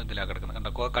പറയുന്ന ഇതിലാണ് കിടക്കുന്നത്.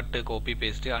 കണ്ടോ, cut, copy,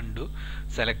 paste, undo,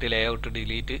 select, layout,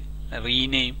 delete,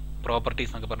 rename,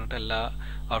 properties എന്നൊക്കെ പറഞ്ഞിട്ട് എല്ലാ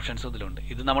ഓപ്ഷൻസും ഇതിലുണ്ട്.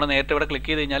 ഇത് നമ്മൾ നേരത്തെ ഇവിടെ ക്ലിക്ക്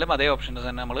ചെയ്ത് കഴിഞ്ഞാലും അതേ ഓപ്ഷൻസ്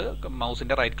തന്നെ നമ്മൾ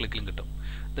മൗസിൻ്റെ റൈറ്റ് ക്ലിക്കിലും കിട്ടും.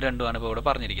 ഇത് രണ്ടുമാണ് ഇപ്പോൾ ഇവിടെ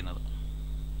പറഞ്ഞിരിക്കുന്നത്.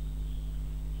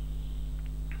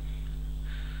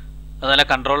 അതുപോലെ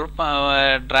കൺട്രോൾ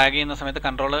ഡ്രാഗ് ചെയ്യുന്ന സമയത്ത്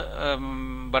കൺട്രോൾ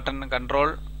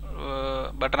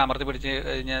ബട്ടൺ അമർത്തി പിടിച്ച്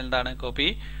കഴിഞ്ഞാൽ എന്താണ്, copy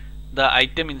the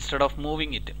item instead of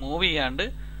moving it, move ചെയ്യാണ്ട്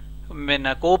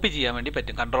പിന്നെ കോപ്പി ചെയ്യാൻ വേണ്ടി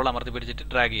പറ്റും. കൺട്രോൾ അമർത്തി പിടിച്ചിട്ട്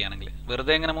ഡ്രാഗ് ചെയ്യുകയാണെങ്കിൽ.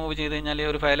 വെറുതെ ഇങ്ങനെ മൂവ് ചെയ്ത് കഴിഞ്ഞാൽ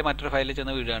ഒരു ഫയൽ മറ്റൊരു ഫയലിൽ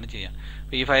ചെന്ന് വീഴുകയാണ് ചെയ്യുക.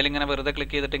 അപ്പോൾ ഈ ഫയൽ ഇങ്ങനെ വെറുതെ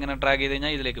ക്ലിക്ക് ചെയ്തിട്ട് ഇങ്ങനെ ഡ്രാഗ് ചെയ്ത്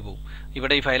കഴിഞ്ഞാൽ ഇതിലേക്ക് പോകും.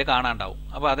 ഇവിടെ ഈ ഫയൽ കാണാണ്ടാവും.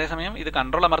 അപ്പോൾ അതേസമയം ഇത്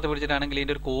കൺട്രോൾ അമർത്തി പിടിച്ചിട്ടാണെങ്കിൽ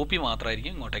ഇതിൻ്റെ ഒരു കോപ്പി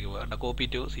മാത്രമായിരിക്കും ഇങ്ങോട്ടേക്ക് പോകുക. Copy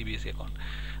to CBSE account.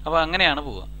 അപ്പോൾ അങ്ങനെയാണ്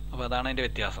പോവുക. അപ്പോൾ അതാണ് അതിൻ്റെ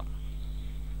വ്യത്യാസം.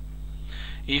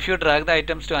 If you drag the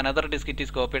items to another disk, it is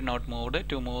copied, not moved.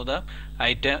 To move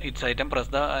its item, press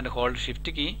the and hold shift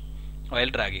key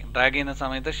while dragging. Drag ചെയ്യുന്ന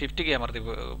സമയത്ത് ഷിഫ്റ്റ് കീ അമർത്തി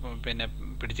പിന്നെ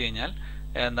പിടിച്ചു കഴിഞ്ഞാൽ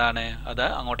എന്താണ്, അത്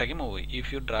അങ്ങോട്ടേക്ക് മൂവ് ചെയ്യും. ഇഫ്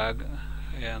യു ഡ്രാഗ്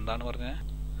എന്താണ് പറഞ്ഞത്,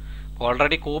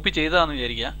 ഓൾറെഡി കോപ്പി ചെയ്തതാണെന്ന്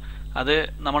വിചാരിക്കുക. അത്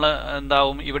നമ്മൾ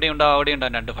എന്താവും, ഇവിടെ ഉണ്ടാവും അവിടെ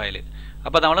ഉണ്ടാവും രണ്ട് ഫയൽ.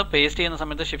 അപ്പോൾ നമ്മൾ പേസ്റ്റ് ചെയ്യുന്ന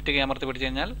സമയത്ത് ഷിഫ്റ്റ് കീ അമർത്തി പിടിച്ചു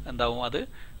കഴിഞ്ഞാൽ എന്താവും, അത്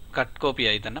കട്ട് കോപ്പി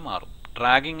ആയി തന്നെ മാറും.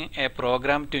 Dragging A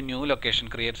programme to new location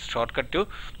creates short cut to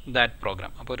that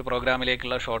programme. അപ്പോൾ ഒരു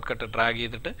പ്രോഗ്രാമിലേക്കുള്ള ഷോർട്ട് കട്ട് ഡ്രാഗ്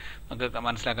ചെയ്തിട്ട് നമുക്ക്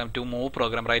മനസ്സിലാക്കാം. To move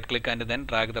programme, right click and then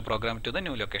drag the programme to the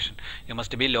new location. You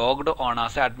must be logged on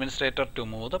as A administrator to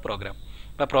move the programme.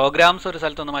 ഇപ്പോൾ programmes ഒരു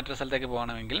സ്ഥലത്ത് നിന്ന് മറ്റൊരു സ്ഥലത്തേക്ക്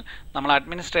പോകണമെങ്കിൽ നമ്മൾ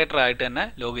അഡ്മിനിസ്ട്രേറ്റർ ആയിട്ട് തന്നെ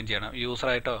ലോഗിൻ ചെയ്യണം.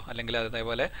 യൂസറായിട്ടോ അല്ലെങ്കിൽ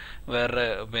അതേപോലെ വേറെ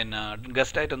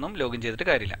ഗസ്റ്റായിട്ടൊന്നും ലോഗിൻ ചെയ്തിട്ട്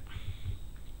കാര്യമില്ല.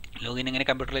 ലോഗിൻ എങ്ങനെ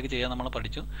കമ്പ്യൂട്ടറിലേക്ക് ചെയ്യാൻ നമ്മൾ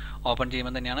പഠിച്ചു. ഓപ്പൺ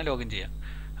ചെയ്യുമ്പോൾ തന്നെയാണ് ലോഗിൻ ചെയ്യുക.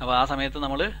 അപ്പോൾ ആ സമയത്ത്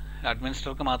നമ്മൾ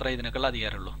അഡ്മിനിസ്ട്രേറ്റർക്ക് മാത്രമേ ഇതിനൊക്കെയുള്ള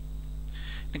അധികാരമുള്ളൂ.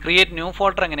 ക്രിയേറ്റ് ന്യൂ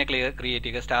ഫോൾഡർ എങ്ങനെ ക്രിയേറ്റ്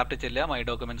ചെയ്യുക? സ്റ്റാർട്ട് ചെല്ലുക, മൈ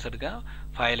ഡോക്യുമെൻറ്റ്സ് എടുക്കുക,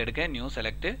 ഫയൽ എടുക്കുക, ന്യൂ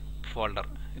സെലക്ട് ഫോൾഡർ.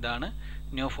 ഇതാണ്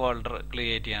ന്യൂ ഫോൾഡർ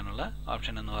ക്രിയേറ്റ് ചെയ്യാനുള്ള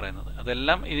ഓപ്ഷൻ എന്ന് പറയുന്നത്.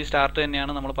 അതെല്ലാം ഇത് സ്റ്റാർട്ട്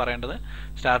തന്നെയാണ് നമ്മൾ പറയേണ്ടത്.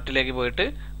 സ്റ്റാർട്ടിലേക്ക് പോയിട്ട്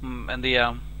എന്ത്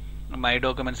ചെയ്യാം? മൈ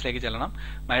ഡോക്യുമെൻറ്റ്സിലേക്ക് ചെല്ലണം.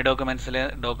 മൈ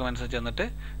ഡോക്യുമെൻറ്റ്സ് ചെന്നിട്ട്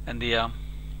എന്ത് ചെയ്യാം?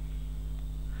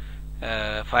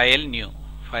 ഫയൽ ന്യൂ,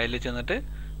 ഫയലിൽ ചെന്നിട്ട്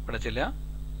ഇവിടെ ചെല്ലുക,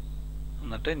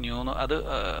 എന്നിട്ട് ന്യൂ അത്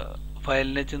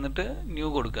ഫയലിൽ ചെന്നിട്ട് ന്യൂ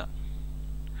കൊടുക്കുക.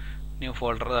 ന്യൂ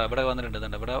ഫോൾഡർ ഇവിടെ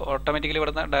വന്നിട്ടുണ്ട്. ഇവിടെ ഓട്ടോമാറ്റിക്കലി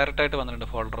ഇവിടെ ഡയറക്റ്റ് ആയിട്ട് വന്നിട്ടുണ്ട്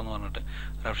ഫോൾഡർ എന്ന് പറഞ്ഞിട്ട്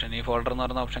ഒരു ഓപ്ഷൻ. ഈ ഫോൾഡർ എന്ന്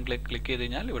പറയുന്ന ഓപ്ഷൻ ക്ലിക്ക് ചെയ്ത്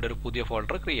കഴിഞ്ഞാൽ ഇവിടെ ഒരു പുതിയ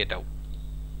ഫോൾഡർ ക്രിയേറ്റ് ആവും.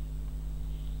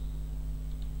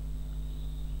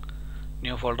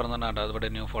 ന്യൂ ഫോൾഡർ എന്ന് പറഞ്ഞാൽ ഇവിടെ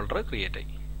ന്യൂ ഫോൾഡർ ക്രിയേറ്റ് ആയി.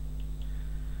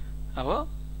 അപ്പോൾ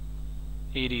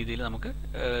ഈ രീതിയിൽ നമുക്ക്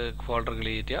ഫോൾഡർ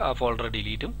ക്രിയേറ്റ് ചെയ്യുക, ആ ഫോൾഡർ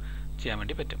ഡിലീറ്റും ചെയ്യാൻ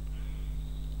വേണ്ടി പറ്റും.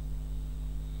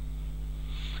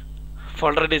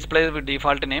 Folder display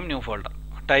default name new folder.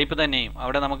 Type the name,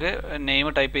 അവിടെ നമുക്ക് നെയിം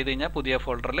ടൈപ്പ് ചെയ്ത് കഴിഞ്ഞാൽ പുതിയ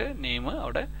ഫോൾഡറിൽ നെയിം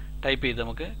അവിടെ ടൈപ്പ് ചെയ്ത്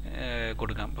നമുക്ക്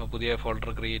കൊടുക്കാം. ഇപ്പോൾ പുതിയ ഫോൾഡർ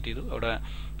ക്രിയേറ്റ് ചെയ്തു. അവിടെ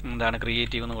എന്താണ്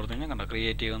ക്രിയേറ്റീവ് എന്ന് കൊടുത്തു കഴിഞ്ഞാൽ കണ്ടോ,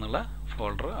 ക്രിയേറ്റീവ് എന്നുള്ള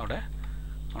ഫോൾഡർ അവിടെ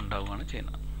ഉണ്ടാവുകയാണ്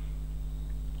ചെയ്യുന്നത്.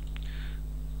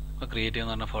 അപ്പോൾ ക്രിയേറ്റീവ്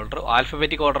എന്ന് പറഞ്ഞ ഫോൾഡർ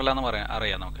ആൽഫബറ്റിക് ഓർഡറിലാണെന്ന്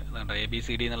അറിയാം നമുക്ക്. അതുകൊണ്ട്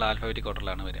ABCD എന്നുള്ള ആൽഫബറ്റിക്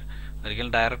ഓർഡറിലാണ് വരിക,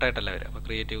 ഒരിക്കലും ഡയറക്റ്റ് ആയിട്ടല്ല വരിക. അപ്പോൾ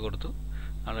ക്രിയേറ്റീവ് കൊടുത്തു,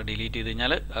 അവിടെ ഡിലീറ്റ് ചെയ്ത്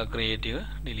കഴിഞ്ഞാൽ ആ ക്രിയേറ്റീവ്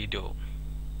ഡിലീറ്റ് ആവും.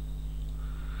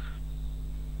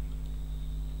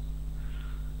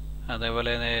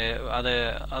 അതേപോലെ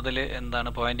അതിൽ എന്താണ്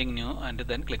pointing new and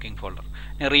then clicking folder.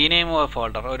 Rename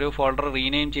folder, ഒരു ഫോൾഡർ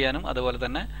റീനെയിം ചെയ്യാനും അതുപോലെ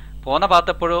തന്നെ പോകുന്ന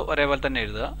ഭാഗത്ത് എപ്പോഴും ഒരേപോലെ തന്നെ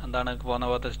എഴുതുക. എന്താണ് പോകുന്ന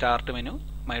ഭാഗത്ത്? സ്റ്റാർട്ട് മെനു,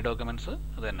 മൈ ഡോക്യുമെൻറ്റ്സ്,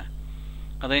 അത് തന്നെ.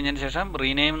 അത് കഴിഞ്ഞതിന് ശേഷം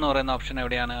റീനെയിം എന്ന് പറയുന്ന ഓപ്ഷൻ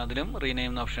എവിടെയാണ്? അതിലും റീനെയിം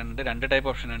എന്ന ഓപ്ഷൻ ഉണ്ട്. 2 ടൈപ്പ്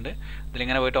ഓപ്ഷൻ ഉണ്ട്.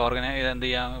 ഇതിലിങ്ങനെ പോയിട്ട് എന്ത്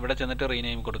ചെയ്യാം? ഇവിടെ ചെന്നിട്ട്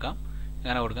റീനെയിം കൊടുക്കാം,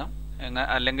 ഇങ്ങനെ കൊടുക്കാം.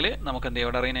 അല്ലെങ്കിൽ നമുക്ക് എന്ത്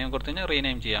ചെയ്യാം? ഇവിടെ റീനെയിം കൊടുത്തു കഴിഞ്ഞാൽ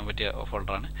റീനെയിം ചെയ്യാൻ പറ്റിയ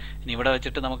ഫോൾഡറാണ്. ഇനി ഇവിടെ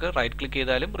വെച്ചിട്ട് നമുക്ക് റൈറ്റ് ക്ലിക്ക്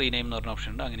ചെയ്താലും റീനെയിം എന്ന് പറഞ്ഞ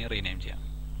ഓപ്ഷൻ ഉണ്ട്, അങ്ങനെ റീനെയിം ചെയ്യാം.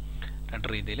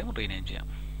 2 രീതിയിലും റീനെയിം ചെയ്യാം.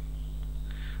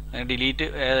 ഡിലീറ്റ്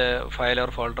ഫയൽ ഓർ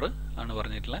ഫോൾഡർ ആണ്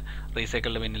പറഞ്ഞിട്ടുള്ള.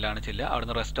 റീസൈക്കിളിൻ്റെ പിന്നിലാണ് ചെല്ലുക,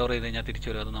 അവിടുന്ന് റെസ്റ്റോർ ചെയ്ത് കഴിഞ്ഞാൽ തിരിച്ചു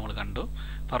വരും. അത് നമ്മൾ കണ്ടു.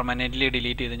 പെർമനൻ്റ്ലി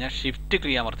ഡിലീറ്റ് ചെയ്ത് കഴിഞ്ഞാൽ ഷിഫ്റ്റ്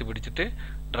കീ അമർത്തി പിടിച്ചിട്ട്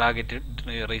ഡ്രാഗ് ഇറ്റ്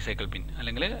റീസൈക്കിൾ പിൻ,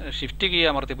 അല്ലെങ്കിൽ ഷിഫ്റ്റ് കീ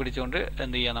അമർത്തി പിടിച്ചുകൊണ്ട്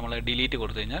എന്ത് ചെയ്യുക? നമ്മൾ ഡിലീറ്റ്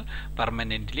കൊടുത്തു കഴിഞ്ഞാൽ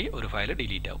പെർമനൻ്റ്ലി ഒരു ഫയൽ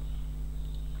ഡിലീറ്റ് ആവും.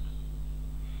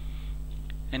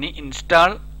 ഇനി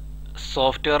ഇൻസ്റ്റാൾ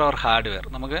സോഫ്റ്റ്വെയർ ഓർ ഹാർഡ്വെയർ.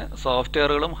 നമുക്ക്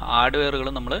സോഫ്റ്റ്വെയറുകളും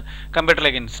ഹാർഡ്വെയറുകളും നമ്മൾ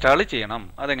കമ്പ്യൂട്ടറിലേക്ക് ഇൻസ്റ്റാൾ ചെയ്യണം.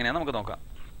 അതെങ്ങനെയാണ് നമുക്ക് നോക്കാം.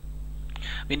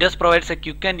 Windows provides A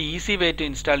quick and easy way to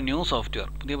install new software.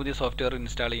 പുതിയ സോഫ്റ്റ്വെയർ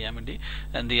ഇൻസ്റ്റാൾ ചെയ്യാൻ വേണ്ടി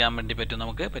എന്ത് ചെയ്യാൻ വേണ്ടി പറ്റും?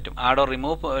 നമുക്ക് പറ്റും. Add or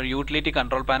remove utility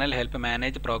control panel help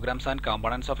manage programmes and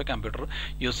components of A computer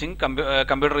using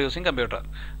computer.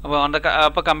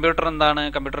 അപ്പോൾ കമ്പ്യൂട്ടർ എന്താണ്?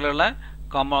 കമ്പ്യൂട്ടറിലുള്ള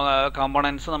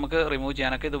കോമ്പോണൻസ് നമുക്ക് റിമൂവ്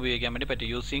ചെയ്യാനൊക്കെ ഇത് ഉപയോഗിക്കാൻ വേണ്ടി പറ്റും.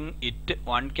 Using it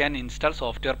one can install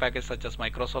software package such as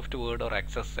Microsoft word or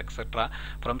excess etcetera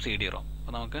from CD-ROM.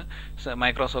 അപ്പോൾ നമുക്ക്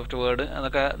മൈക്രോസോഫ്റ്റ് വേർഡ്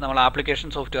അതൊക്കെ നമ്മൾ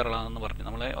ആപ്ലിക്കേഷൻ സോഫ്റ്റ്വെയറുകളാണെന്ന് പറഞ്ഞു.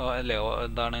 നമ്മൾ അല്ലേ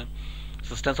എന്താണ്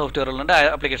system സോഫ്റ്റ്വെയറുകളുണ്ട്,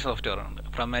 application സോഫ്റ്റ്വെയറുണ്ട്.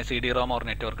 From CD-ROM or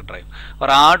network drive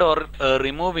or add or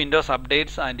remove Windows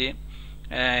updates and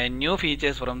new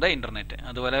features from the internet.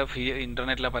 അതുപോലെ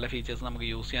ഇൻ്റർനെറ്റിലെ പല ഫീച്ചേഴ്സ് നമുക്ക്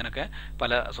യൂസ് ചെയ്യാനൊക്കെ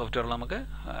പല സോഫ്റ്റ്വെയറുകൾ നമുക്ക്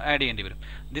ആഡ് ചെയ്യേണ്ടി വരും.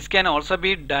 This can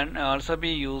also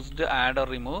be used add or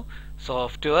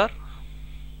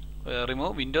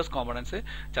remove Windows components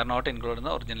are not include in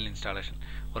the original installation.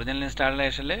 Original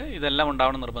ഇൻസ്റ്റാളേഷനിൽ ഇതെല്ലാം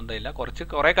ഉണ്ടാവണം നിർബന്ധമില്ല.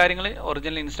 കുറേ കാര്യങ്ങൾ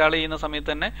ഒറിജിനൽ ഇൻസ്റ്റാൾ ചെയ്യുന്ന സമയത്ത്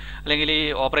തന്നെ, അല്ലെങ്കിൽ ഈ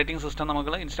ഓപ്പറേറ്റിംഗ് സിസ്റ്റം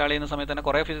നമുക്ക് ഇൻസ്റ്റാൾ ചെയ്യുന്ന സമയത്ത് തന്നെ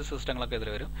കുറേ സിസ്റ്റങ്ങളൊക്കെ ഇതിൽ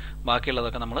വരും.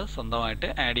 ബാക്കിയുള്ളതൊക്കെ നമ്മൾ സ്വന്തമായിട്ട്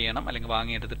ആഡ് ചെയ്യണം, അല്ലെങ്കിൽ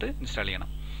വാങ്ങിയെടുത്തിട്ട് ഇൻസ്റ്റാൾ ചെയ്യണം.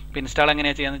 ഇപ്പോൾ ഇൻസ്റ്റാൾ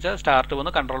എങ്ങനെയാണ് ചെയ്യാന്ന് വെച്ചാൽ സ്റ്റാർട്ട്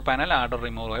വന്ന് കൺട്രോൾ പാനൽ ആഡ്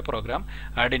റിമൂവ് ആയ പ്രോഗ്രാം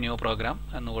ആഡ് ന്യൂ പ്രോഗ്രാം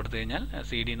എന്ന് കൊടുത്തു കഴിഞ്ഞാൽ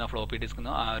CD-ന്നോ ഫ്ലോപ്പി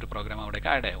ഡിസ്കിന്നോ ആ ഒരു പ്രോഗ്രാം അവിടേക്ക്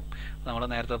ആഡ് ആവും. നമ്മൾ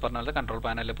നേരത്തെ പറഞ്ഞാൽ കൺട്രോൾ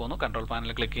പാനലിൽ പോകുന്നു, കൺട്രോൾ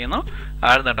പാനലിൽ ക്ലിക്ക് ചെയ്യുന്നു,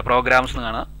 ആടുന്നുണ്ട് പ്രോഗ്രാംസ് എന്ന്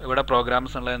കാണാം. ഇവിടെ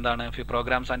പ്രോഗ്രാംസ് ഉള്ളത് എന്താണ്?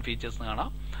 പ്രോഗ്രാംസ് ആൻഡ് ഫീച്ചേഴ്സ് എന്ന്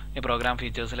കാണാം. ഈ പ്രോഗ്രാം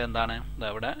ഫീച്ചേഴ്സിൽ എന്താണ്?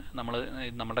 ഇവിടെ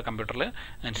നമ്മുടെ കമ്പ്യൂട്ടറിൽ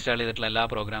ഇൻസ്റ്റാൾ ചെയ്തിട്ടുള്ള എല്ലാ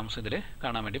പ്രോഗ്രാംസും ഇതിൽ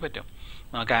കാണാൻ വേണ്ടി പറ്റും.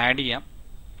 നമുക്ക് ആഡ് ചെയ്യാം,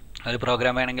 ഒരു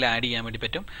പ്രോഗ്രാം വേണമെങ്കിൽ ആഡ് ചെയ്യാൻ വേണ്ടി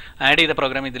പറ്റും. ആഡ് ചെയ്ത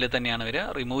പ്രോഗ്രാം ഇതിൽ തന്നെയാണ് വരിക.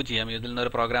 റിമൂവ് ചെയ്യാം, ഇതിൽ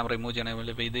നിന്നൊരു പ്രോഗ്രാം റിമൂവ്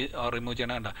ചെയ്യണമെങ്കിൽ ഇപ്പോൾ ഇത് റിമൂവ്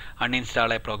ചെയ്യണം കണ്ട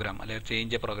അൺഇൻസ്റ്റാൾ എ പ്രോഗ്രാം അല്ലെങ്കിൽ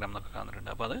ചേഞ്ച് എ പ്രോഗ്രാം എന്നൊക്കെ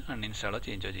കാണുന്നുണ്ട്. അപ്പോൾ അത് അൺഇൻസ്റ്റാളോ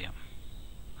ചേഞ്ചോ ചെയ്യാം.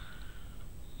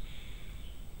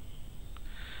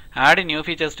 Add new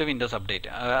features to Windows update,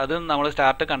 അത് നമ്മൾ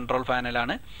സ്റ്റാർട്ട് കൺട്രോൾ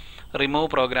പാനലാണ്. റിമൂവ്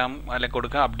പ്രോഗ്രാം അല്ലെങ്കിൽ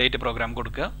കൊടുക്കുക, അപ്ഡേറ്റ് പ്രോഗ്രാം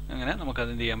കൊടുക്കുക. അങ്ങനെ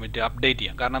നമുക്കത് എന്ത് ചെയ്യാൻ പറ്റും, അപ്ഡേറ്റ്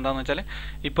ചെയ്യാം. കാരണം എന്താണെന്ന് വെച്ചാൽ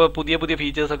ഇപ്പോൾ പുതിയ പുതിയ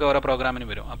ഫീച്ചേഴ്സൊക്കെ ഓരോ പ്രോഗ്രാമിന്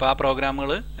വരും. അപ്പോൾ ആ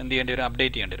പ്രോഗ്രാമുകൾ എന്ത് ചെയ്യേണ്ടി വരും,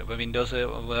 അപ്ഡേറ്റ് ചെയ്യേണ്ടി വരും. ഇപ്പോൾ വിൻഡോസ്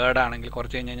വേർഡ് ആണെങ്കിൽ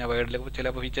കുറച്ച് കഴിഞ്ഞ് കഴിഞ്ഞാൽ വേർഡിൽ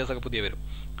ചില ഫീച്ചേഴ്സൊക്കെ പുതിയ വരും,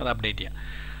 അത് അപ്ഡേറ്റ് ചെയ്യാം.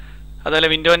 അതുപോലെ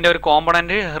വിൻഡോൻ്റെ ഒരു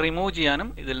കോമ്പണൻറ്റ് റിമൂവ് ചെയ്യാനും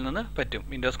ഇതിൽ നിന്ന് പറ്റും.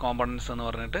 വിൻഡോസ് കോമ്പണൻസ് എന്ന്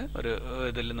പറഞ്ഞിട്ട് ഒരു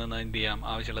ഇതിൽ നിന്ന് എന്ത് ചെയ്യാം,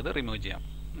 ആവശ്യമുള്ളത് റിമൂവ് ചെയ്യാം.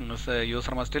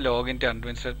 User must login to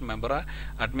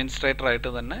administrator ആയിട്ട്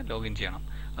തന്നെ ലോഗിൻ ചെയ്യണം.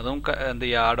 അതും എന്ത്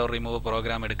ചെയ്യുക, ആഡ് ഓർ റിമൂവ്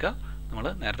പ്രോഗ്രാം എടുക്കുക. നമ്മൾ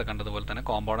നേരത്തെ കണ്ടതുപോലെ തന്നെ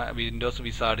വിൻഡോസ്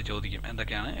വിസാർഡ് ചോദിക്കും,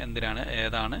 എന്തൊക്കെയാണ്, എന്തിനാണ്,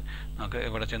 ഏതാണ്. നമുക്ക്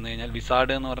ഇവിടെ ചെന്ന് കഴിഞ്ഞാൽ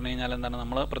വിസാർഡ് എന്ന് പറഞ്ഞു കഴിഞ്ഞാൽ എന്താണ്,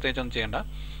 നമ്മൾ പ്രത്യേകിച്ചൊന്നും ചെയ്യേണ്ട.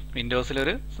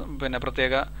 വിൻഡോസിലൊരു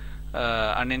പ്രത്യേക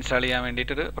അൺഇൻസ്റ്റാൾ ചെയ്യാൻ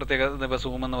വേണ്ടിയിട്ടൊരു പ്രത്യേക ഇപ്പോൾ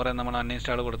സൂം എന്ന് പറയുന്നത് നമ്മൾ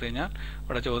അൺഇൻസ്റ്റാൾ കൊടുത്തു കഴിഞ്ഞാൽ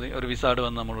ഇവിടെ ഒരു വിസാർഡ്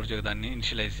വന്ന് നമ്മളോട് ചോദിക്കുന്നത്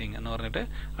അൺഇൻഷ്യലൈസിങ് എന്ന് പറഞ്ഞിട്ട്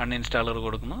അൺഇൻസ്റ്റാളർ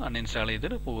കൊടുക്കുന്നു, അൺഇൻസ്റ്റാൾ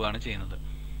ചെയ്തിട്ട് പോവുകയാണ് ചെയ്യുന്നത്.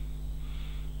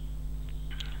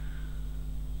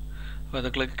 അപ്പോൾ അത്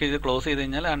ക്ലിക്ക് ചെയ്ത് ക്ലോസ് ചെയ്ത്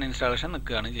കഴിഞ്ഞാൽ അൺഇൻസ്റ്റാളേഷൻ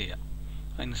നിൽക്കുകയാണ് ചെയ്യുക.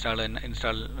 ഇൻസ്റ്റാൾ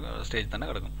സ്റ്റേജിൽ തന്നെ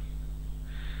കിടക്കും.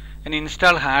 ഇനി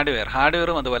ഇൻസ്റ്റാൾ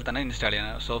ഹാർഡ്വെയറും അതുപോലെ തന്നെ ഇൻസ്റ്റാൾ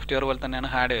ചെയ്യണം. സോഫ്റ്റ്വെയർ പോലെ തന്നെയാണ്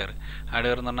ഹാർഡ്വെയർ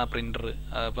എന്ന് പറഞ്ഞാൽ പ്രിൻ്റർ,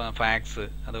 ഫാക്സ്,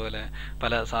 അതുപോലെ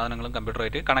പല സാധനങ്ങളും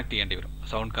കമ്പ്യൂട്ടറായിട്ട് കണക്ട് ചെയ്യേണ്ടി വരും.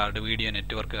 Sound card, video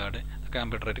network card ഒക്കെ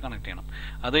കമ്പ്യൂട്ടറായിട്ട് കണക്ട് ചെയ്യണം.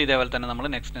 അത് ഇതേപോലെ തന്നെ നമ്മൾ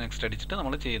നെക്സ്റ്റ് അടിച്ചിട്ട്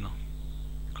നമ്മൾ ചെയ്യുന്നു.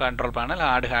 കൺട്രോൾ പാനൽ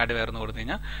ഹാർഡ്വെയർ എന്ന് കൊടുത്തു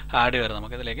കഴിഞ്ഞാൽ ഹാർഡ്വെയർ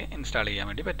നമുക്ക് ഇതിലേക്ക് ഇൻസ്റ്റാൾ ചെയ്യാൻ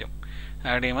വേണ്ടി പറ്റും.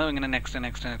 ആഡ് ചെയ്യുമ്പോൾ ഇങ്ങനെ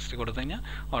നെക്സ്റ്റ് കൊടുത്തു കഴിഞ്ഞാൽ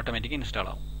ഓട്ടോമാറ്റിക് ഇൻസ്റ്റാൾ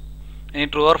ആവും. ഇനി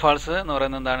ട്രൂ ഓർ ഫാൾസ് എന്ന്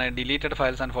പറയുന്നത് എന്താണ്, deleted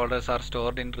files and folders R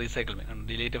stored in recycle menu.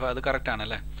 Delete അത് കറക്റ്റ്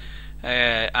ആണല്ലേ.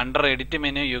 Under edit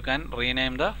menu you can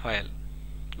rename the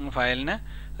ഫയലിന്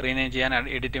rename ചെയ്യാൻ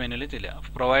എഡിറ്റ് മെനുവിൽ ചെല്ലുക.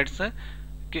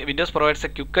 Windows provides A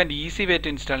quick and easy way to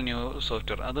install new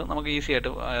software. അത് നമുക്ക്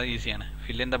ഈസിയാണ്.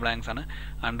 Fill in the blanks ആണ്.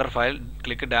 Under file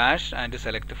click dash and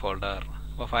select folder.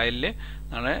 അപ്പോൾ ഫയലിൽ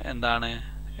നമ്മൾ എന്താണ്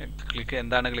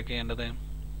ക്ലിക്ക് ചെയ്യേണ്ടത്,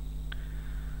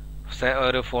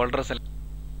 ഒരു ഫോൾഡർ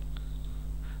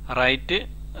റൈറ്റ്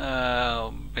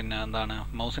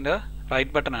മൗസിൻ്റെ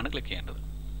റൈറ്റ് ബട്ടൺ ആണ് ക്ലിക്ക് ചെയ്യേണ്ടത്.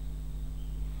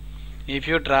 If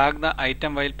you drag the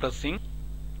item while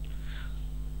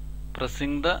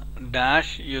pressing the dash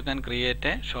you can create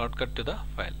a shortcut to the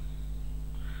file.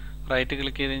 Right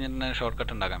click ചെയ്ത് കഴിഞ്ഞാൽ ഷോർട്ട്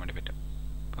കട്ട് ഉണ്ടാക്കാൻ വേണ്ടി പറ്റും.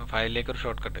 ഇപ്പോൾ ഫയലിലേക്ക് ഒരു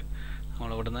ഷോർട്ട് കട്ട്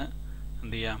നമ്മളിവിടുന്ന്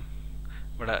എന്ത് ചെയ്യാം,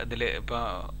 ഇവിടെ ഇതിൽ ഇപ്പോൾ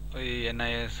ഈ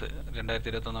NIOS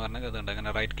 2021 പറഞ്ഞ ഇതുണ്ട്.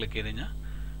 അങ്ങനെ റൈറ്റ് ക്ലിക്ക് ചെയ്ത് കഴിഞ്ഞാൽ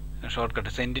ഷോർട്ട്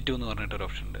കട്ട് സെൻഡ് ടു എന്ന് പറഞ്ഞിട്ടൊരു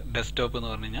ഓപ്ഷൻ ഉണ്ട്. ഡെസ്ക്ടോപ്പ് എന്ന്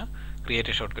പറഞ്ഞു കഴിഞ്ഞാൽ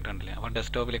ക്രിയേറ്റ് ഷോർട്ട് കട്ട് ഉണ്ടല്ലേ. അപ്പോൾ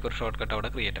ഡെസ്ക്ടോപ്പിലേക്ക് ഒരു ഷോർട്ട് കട്ട് അവിടെ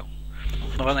ക്രിയേറ്റ് ആവും.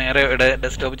 അപ്പോൾ നേരെ ഇവിടെ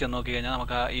ഡെസ്ക്ടോപ്പ് ചെന്ന് നോക്കി കഴിഞ്ഞാൽ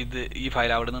നമുക്ക് ഈ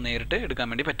ഫയൽ അവിടെ നിന്ന് നേരിട്ട് എടുക്കാൻ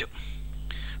വേണ്ടി പറ്റും.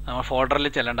 നമ്മൾ ഫോൾഡറിൽ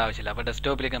ചെല്ലേണ്ട ആവശ്യമില്ല. അപ്പോൾ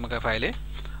ഡെസ്ക്ടോപ്പിലേക്ക് നമുക്ക് ആ ഫയൽ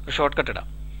ഒരു ഷോർട്ട് കട്ട് ഇടാം.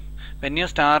 When you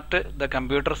start the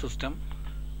computer system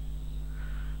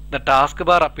the task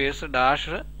bar appears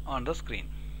dash on the screen.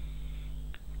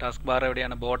 Task bar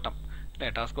എവിടെയാണ്, ബോട്ടം അല്ലേ.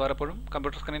 ടാസ്ക് ബാർ എപ്പോഴും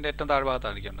കമ്പ്യൂട്ടർ സ്ക്രീനിൻ്റെ ഏറ്റവും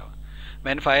താഴ്ഭാഗത്തായിരിക്കും ഉണ്ടാവുക.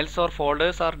 When files or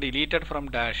folders R deleted from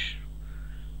dash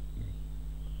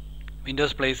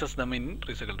Windows places them in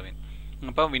recycled menu.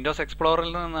 അപ്പോൾ Windows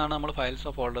എക്സ്പ്ലോററിൽ നിന്നാണ് നമ്മൾ files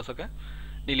or ഫോൾഡേഴ്സൊക്കെ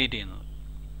delete ചെയ്യുന്നത്.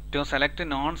 To select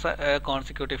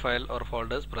non-consecutive file or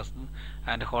folders, press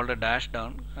and hold dash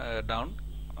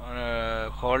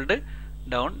hold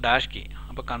down dash key.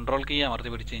 അപ്പോൾ control key അമർത്തി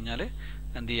പിടിച്ച് കഴിഞ്ഞാൽ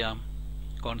എന്ത് ചെയ്യാം,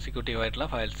 കോൺസിക്യൂട്ടീവ് ആയിട്ടുള്ള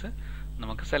ഫയൽസ്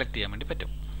നമുക്ക് സെലക്ട് ചെയ്യാൻ വേണ്ടി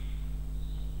പറ്റും.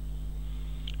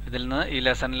 ഇതിൽ നിന്ന് ഈ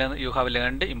ലെസണിൽ you have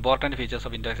learned important features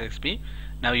of Windows XP.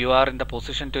 Now you are in the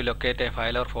position to locate A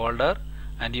file or folder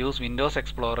and use Windows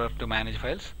explorer to manage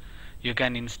files. You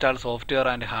can install software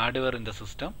and hardware in the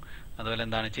system. അതുപോലെ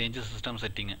എന്താണ് change system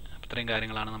setting. ഇത്രയും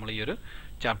കാര്യങ്ങളാണ് നമ്മൾ ഈ ഒരു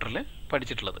ചാപ്റ്ററിൽ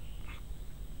പഠിച്ചിട്ടുള്ളത്.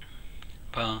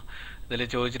 അപ്പോൾ ഇതിൽ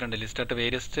ചോദിച്ചിട്ടുണ്ട് list at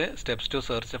various steps to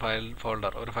search file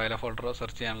folder. ഒരു ഫയലോ ഫോൾഡറോ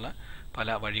സെർച്ച് ചെയ്യാനുള്ള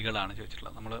പല വഴികളാണ്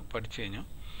ചോദിച്ചിട്ടുള്ളത്. നമ്മൾ പഠിച്ചു കഴിഞ്ഞു.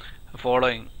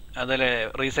 ഫോളോയിങ് അതുപോലെ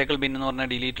റീസൈക്കിൾ ബിൻ എന്ന് പറഞ്ഞാൽ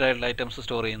ഡിലീറ്റഡ് ആയിട്ടുള്ള ഐറ്റംസ്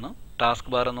സ്റ്റോർ ചെയ്യുന്നു. ടാസ്ക്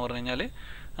ബാർ എന്ന് പറഞ്ഞു കഴിഞ്ഞാൽ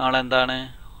നമ്മളെന്താണ്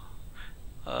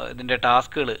ഇതിൻ്റെ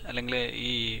ടാസ്കുകൾ അല്ലെങ്കിൽ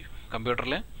ഈ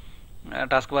കമ്പ്യൂട്ടറിൽ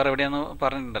ടാസ്ക് ബാർ എവിടെയാണെന്ന്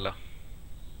പറഞ്ഞിട്ടുണ്ടല്ലോ.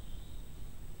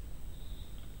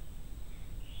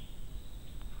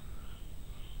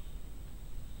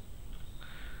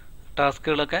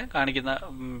 ടാസ്കുകളൊക്കെ കാണിക്കുന്ന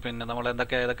നമ്മൾ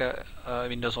ഏതൊക്കെ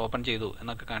വിൻഡോസ് ഓപ്പൺ ചെയ്തു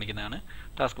എന്നൊക്കെ കാണിക്കുന്നതാണ്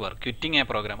task bar. Quitting A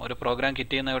programme, ഒരു പ്രോഗ്രാം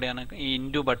ക്വിറ്റ് ചെയ്യുന്ന എവിടെയാണ്, ഈ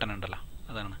ഇൻഡു ബട്ടൺ ഉണ്ടല്ലോ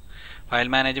അതാണ്. File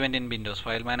management in Windows,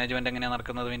 file management എങ്ങനെയാണ്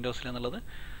നടക്കുന്നത് വിൻഡോസിൽ എന്നുള്ളത്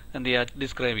എന്ത് ചെയ്യുക,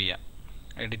 ഡിസ്ക്രൈബ് ചെയ്യാം,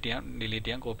 എഡിറ്റ് ചെയ്യാം, ഡിലീറ്റ്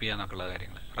ചെയ്യാം, കോപ്പി ചെയ്യാം എന്നൊക്കെയുള്ള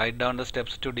കാര്യങ്ങൾ. Write down the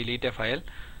steps to delete A file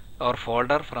or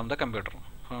folder from the computer.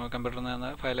 കമ്പ്യൂട്ടറിൽ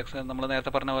നിന്ന് ഫയൽ നമ്മൾ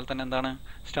നേരത്തെ പറഞ്ഞ പോലെ തന്നെ എന്താണ്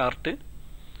സ്റ്റാർട്ട്,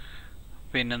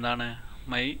 പിന്നെന്താണ്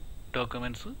my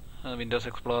documents, Windows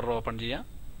explorer open ചെയ്യാം.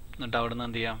 എന്നിട്ട് അവിടെ നിന്ന്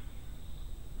എന്ത് ചെയ്യാം,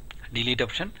 ഡിലീറ്റ്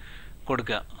ഓപ്ഷൻ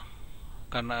കൊടുക്കുക.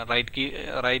 കാരണം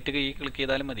റൈറ്റ് കീ ക്ലിക്ക്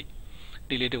ചെയ്താലും മതി,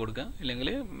 ഡിലീറ്റ് കൊടുക്കുക. ഇല്ലെങ്കിൽ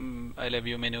അതിലെ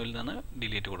വ്യൂ മെനുവിൽ നിന്ന്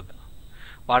ഡിലീറ്റ് കൊടുക്കുക.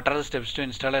 What are the steps to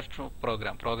install A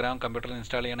programme കമ്പ്യൂട്ടറിൽ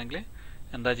ഇൻസ്റ്റാൾ ചെയ്യണമെങ്കിൽ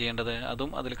എന്താ ചെയ്യേണ്ടത്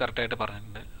അതും അതിൽ കറക്റ്റായിട്ട്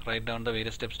പറഞ്ഞിട്ടുണ്ട്. Write down the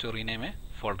various steps to rename A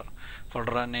folder.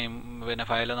 Folder name പിന്നെ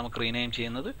ഫയൽ നമുക്ക് റീനെയിം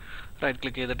ചെയ്യുന്നത് റൈറ്റ്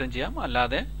ക്ലിക്ക് ചെയ്തിട്ടും ചെയ്യാം,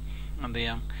 അല്ലാതെ എന്ത്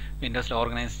ചെയ്യാം വിൻഡോസിൽ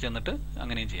ഓർഗനൈസ് ചെന്നിട്ട്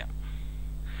അങ്ങനെയും ചെയ്യാം.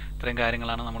 ഇത്രയും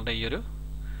കാര്യങ്ങളാണ് നമ്മളുടെ ഈ ഒരു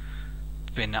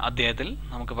പിന്നെ അധ്യായത്തിൽ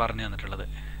നമുക്ക് പറഞ്ഞു തന്നിട്ടുള്ളത്.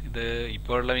 ഇത്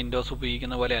ഇപ്പോഴുള്ള വിൻഡോസ്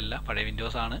ഉപയോഗിക്കുന്ന പോലെയല്ല, പഴയ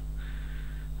വിൻഡോസ് ആണ്.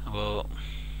 അപ്പോൾ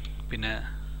പിന്നെ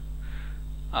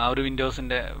ആ ഒരു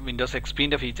വിൻഡോസ്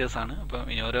എക്സ്പീൻ്റെ ഫീച്ചേഴ്സാണ്. അപ്പോൾ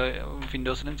ഓരോ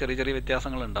വിൻഡോസിനും ചെറിയ ചെറിയ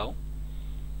വ്യത്യാസങ്ങളുണ്ടാവും.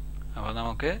 അപ്പോൾ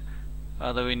നമുക്ക്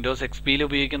അത് വിൻഡോസ് എക്സ്പിയിൽ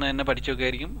ഉപയോഗിക്കുന്നത് തന്നെ പഠിച്ചൊക്കെ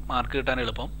ആയിരിക്കും മാർക്ക് കിട്ടാൻ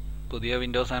എളുപ്പം. പുതിയ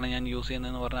വിൻഡോസാണ് ഞാൻ യൂസ്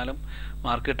ചെയ്യുന്നതെന്ന് പറഞ്ഞാലും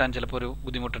മാർക്ക് കിട്ടാൻ ചിലപ്പോൾ ഒരു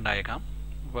ബുദ്ധിമുട്ടുണ്ടായേക്കാം.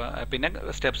 അപ്പോൾ പിന്നെ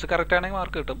സ്റ്റെപ്സ് കറക്റ്റ് ആണെങ്കിൽ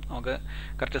മാർക്ക് കിട്ടും. നമുക്ക്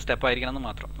കറക്റ്റ് സ്റ്റെപ്പ് ആയിരിക്കണം എന്ന്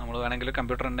മാത്രം. നമ്മൾ വേണമെങ്കിൽ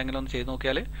കമ്പ്യൂട്ടർ ഉണ്ടെങ്കിലും ഒന്ന് ചെയ്ത്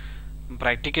നോക്കിയാൽ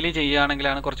പ്രാക്ടിക്കലി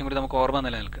ചെയ്യുകയാണെങ്കിലാണ് കുറച്ചും കൂടി നമുക്ക് ഓർമ്മ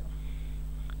നിലനിൽക്കുക.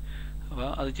 അപ്പോൾ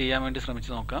അത് ചെയ്യാൻ വേണ്ടി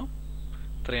ശ്രമിച്ച് നോക്കാം.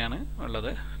 ഇത്രയാണ്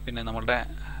ഉള്ളത്. പിന്നെ നമ്മളുടെ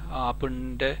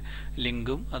ആപ്പിൻ്റെ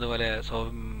ലിങ്കും അതുപോലെ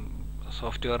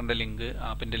സോഫ്റ്റ്വെയറിൻ്റെ ലിങ്ക്,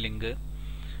 ആപ്പിൻ്റെ ലിങ്ക്,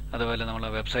 അതുപോലെ നമ്മളെ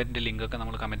വെബ്സൈറ്റിൻ്റെ ലിങ്കൊക്കെ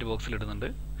നമ്മൾ കമൻറ്റ് ബോക്സിൽ ഇടുന്നുണ്ട്.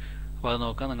 അപ്പോൾ അത്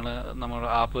നോക്കുക. നമ്മൾ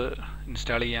ആപ്പ്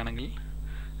ഇൻസ്റ്റാൾ ചെയ്യുകയാണെങ്കിൽ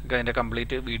അതിൻ്റെ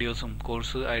കംപ്ലീറ്റ് വീഡിയോസും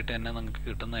കോഴ്സ് ആയിട്ട് തന്നെ നിങ്ങൾക്ക്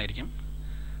കിട്ടുന്നതായിരിക്കും.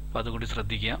 അപ്പോൾ അതുകൂടി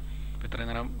ശ്രദ്ധിക്കുക. അപ്പോൾ ഇത്രയും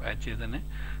നേരം വാച്ച് ചെയ്തതിന്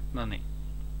നന്ദി.